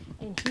 right?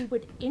 And he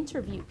would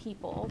interview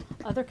people,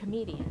 other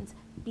comedians,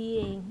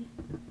 being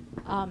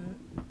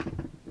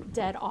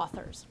dead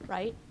authors,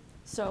 right?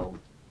 So,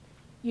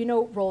 you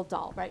know Roald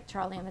Dahl, right?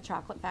 Charlie and the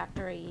Chocolate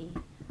Factory,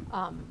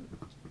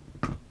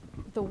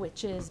 The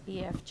Witches,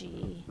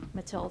 BFG,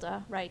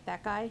 Matilda, right?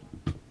 That guy,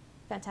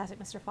 Fantastic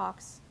Mr.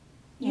 Fox.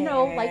 You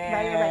know, like,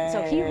 right.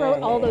 So he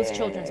wrote all those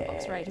children's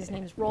books, right? His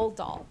name's Roald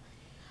Dahl.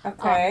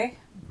 Okay.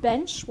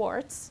 Ben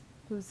Schwartz,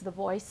 who's the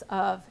voice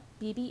of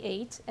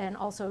BB-8 and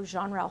also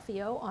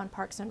Jean-Ralphio on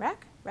Parks and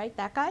Rec, right?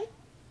 That guy.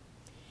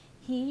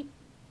 He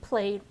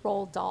played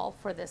Roald Dahl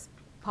for this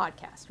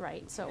podcast,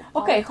 right? So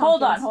Okay, Paul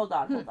hold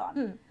on.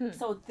 Tompkins-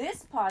 So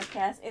this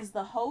podcast is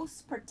the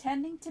host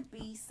pretending to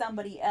be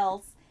somebody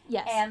else,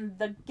 Yes. and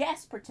the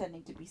guest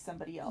pretending to be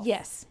somebody else.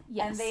 Yes.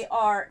 And they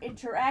are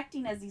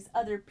interacting as these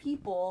other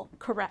people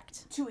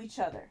correct. to each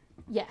other.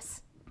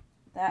 Yes.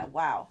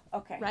 Wow.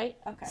 Okay. Right?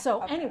 Okay.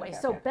 So okay, anyway, okay,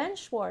 so okay. Ben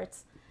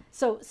Schwartz,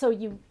 so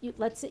you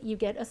let's say you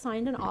get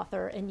assigned an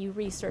author and you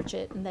research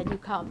it and then you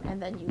come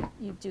and then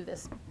you do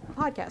this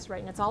podcast, right?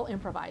 And it's all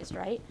improvised,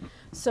 right?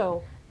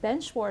 So Ben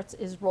Schwartz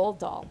is Roald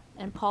Dahl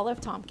and Paul F.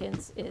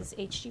 Tompkins is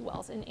H.G.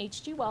 Wells. And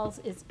H.G. Wells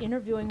is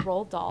interviewing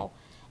Roald Dahl,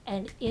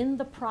 and in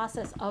the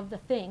process of the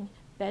thing,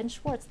 Ben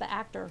Schwartz, the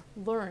actor,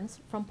 learns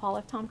from Paul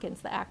F.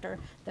 Tompkins, the actor,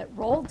 that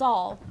Roald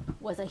Dahl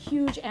was a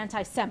huge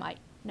anti-Semite.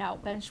 Now,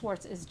 Ben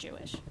Schwartz is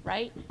Jewish,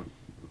 right?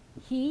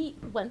 He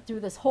went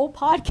through this whole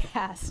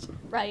podcast,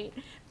 right,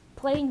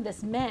 playing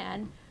this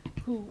man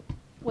who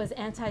was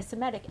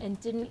anti-Semitic and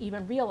didn't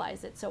even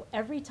realize it. So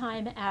every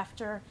time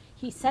after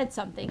he said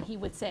something, he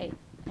would say,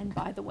 "And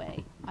by the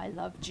way, I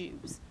love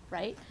Jews,"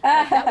 right?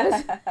 Like that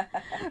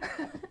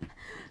was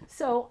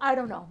so I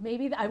don't know.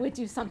 Maybe I would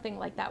do something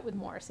like that with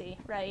Morrissey,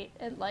 right?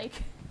 And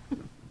like,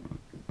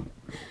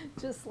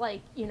 just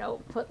like, you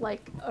know, put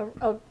like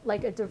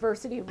a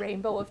diversity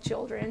rainbow of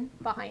children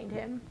behind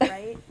him,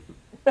 right?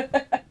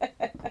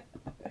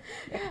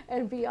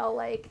 And be all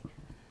like,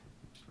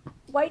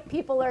 white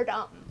people are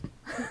dumb.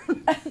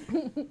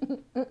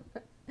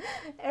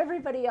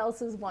 Everybody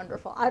else is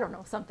wonderful. I don't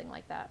know, something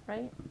like that,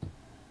 right?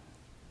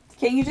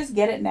 Can you just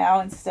get it now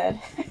instead?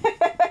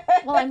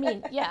 Well, I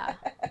mean, yeah,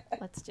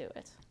 let's do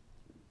it.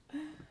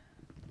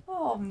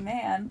 Oh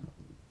man.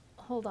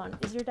 Hold on.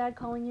 Is your dad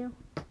calling you?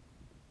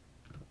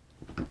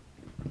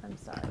 I'm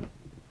sorry.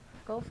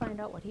 Go find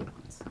out what he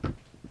wants.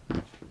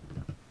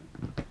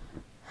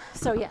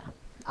 So yeah,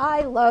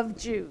 I love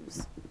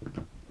Jews.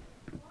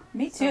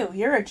 Me too.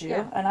 You're a Jew,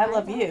 Yeah, and I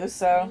love know. you. I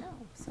So know.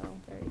 So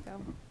there you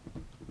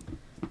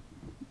go.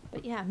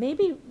 But yeah,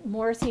 maybe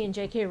Morrissey and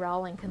J.K.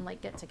 Rowling can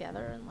like get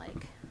together and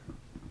like.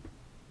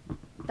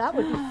 That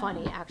would be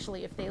funny,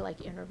 actually, if they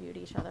like interviewed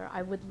each other.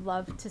 I would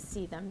love to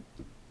see them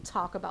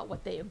talk about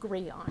what they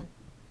agree on.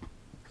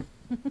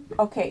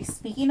 Okay,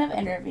 speaking of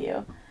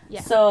interview,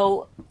 Yeah.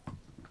 so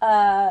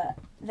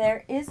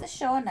there is a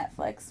show on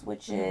Netflix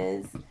which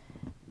is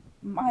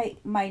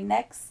my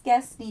next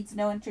guest needs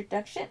no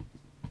introduction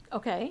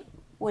Okay.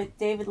 with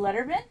David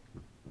Letterman,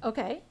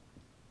 Okay.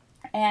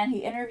 and he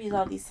interviews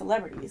all these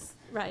celebrities.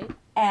 Right.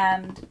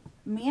 And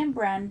me and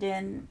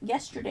Brandon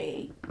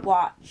yesterday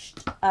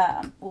watched.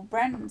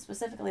 Brandon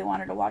specifically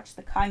wanted to watch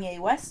the Kanye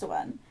West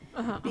one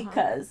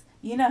because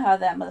you know how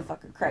that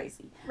motherfucker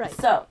crazy. Right.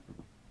 So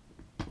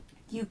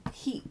he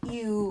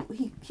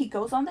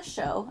goes on the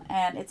show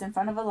and it's in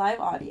front of a live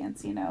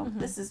audience. You know,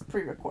 this is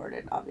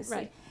pre-recorded, obviously.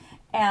 Right.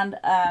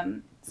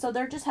 And so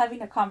they're just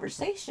having a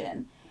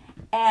conversation,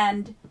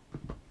 and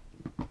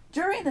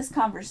during this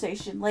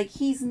conversation, like,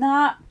 he's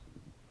not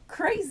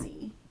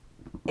crazy.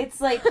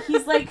 It's like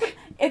he's like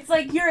it's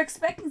like you're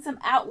expecting some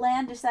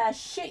outlandish ass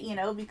shit, you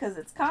know, because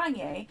it's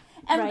Kanye.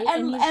 And right.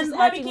 and, he's and just let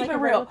me acting keep like it a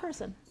regular real.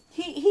 person.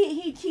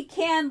 He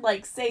can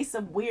like say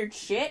some weird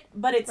shit,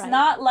 but it's Right.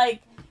 not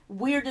like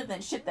weirder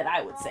than shit that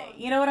I would say.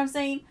 You know what I'm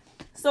saying?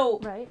 So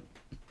Right.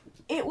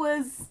 it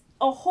was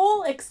a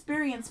whole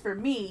experience for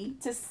me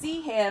to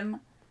see him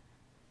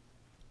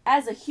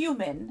as a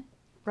human,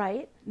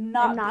 Right.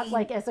 not And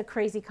not as a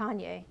crazy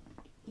Kanye.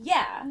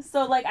 Yeah,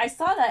 so like I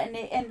saw that,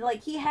 and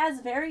like he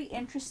has very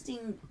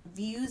interesting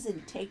views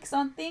and takes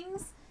on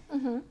things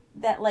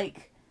that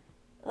like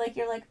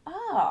you're like,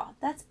 oh,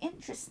 that's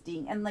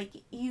interesting, and like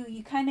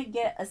you kind of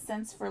get a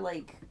sense for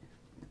like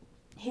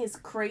his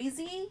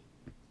crazy,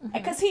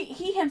 because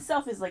he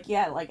himself is like,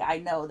 yeah, like I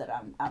know that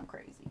I'm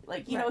crazy,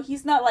 like you know,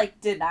 he's not like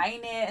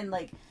denying it, and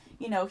like,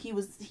 you know,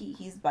 he's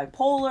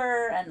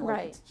bipolar, and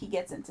like he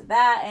gets into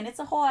that, and it's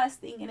a whole ass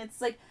thing, and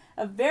it's like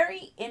a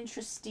very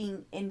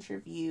interesting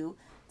interview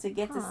to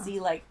get to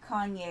see like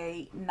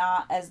Kanye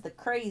not as the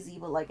crazy,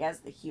 but like as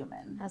the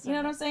human. You know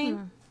what I'm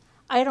saying?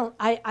 I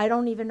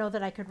don't even know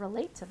that I could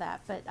relate to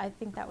that, but I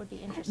think that would be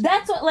interesting.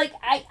 That's what, like,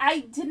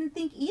 I didn't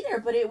think either,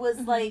 but it was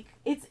like,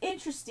 it's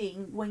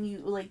interesting when you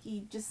like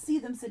you just see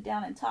them sit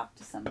down and talk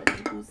to somebody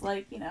who's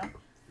like, you know,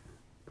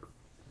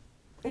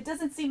 it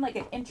doesn't seem like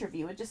an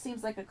interview, it just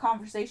seems like a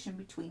conversation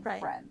between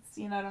friends.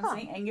 You know what I'm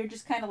saying? And you're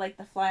just kind of like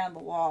the fly on the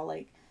wall,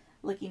 like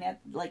looking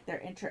at like their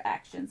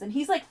interactions, and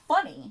he's like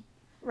funny.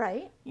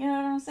 Right. You know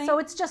what I'm saying? So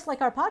it's just like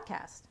our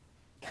podcast.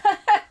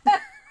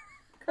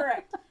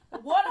 Correct.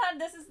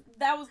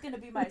 That was going to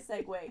be my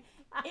segue.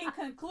 In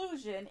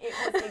conclusion,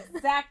 it was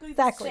exactly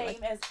the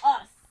same as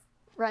us.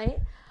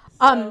 Right.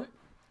 So,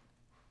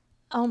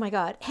 oh my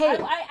God. Hey.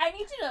 I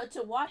need you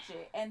to watch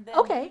it, and then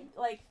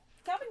like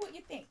tell me what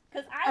you think,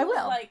 because I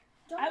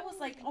was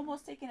like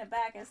almost taken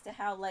aback as to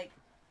how like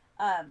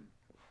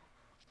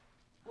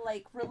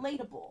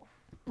relatable.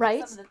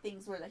 Right. Some of the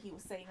things that he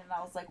was saying, and I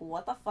was like,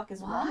 what the fuck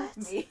is wrong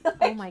with me? Like,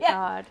 oh my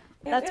God.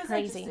 That's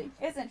crazy.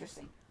 It's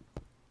interesting.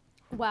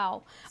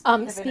 Wow.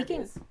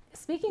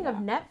 Speaking of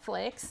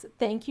Netflix,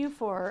 thank you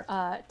for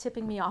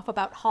tipping me off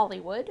about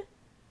Hollywood.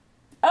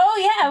 Oh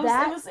yeah,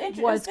 it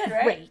was good,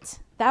 great. Right?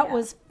 That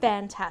was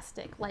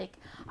fantastic. Like,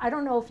 I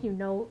don't know if you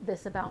know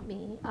this about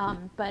me,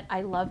 but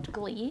I loved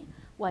Glee.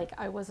 Like,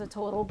 I was a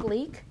total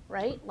Gleek,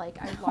 right?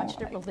 Like, I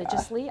watched it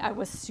religiously. God. I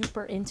was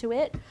super into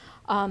it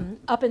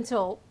up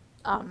until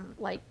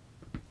like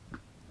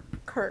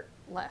Kurt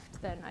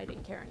left. Then I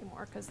didn't care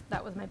anymore because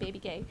that was my baby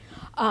gay.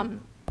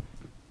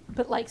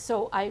 But like,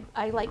 so I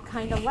like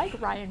kind of like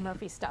Ryan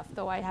Murphy stuff,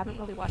 though I haven't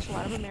really watched a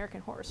lot of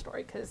American Horror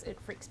Story because it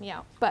freaks me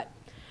out. But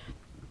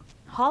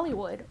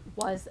Hollywood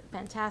was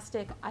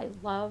fantastic. I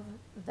love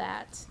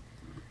that,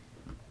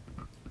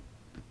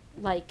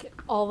 like,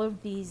 all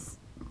of these,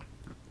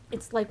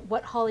 it's like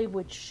what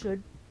Hollywood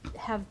should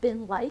have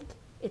been like.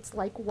 It's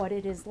like what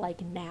it is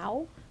like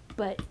now,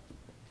 but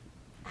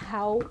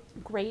how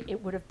great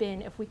it would have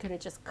been if we could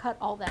have just cut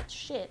all that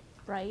shit,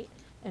 right?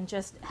 And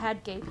just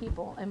had gay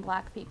people and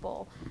black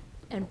people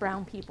and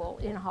brown people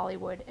in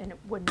Hollywood, and it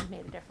wouldn't have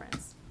made a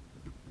difference.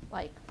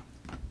 Like,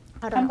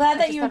 I don't know. I'm glad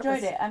that you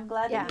enjoyed it. I'm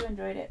glad that you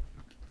enjoyed it.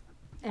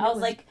 And I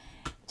was like,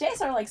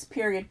 JSR likes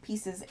period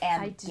pieces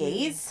and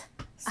gays.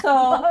 So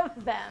I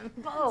love them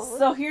both.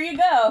 So here you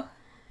go.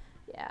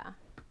 Yeah.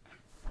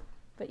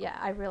 But yeah,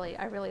 I really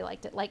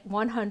liked it. Like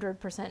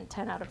 100%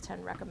 10 out of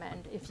 10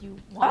 recommend. If you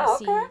want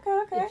to see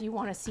if you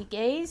want to see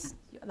gays,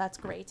 that's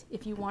great.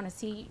 If you want to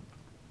see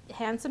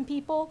handsome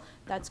people,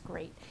 that's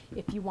great.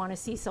 If you want to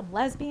see some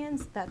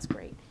lesbians, that's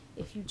great.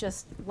 If you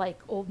just like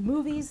old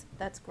movies,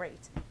 that's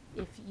great.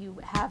 If you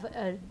have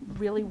a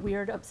really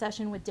weird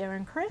obsession with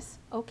Darren Criss,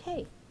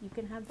 okay, you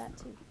can have that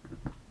too.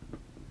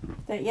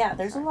 Yeah,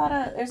 there's a lot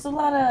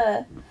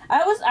of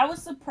I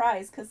was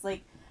surprised because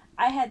like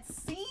I had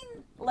seen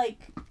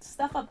like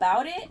stuff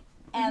about it,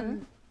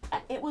 and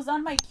it was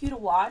on my queue to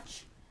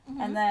watch,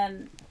 and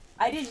then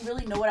I didn't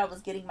really know what I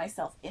was getting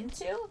myself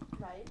into.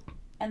 Right.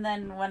 And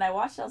then when I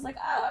watched it, I was like,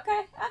 oh,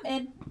 okay, I'm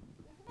in.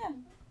 Yeah.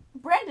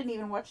 Brandon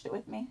even watched it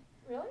with me.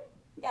 Really?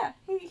 Yeah,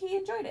 he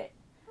enjoyed it.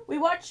 We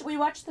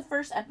watched the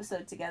first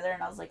episode together,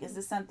 and I was like, is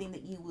this something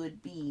that you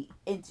would be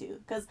into?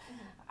 Because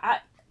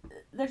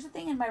there's a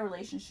thing in my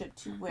relationship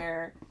too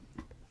where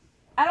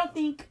I don't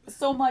think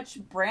so much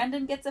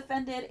Brandon gets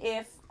offended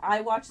if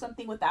I watch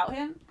something without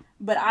him,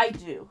 but I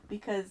do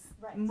because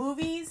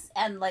movies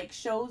and like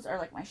shows are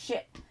like my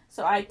shit.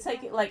 So I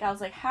take it like I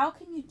was like, how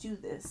can you do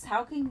this?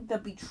 How can the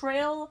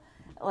betrayal,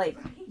 like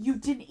you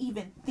didn't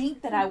even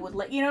think that I would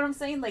let, you know what I'm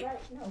saying? Like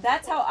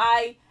that's how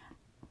I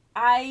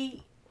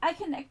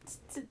connect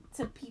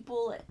to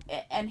people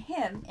and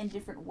him in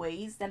different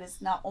ways that is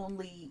not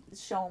only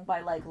shown by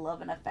like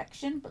love and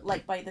affection, but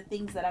like by the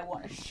things that I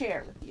want to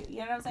share with you. You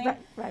know what I'm saying?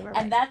 Right.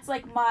 And that's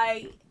like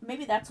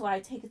maybe that's why I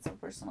take it so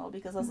personal,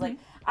 because I was like,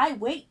 I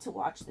wait to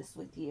watch this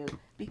with you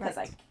because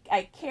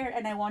I care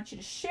and I want you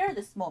to share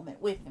this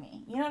moment with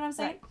me. You know what I'm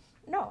saying?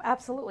 Right. No,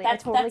 absolutely.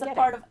 That's a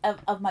part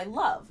of my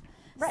love.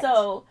 Right.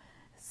 So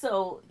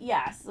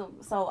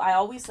I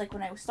always like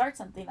when I start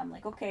something, I'm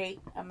like, okay,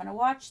 I'm gonna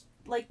watch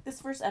like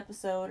this first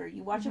episode, or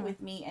you watch it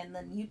with me, and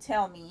then you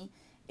tell me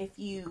if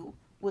you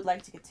would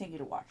like to continue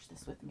to watch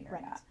this with me or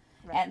not.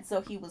 Right. And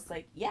so he was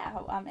like, yeah,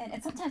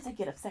 and sometimes I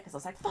get upset because I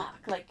was like, fuck,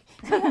 like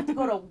I have to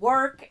go to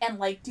work and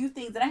like do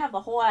things, and I have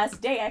the whole ass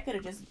day. I could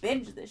have just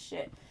binged this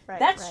shit. Right,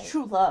 That's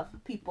true love,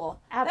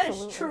 people. Absolutely.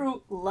 That is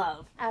true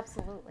love.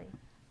 Absolutely.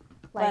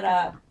 Like,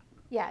 but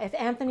yeah, if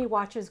Anthony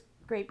watches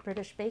Great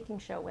British Baking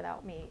Show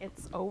without me,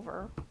 it's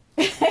over.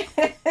 It's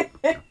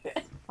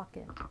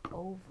fucking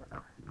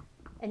over.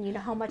 And you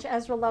know how much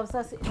Ezra loves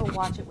us? He'll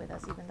watch it with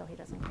us even though he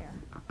doesn't care.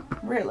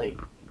 Really?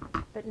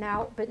 But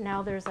now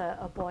there's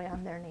a boy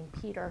on there named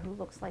Peter who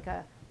looks like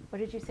what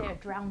did you say, a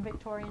drowned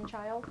Victorian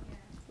child?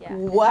 Yeah.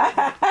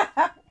 Wow.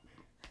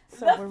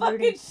 So the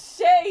fucking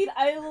shade.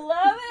 I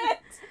love it.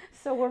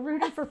 So we're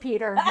rooting for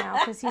Peter now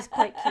because he's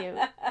quite cute.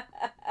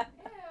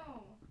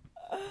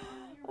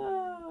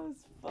 Oh,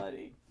 it's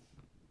funny.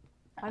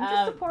 I'm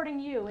just supporting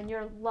you and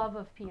your love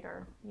of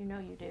Peter. You know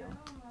you do.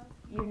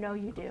 You know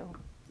you do.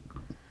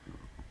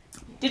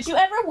 Did you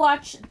ever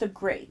watch The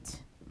Great?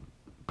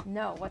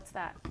 No, what's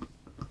that?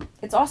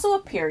 It's also a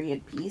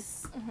period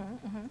piece.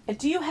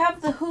 Do you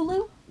have the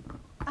Hulu?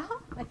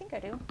 I think I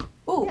do.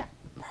 Ooh, yeah.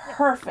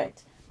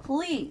 Perfect.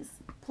 Please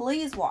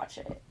watch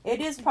it. It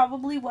is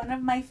probably one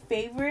of my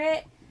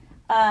favorite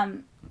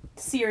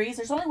series.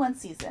 There's only one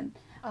season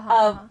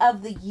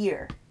of the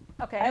year.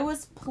 Okay. I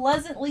was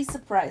pleasantly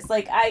surprised.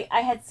 Like I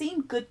had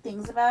seen good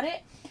things about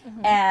it,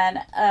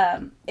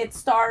 and it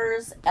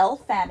stars Elle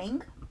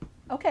Fanning.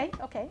 Okay.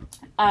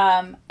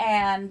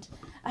 And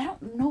I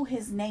don't know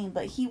his name,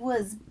 but he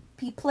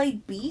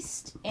played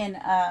Beast in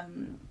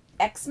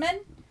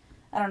X-Men.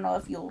 I don't know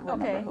if you'll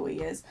remember who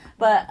he is,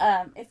 but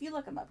if you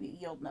look him up,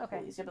 you'll know who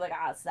he is. You'll be like,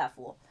 it's that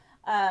fool.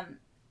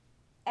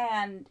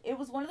 And it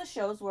was one of the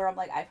shows where I'm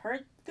like, I've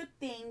heard good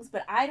things,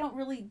 but I don't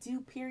really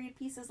do period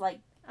pieces like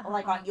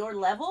on your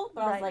level.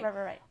 But I was like,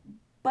 right.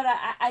 But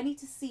I need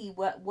to see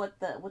what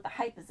the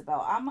hype is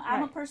about.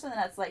 I'm a person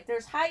that's like,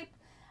 there's hype.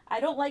 I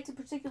don't like to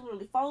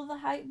particularly follow the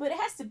hype, but it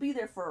has to be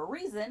there for a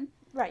reason.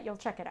 Right, you'll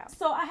check it out.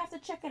 So I have to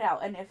check it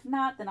out, and if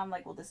not, then I'm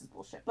like, well, this is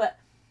bullshit. But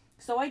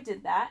so I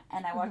did that,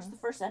 and I watched the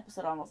first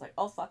episode, and I was like,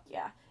 oh, fuck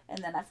yeah. And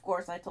then, of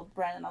course, I told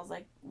Brandon, I was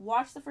like,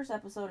 watch the first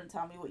episode and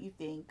tell me what you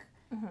think.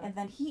 And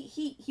then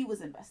he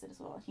was invested as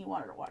well, and he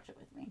wanted to watch it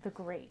with me. The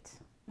Great.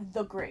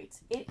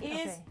 It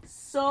is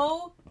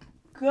so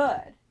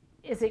good.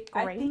 Is it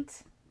great? I think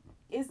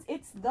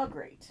it's The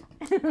Great.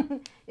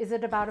 Is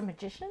it about a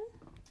magician?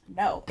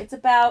 No, it's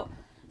about,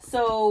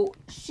 so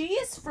she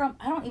is from,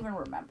 I don't even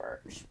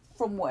remember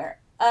from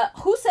where.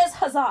 Who says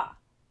huzzah?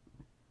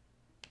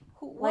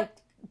 What? Like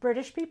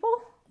British people?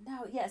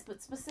 No, yes,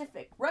 but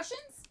specific.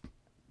 Russians?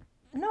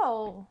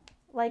 No,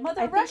 like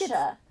Mother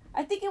Russia.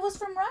 I think it was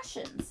from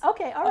Russians.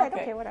 Okay, all right,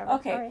 okay, whatever.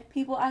 Okay, all right.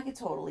 People, I could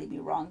totally be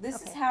wrong.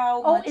 This is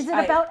how much is it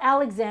about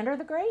Alexander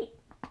the Great?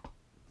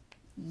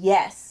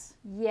 Yes.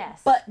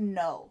 Yes. But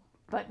no.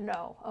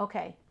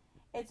 Okay.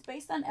 It's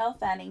based on Elle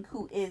Fanning,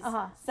 who is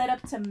set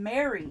up to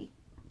marry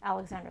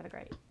Alexander the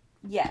Great.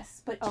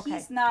 Yes, but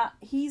he's not.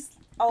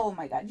 Oh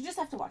my God! You just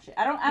have to watch it.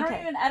 I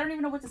don't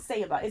even know what to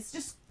say about it. It's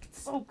just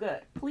so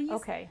good. Please.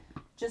 Okay.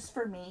 Just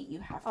for me,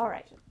 you have to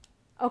watch it.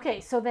 Okay,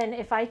 so then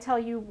if I tell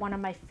you one of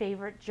my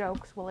favorite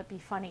jokes, will it be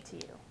funny to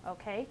you?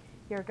 Okay,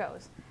 here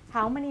goes.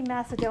 How many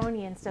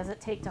Macedonians does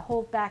it take to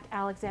hold back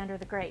Alexander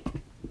the Great?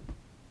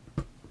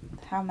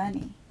 How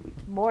many?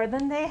 More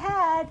than they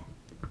had.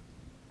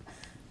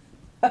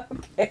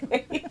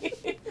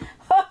 Okay.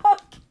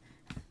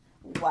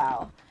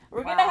 Wow.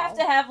 We're going to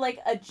have like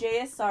a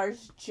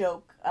JSR's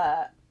joke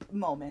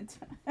moment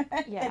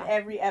in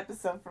every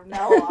episode from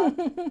now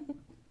on.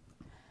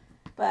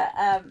 But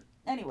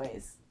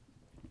anyways,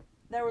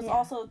 there was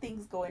also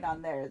things going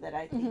on there that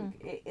I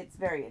think it's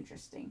very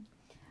interesting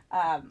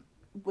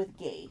with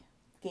games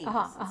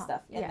and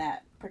stuff in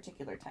that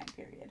particular time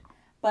period.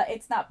 But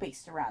it's not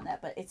based around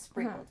that, but it's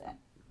sprinkled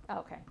in.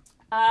 Okay.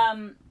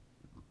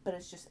 But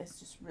it's just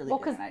really good. Well,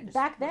 because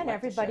back then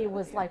everybody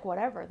was like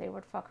whatever. They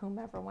would fuck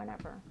whomever,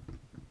 whenever.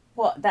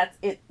 Well, that's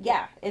it.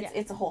 Yeah,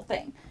 it's a whole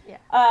thing. Yeah.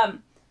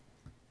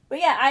 But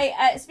yeah,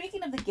 I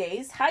speaking of the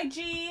gays, hi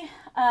G.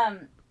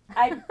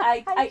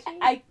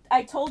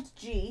 I told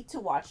G to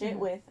watch it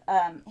with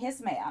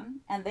his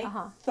man, and they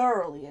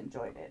thoroughly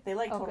enjoyed it. They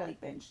totally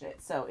binged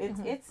it. So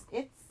it's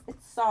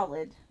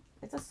solid.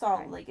 It's a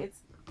solid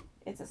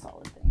it's a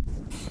solid thing.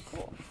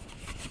 Cool.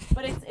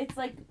 But it's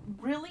like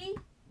really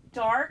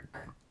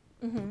dark,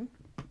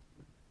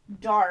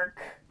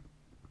 dark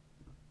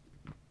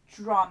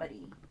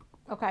dramedy.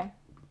 Okay.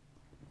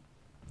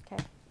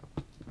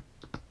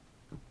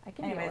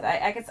 Anyways,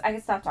 I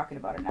can stop talking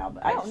about it now,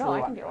 but I just really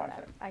want to watch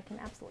it. I can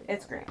absolutely.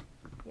 It's great.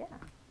 Yeah.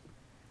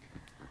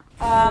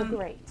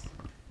 Great.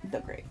 The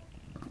Great.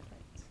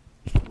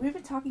 We've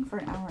been talking for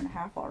an hour and a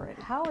half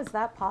already. How is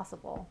that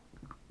possible?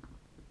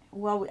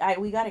 Well,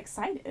 we got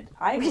excited.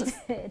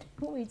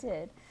 We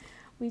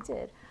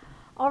did.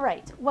 All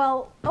right.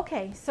 Well,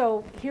 okay.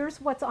 So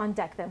here's what's on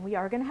deck. Then we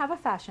are going to have a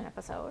fashion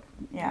episode.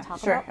 Yeah. Talk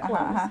Sure.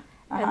 about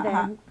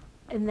clothes,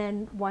 and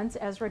then once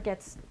Ezra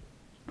gets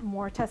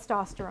more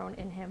testosterone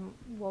in him,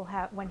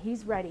 when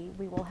he's ready,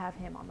 we will have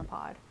him on the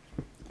pod.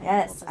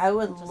 Yes, I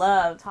would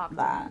love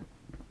that.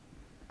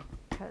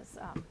 Because,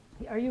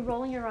 are you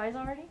rolling your eyes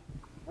already?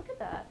 Look at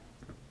that.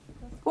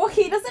 Well,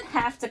 he doesn't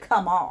have to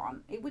come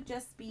on. It would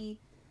just be,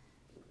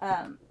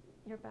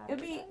 Your battery.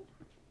 It'd be.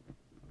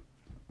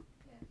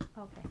 Yeah.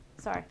 Okay.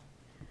 Sorry.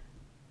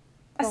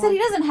 I said he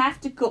doesn't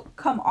have to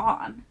come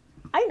on.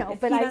 I know,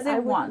 but I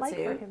would want like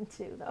to. for him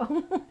to,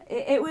 though.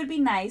 It would be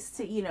nice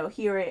to,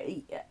 hear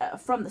it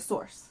from the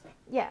source.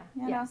 Yeah.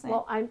 You know what I'm saying?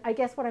 Well, I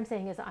guess what I'm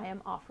saying is I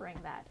am offering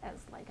that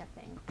as like a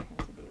thing for him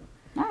to do.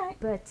 All right.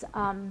 But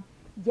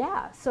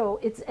yeah,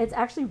 so it's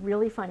actually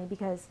really funny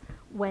because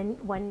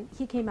when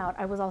he came out,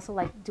 I was also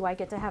like, do I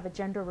get to have a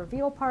gender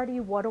reveal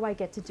party? What do I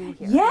get to do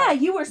here? Yeah,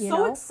 you were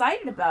so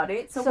excited about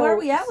it. So where are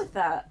we at with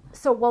that?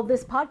 So, well,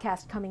 this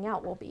podcast coming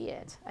out will be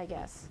it, I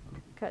guess,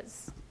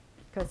 because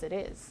it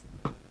is.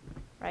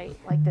 Right?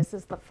 Like, this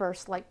is the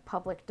first, like,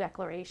 public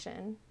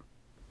declaration,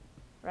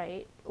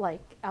 right?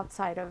 Like,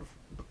 outside of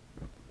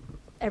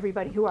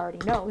everybody who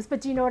already knows.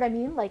 But do you know what I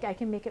mean? Like, I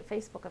can make it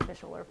Facebook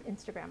official or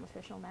Instagram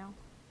official now.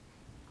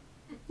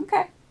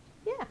 Okay.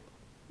 Yeah.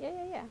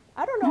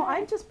 I don't know.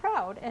 I'm just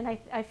proud. And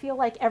I feel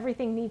like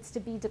everything needs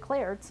to be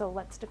declared, so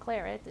let's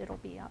declare it. It'll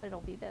be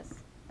this.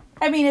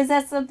 I mean, is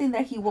that something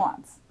that he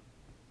wants?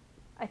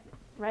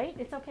 Right?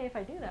 It's okay if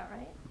I do that,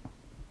 right?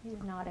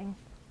 He's nodding.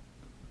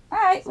 All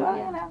right. So,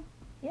 well,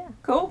 Yeah.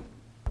 Cool.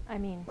 I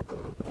mean,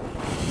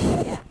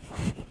 yeah.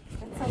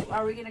 So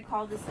are we going to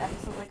call this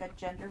episode like a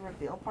gender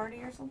reveal party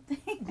or something?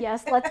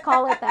 Yes, let's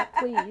call it that,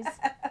 please.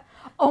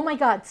 Oh my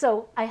God.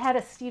 So I had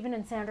a Steven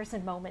and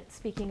Sanderson moment,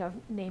 speaking of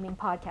naming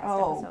podcast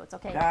episodes.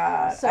 Okay.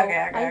 God. So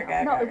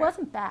okay. No, it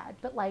wasn't bad,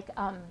 but like,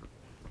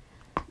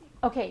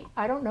 okay,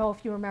 I don't know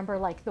if you remember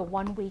like the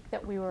 1 week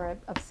that we were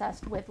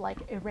obsessed with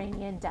like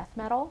Iranian death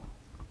metal,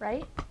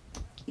 right?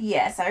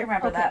 Yes, I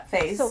remember that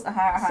phase. So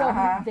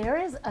there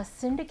is a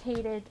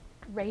syndicated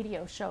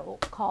radio show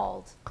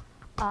called,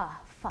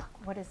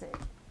 what is it?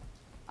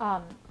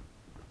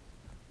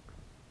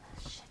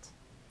 Shit.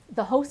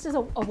 The host is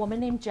a woman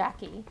named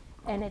Jackie,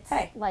 and it's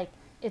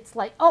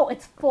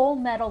it's Full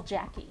Metal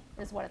Jackie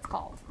is what it's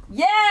called.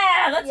 Yeah,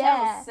 that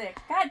sounds sick.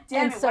 God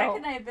damn it, why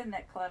couldn't I have been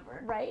that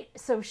clever? Right.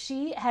 So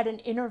she had an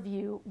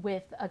interview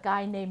with a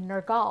guy named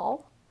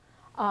Nergal,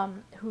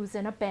 who's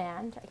in a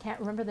band. I can't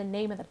remember the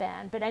name of the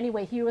band, but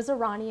anyway, he was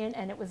Iranian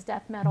and it was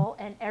death metal,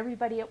 and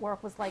everybody at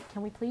work was like,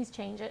 can we please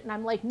change it? And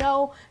I'm like,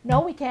 no,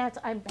 we can't.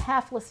 I'm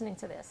half listening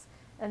to this.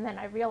 And then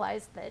I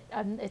realized that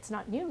it's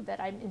not new that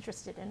I'm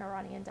interested in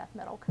Iranian death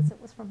metal because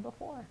it was from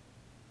before.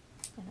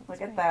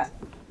 Look at that.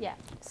 Yeah.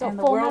 So and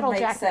the Full world Metal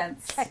makes Jacket,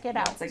 sense check it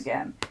out. once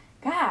again.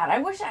 God, I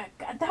wish that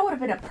would have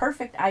been a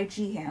perfect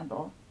IG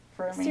handle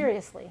for me.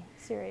 Seriously.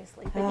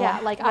 But yeah,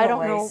 like I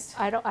don't know. waste.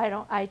 I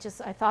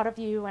thought of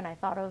you and I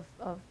thought of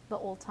the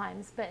old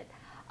times, but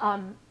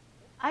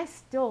I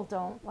still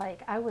don't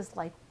like. I was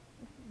like,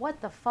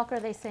 what the fuck are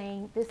they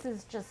saying? This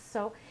is just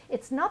so.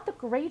 It's not the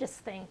greatest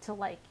thing to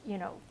like,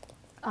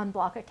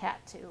 unblock a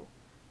cat to,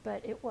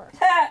 but it works.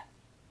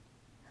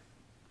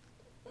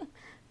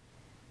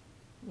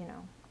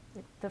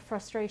 The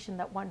frustration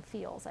that one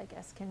feels, I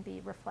guess, can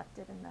be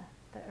reflected in the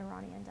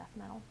Iranian death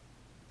metal.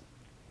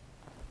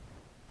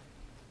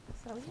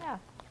 So yeah.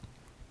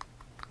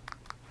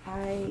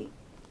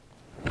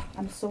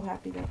 I'm so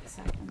happy that this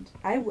happened.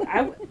 I'm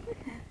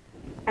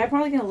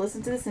probably going to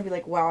listen to this and be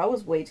like, wow, I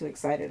was way too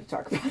excited to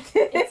talk about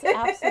this. It's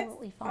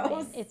absolutely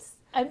fine.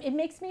 It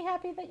makes me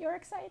happy that you're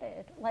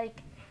excited.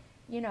 Like,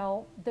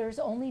 there's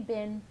only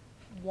been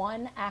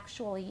one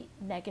actually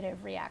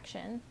negative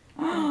reaction.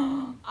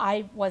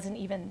 I wasn't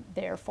even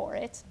there for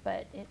it,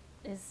 but it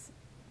is,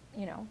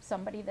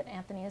 somebody that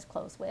Anthony is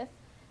close with.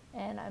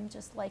 And I'm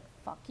just like,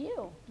 fuck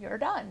you. You're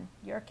done.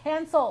 You're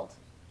canceled.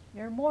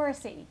 You're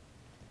Morrissey.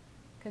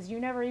 Because you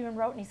never even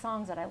wrote any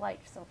songs that I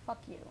liked, so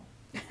fuck you.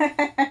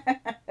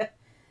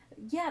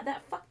 Yeah,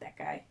 fuck that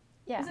guy.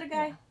 Yeah. Was it a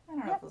guy? Yeah. I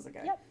don't know if it was a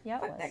guy. Yep. Yeah,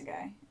 fuck it was. that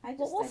guy.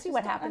 We'll see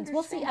what happens.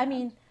 We'll see. I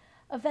mean,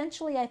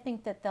 eventually I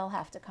think that they'll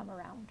have to come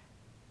around.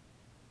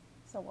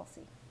 So we'll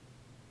see.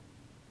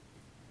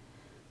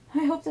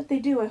 I hope that they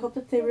do. I hope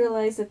that they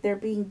realize that they're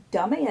being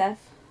dumb AF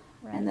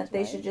and that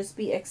they should just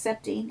be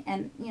accepting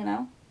and, you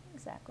know.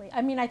 Exactly.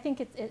 I mean, I think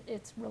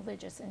it's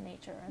religious in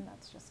nature, and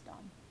that's just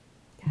dumb.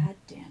 God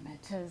damn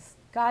it. Because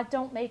God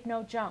don't make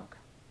no junk.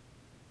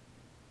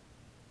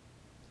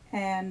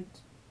 And,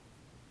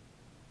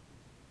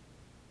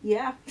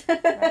 yeah.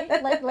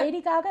 Right? Like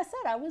Lady Gaga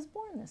said, I was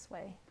born this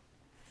way.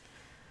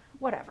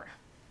 Whatever.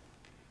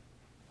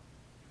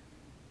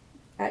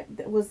 I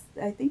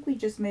think we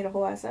just made a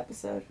whole ass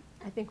episode.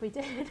 I think we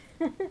did.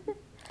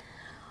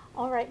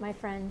 All right, my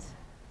friend.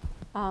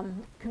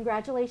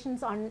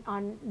 Congratulations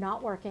on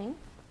not working.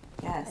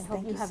 Yes, I hope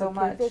thank you you have so a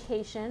much. good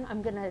vacation.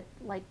 I'm going to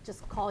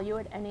just call you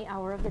at any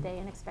hour of the day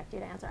and expect you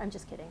to answer. I'm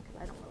just kidding,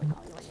 because I don't really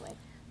call you anyway.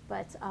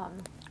 But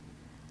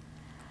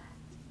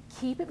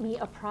keep me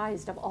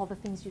apprised of all the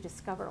things you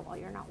discover while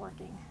you're not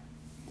working.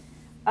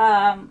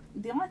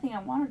 The only thing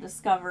I want to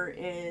discover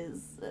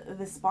is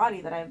this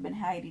body that I've been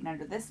hiding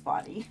under this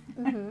body.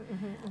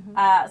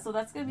 So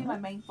that's going to be my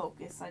main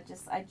focus.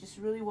 I just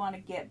really want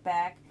to get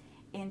back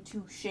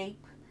into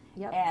shape.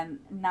 Yep. And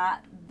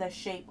not the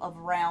shape of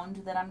round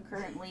that I'm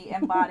currently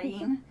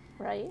embodying.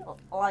 Right.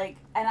 Like,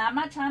 and I'm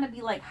not trying to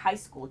be like high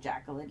school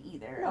Jacqueline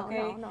either, No,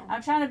 okay? no.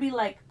 I'm trying to be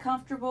like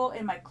comfortable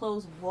in my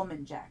clothes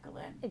woman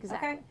Jacqueline.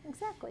 Exactly. Okay?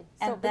 Exactly.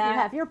 And So, but you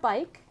have your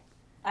bike.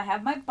 I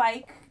have my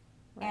bike,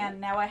 Right.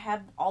 and now I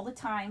have all the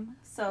time,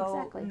 so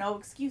Exactly. no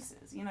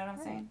excuses. You know what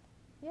I'm saying?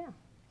 Yeah.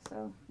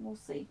 So we'll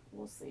see.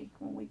 We'll see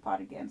when we pot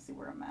again, see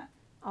where I'm at.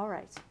 All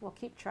right. We'll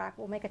keep track.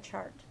 We'll make a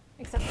chart.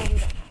 Except for we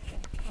don't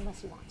have to,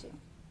 unless you want to.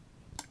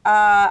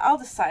 I'll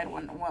decide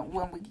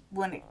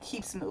when it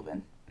keeps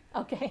moving.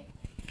 Okay.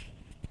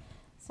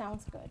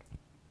 Sounds good.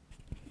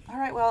 All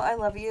right. Well, I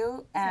love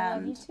you, and I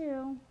love you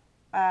too.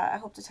 I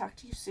hope to talk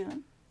to you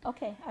soon.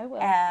 Okay, I will.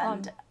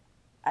 And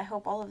I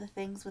hope all of the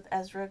things with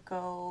Ezra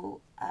go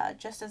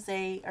just as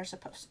they are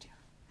supposed to.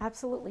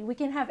 Absolutely. We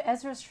can have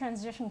Ezra's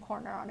transition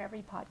corner on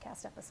every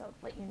podcast episode.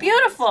 Let you know.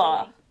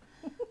 Beautiful.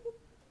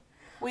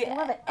 I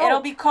love it. It'll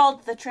be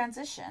called The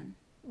Transition.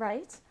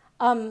 Right.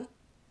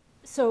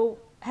 So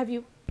have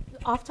you,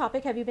 off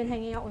topic, have you been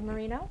hanging out with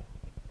Marino?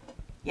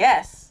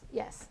 Yes.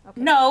 Yes.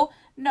 Okay. No,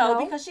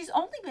 No? because she's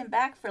only been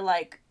back for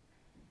like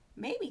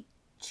maybe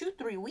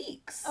 2-3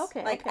 weeks.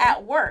 Okay, Like okay.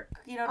 at work,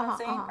 you know what Uh-huh, I'm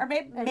saying? uh-huh. Or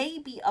maybe And-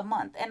 maybe a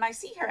month. And I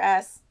see her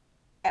ass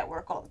at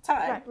work all the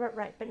time.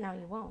 Right. But now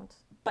you won't.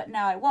 But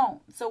now I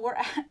won't. So we're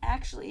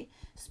actually,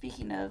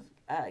 speaking of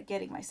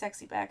getting my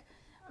sexy back,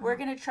 we're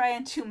going to try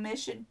and do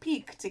Mission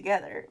Peak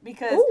together.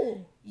 Because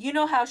Ooh. you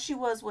know how she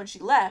was when she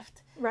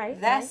left. Right.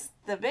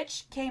 The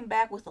bitch came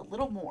back with a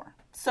little more.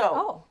 So,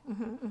 Oh.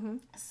 Mm-hmm.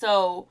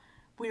 so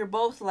we were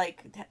both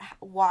like,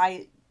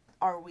 why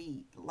are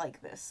we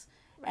like this?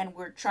 Right. And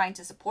we're trying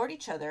to support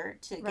each other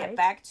to get Right.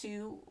 back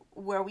to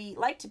where we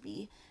like to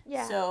be.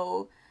 Yeah.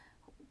 So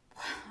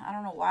I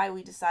don't know why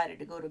we decided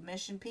to go to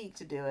Mission Peak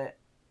to do it,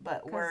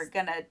 but we're 'Cause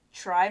gonna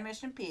try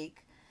Mission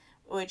Peak,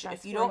 which that's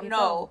if you where don't you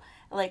know,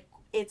 like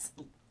it's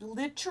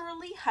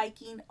literally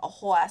hiking a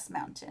whole ass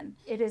mountain,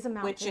 It is a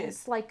mountain. which is-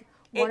 it's like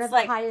one it's of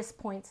like- the highest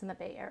points in the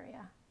Bay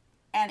Area.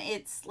 and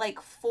it's like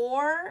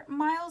 4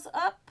 miles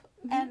up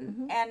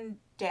and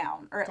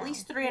down, or at Down.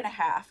 least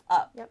 3.5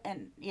 up, Yep.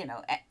 and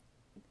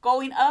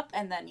going up,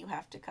 and then you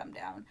have to come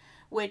down,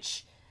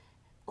 which.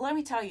 Let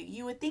me tell you,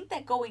 you would think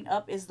that going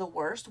up is the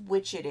worst,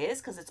 which it is,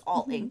 because it's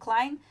all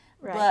incline.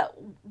 Right. But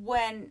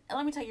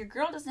let me tell you, your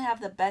girl doesn't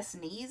have the best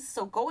knees,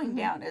 so going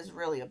down is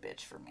really a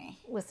bitch for me.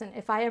 Listen,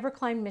 if I ever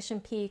climbed Mission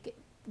Peak,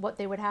 what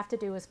they would have to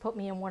do is put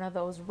me in one of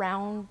those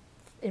round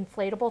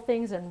inflatable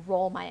things and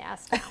roll my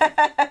ass down.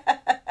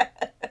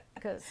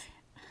 Because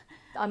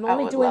I'm I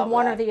only would doing love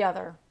one or that. the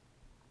other.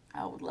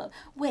 I would love.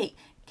 Wait,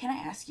 can I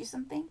ask you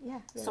something? Yeah.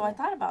 So I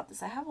thought about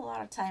this. I have a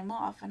lot of time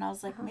off, and I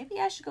was like, Uh-huh. maybe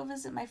I should go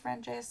visit my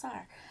friend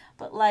JSR.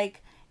 But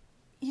like,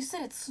 you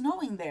said it's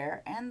snowing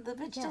there, and the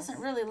bitch Yes. doesn't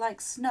really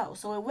like snow,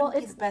 so it wouldn't be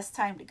it's- the best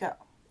time to go.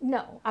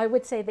 No, I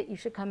would say that you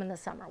should come in the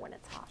summer when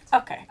it's hot.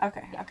 Okay.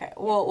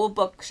 We'll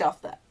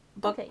bookshelf that.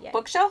 Okay, yeah.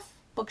 Bookshelf.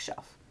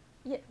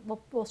 Yeah,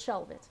 we'll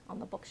shelve it on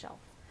the bookshelf.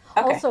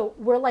 Okay. Also,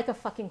 we're like a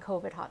fucking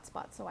COVID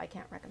hotspot, so I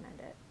can't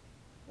recommend it.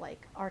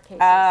 Like, our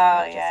cases Oh,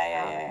 are just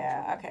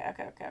yeah. out of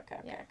control. Okay.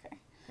 Yeah.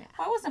 Yeah.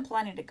 Well, I wasn't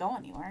planning to go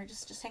anywhere.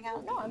 Just hang out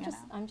with No, you.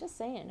 I'm just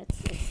saying it's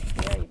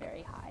very,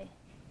 very high.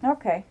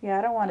 Okay. Yeah,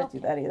 I don't want to Okay.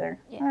 do that either.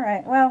 Yeah. All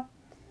right. Well,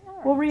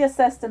 All we'll right.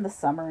 reassess in the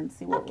summer and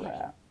see where we're Okay.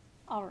 at.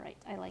 All right,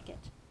 I like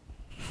it.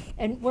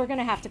 And we're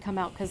gonna have to come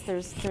out because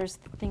there's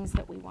things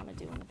that we want to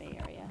do in the Bay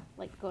Area,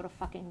 like go to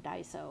fucking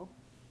Daiso,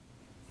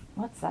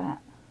 What's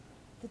that?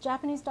 the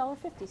Japanese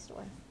 $1.50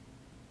 store.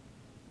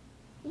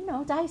 You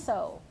know,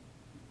 Daiso.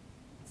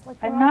 It's like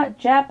I'm where all not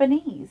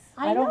Japanese.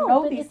 I don't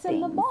know but these it's things.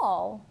 in the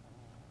mall.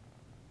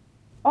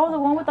 Oh, the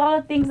one with all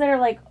the things that are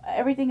like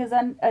everything is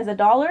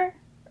 $1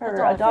 or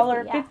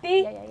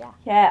 $1.50. Yeah.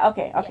 Yeah.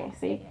 Okay. Yeah,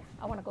 See. yeah.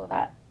 I want to go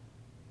there.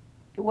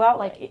 Well,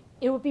 Like,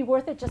 it would be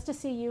worth it just to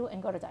see you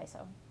and go to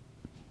Daiso.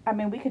 I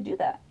mean, we could do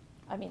that.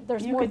 I mean,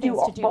 there's You more could do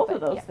things to do. both but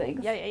of those yeah.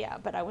 things. Yeah.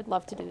 But I would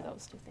love to do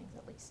those two things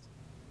at least.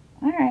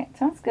 All right.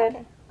 Sounds good.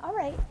 Okay. All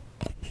right.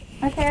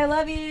 Okay, I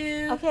love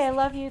you. Okay, I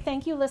love you.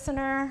 Thank you,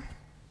 listener.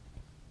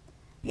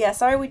 Yeah,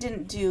 sorry we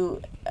didn't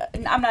do...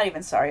 I'm not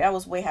even sorry. I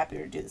was way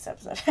happier to do this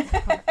episode.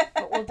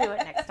 But we'll do it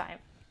next time.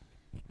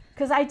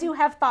 Because I do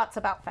have thoughts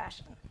about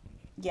fashion.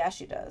 Yeah,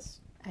 she does.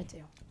 I do.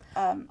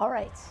 Um, All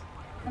right.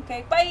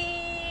 Okay,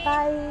 bye!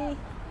 Bye.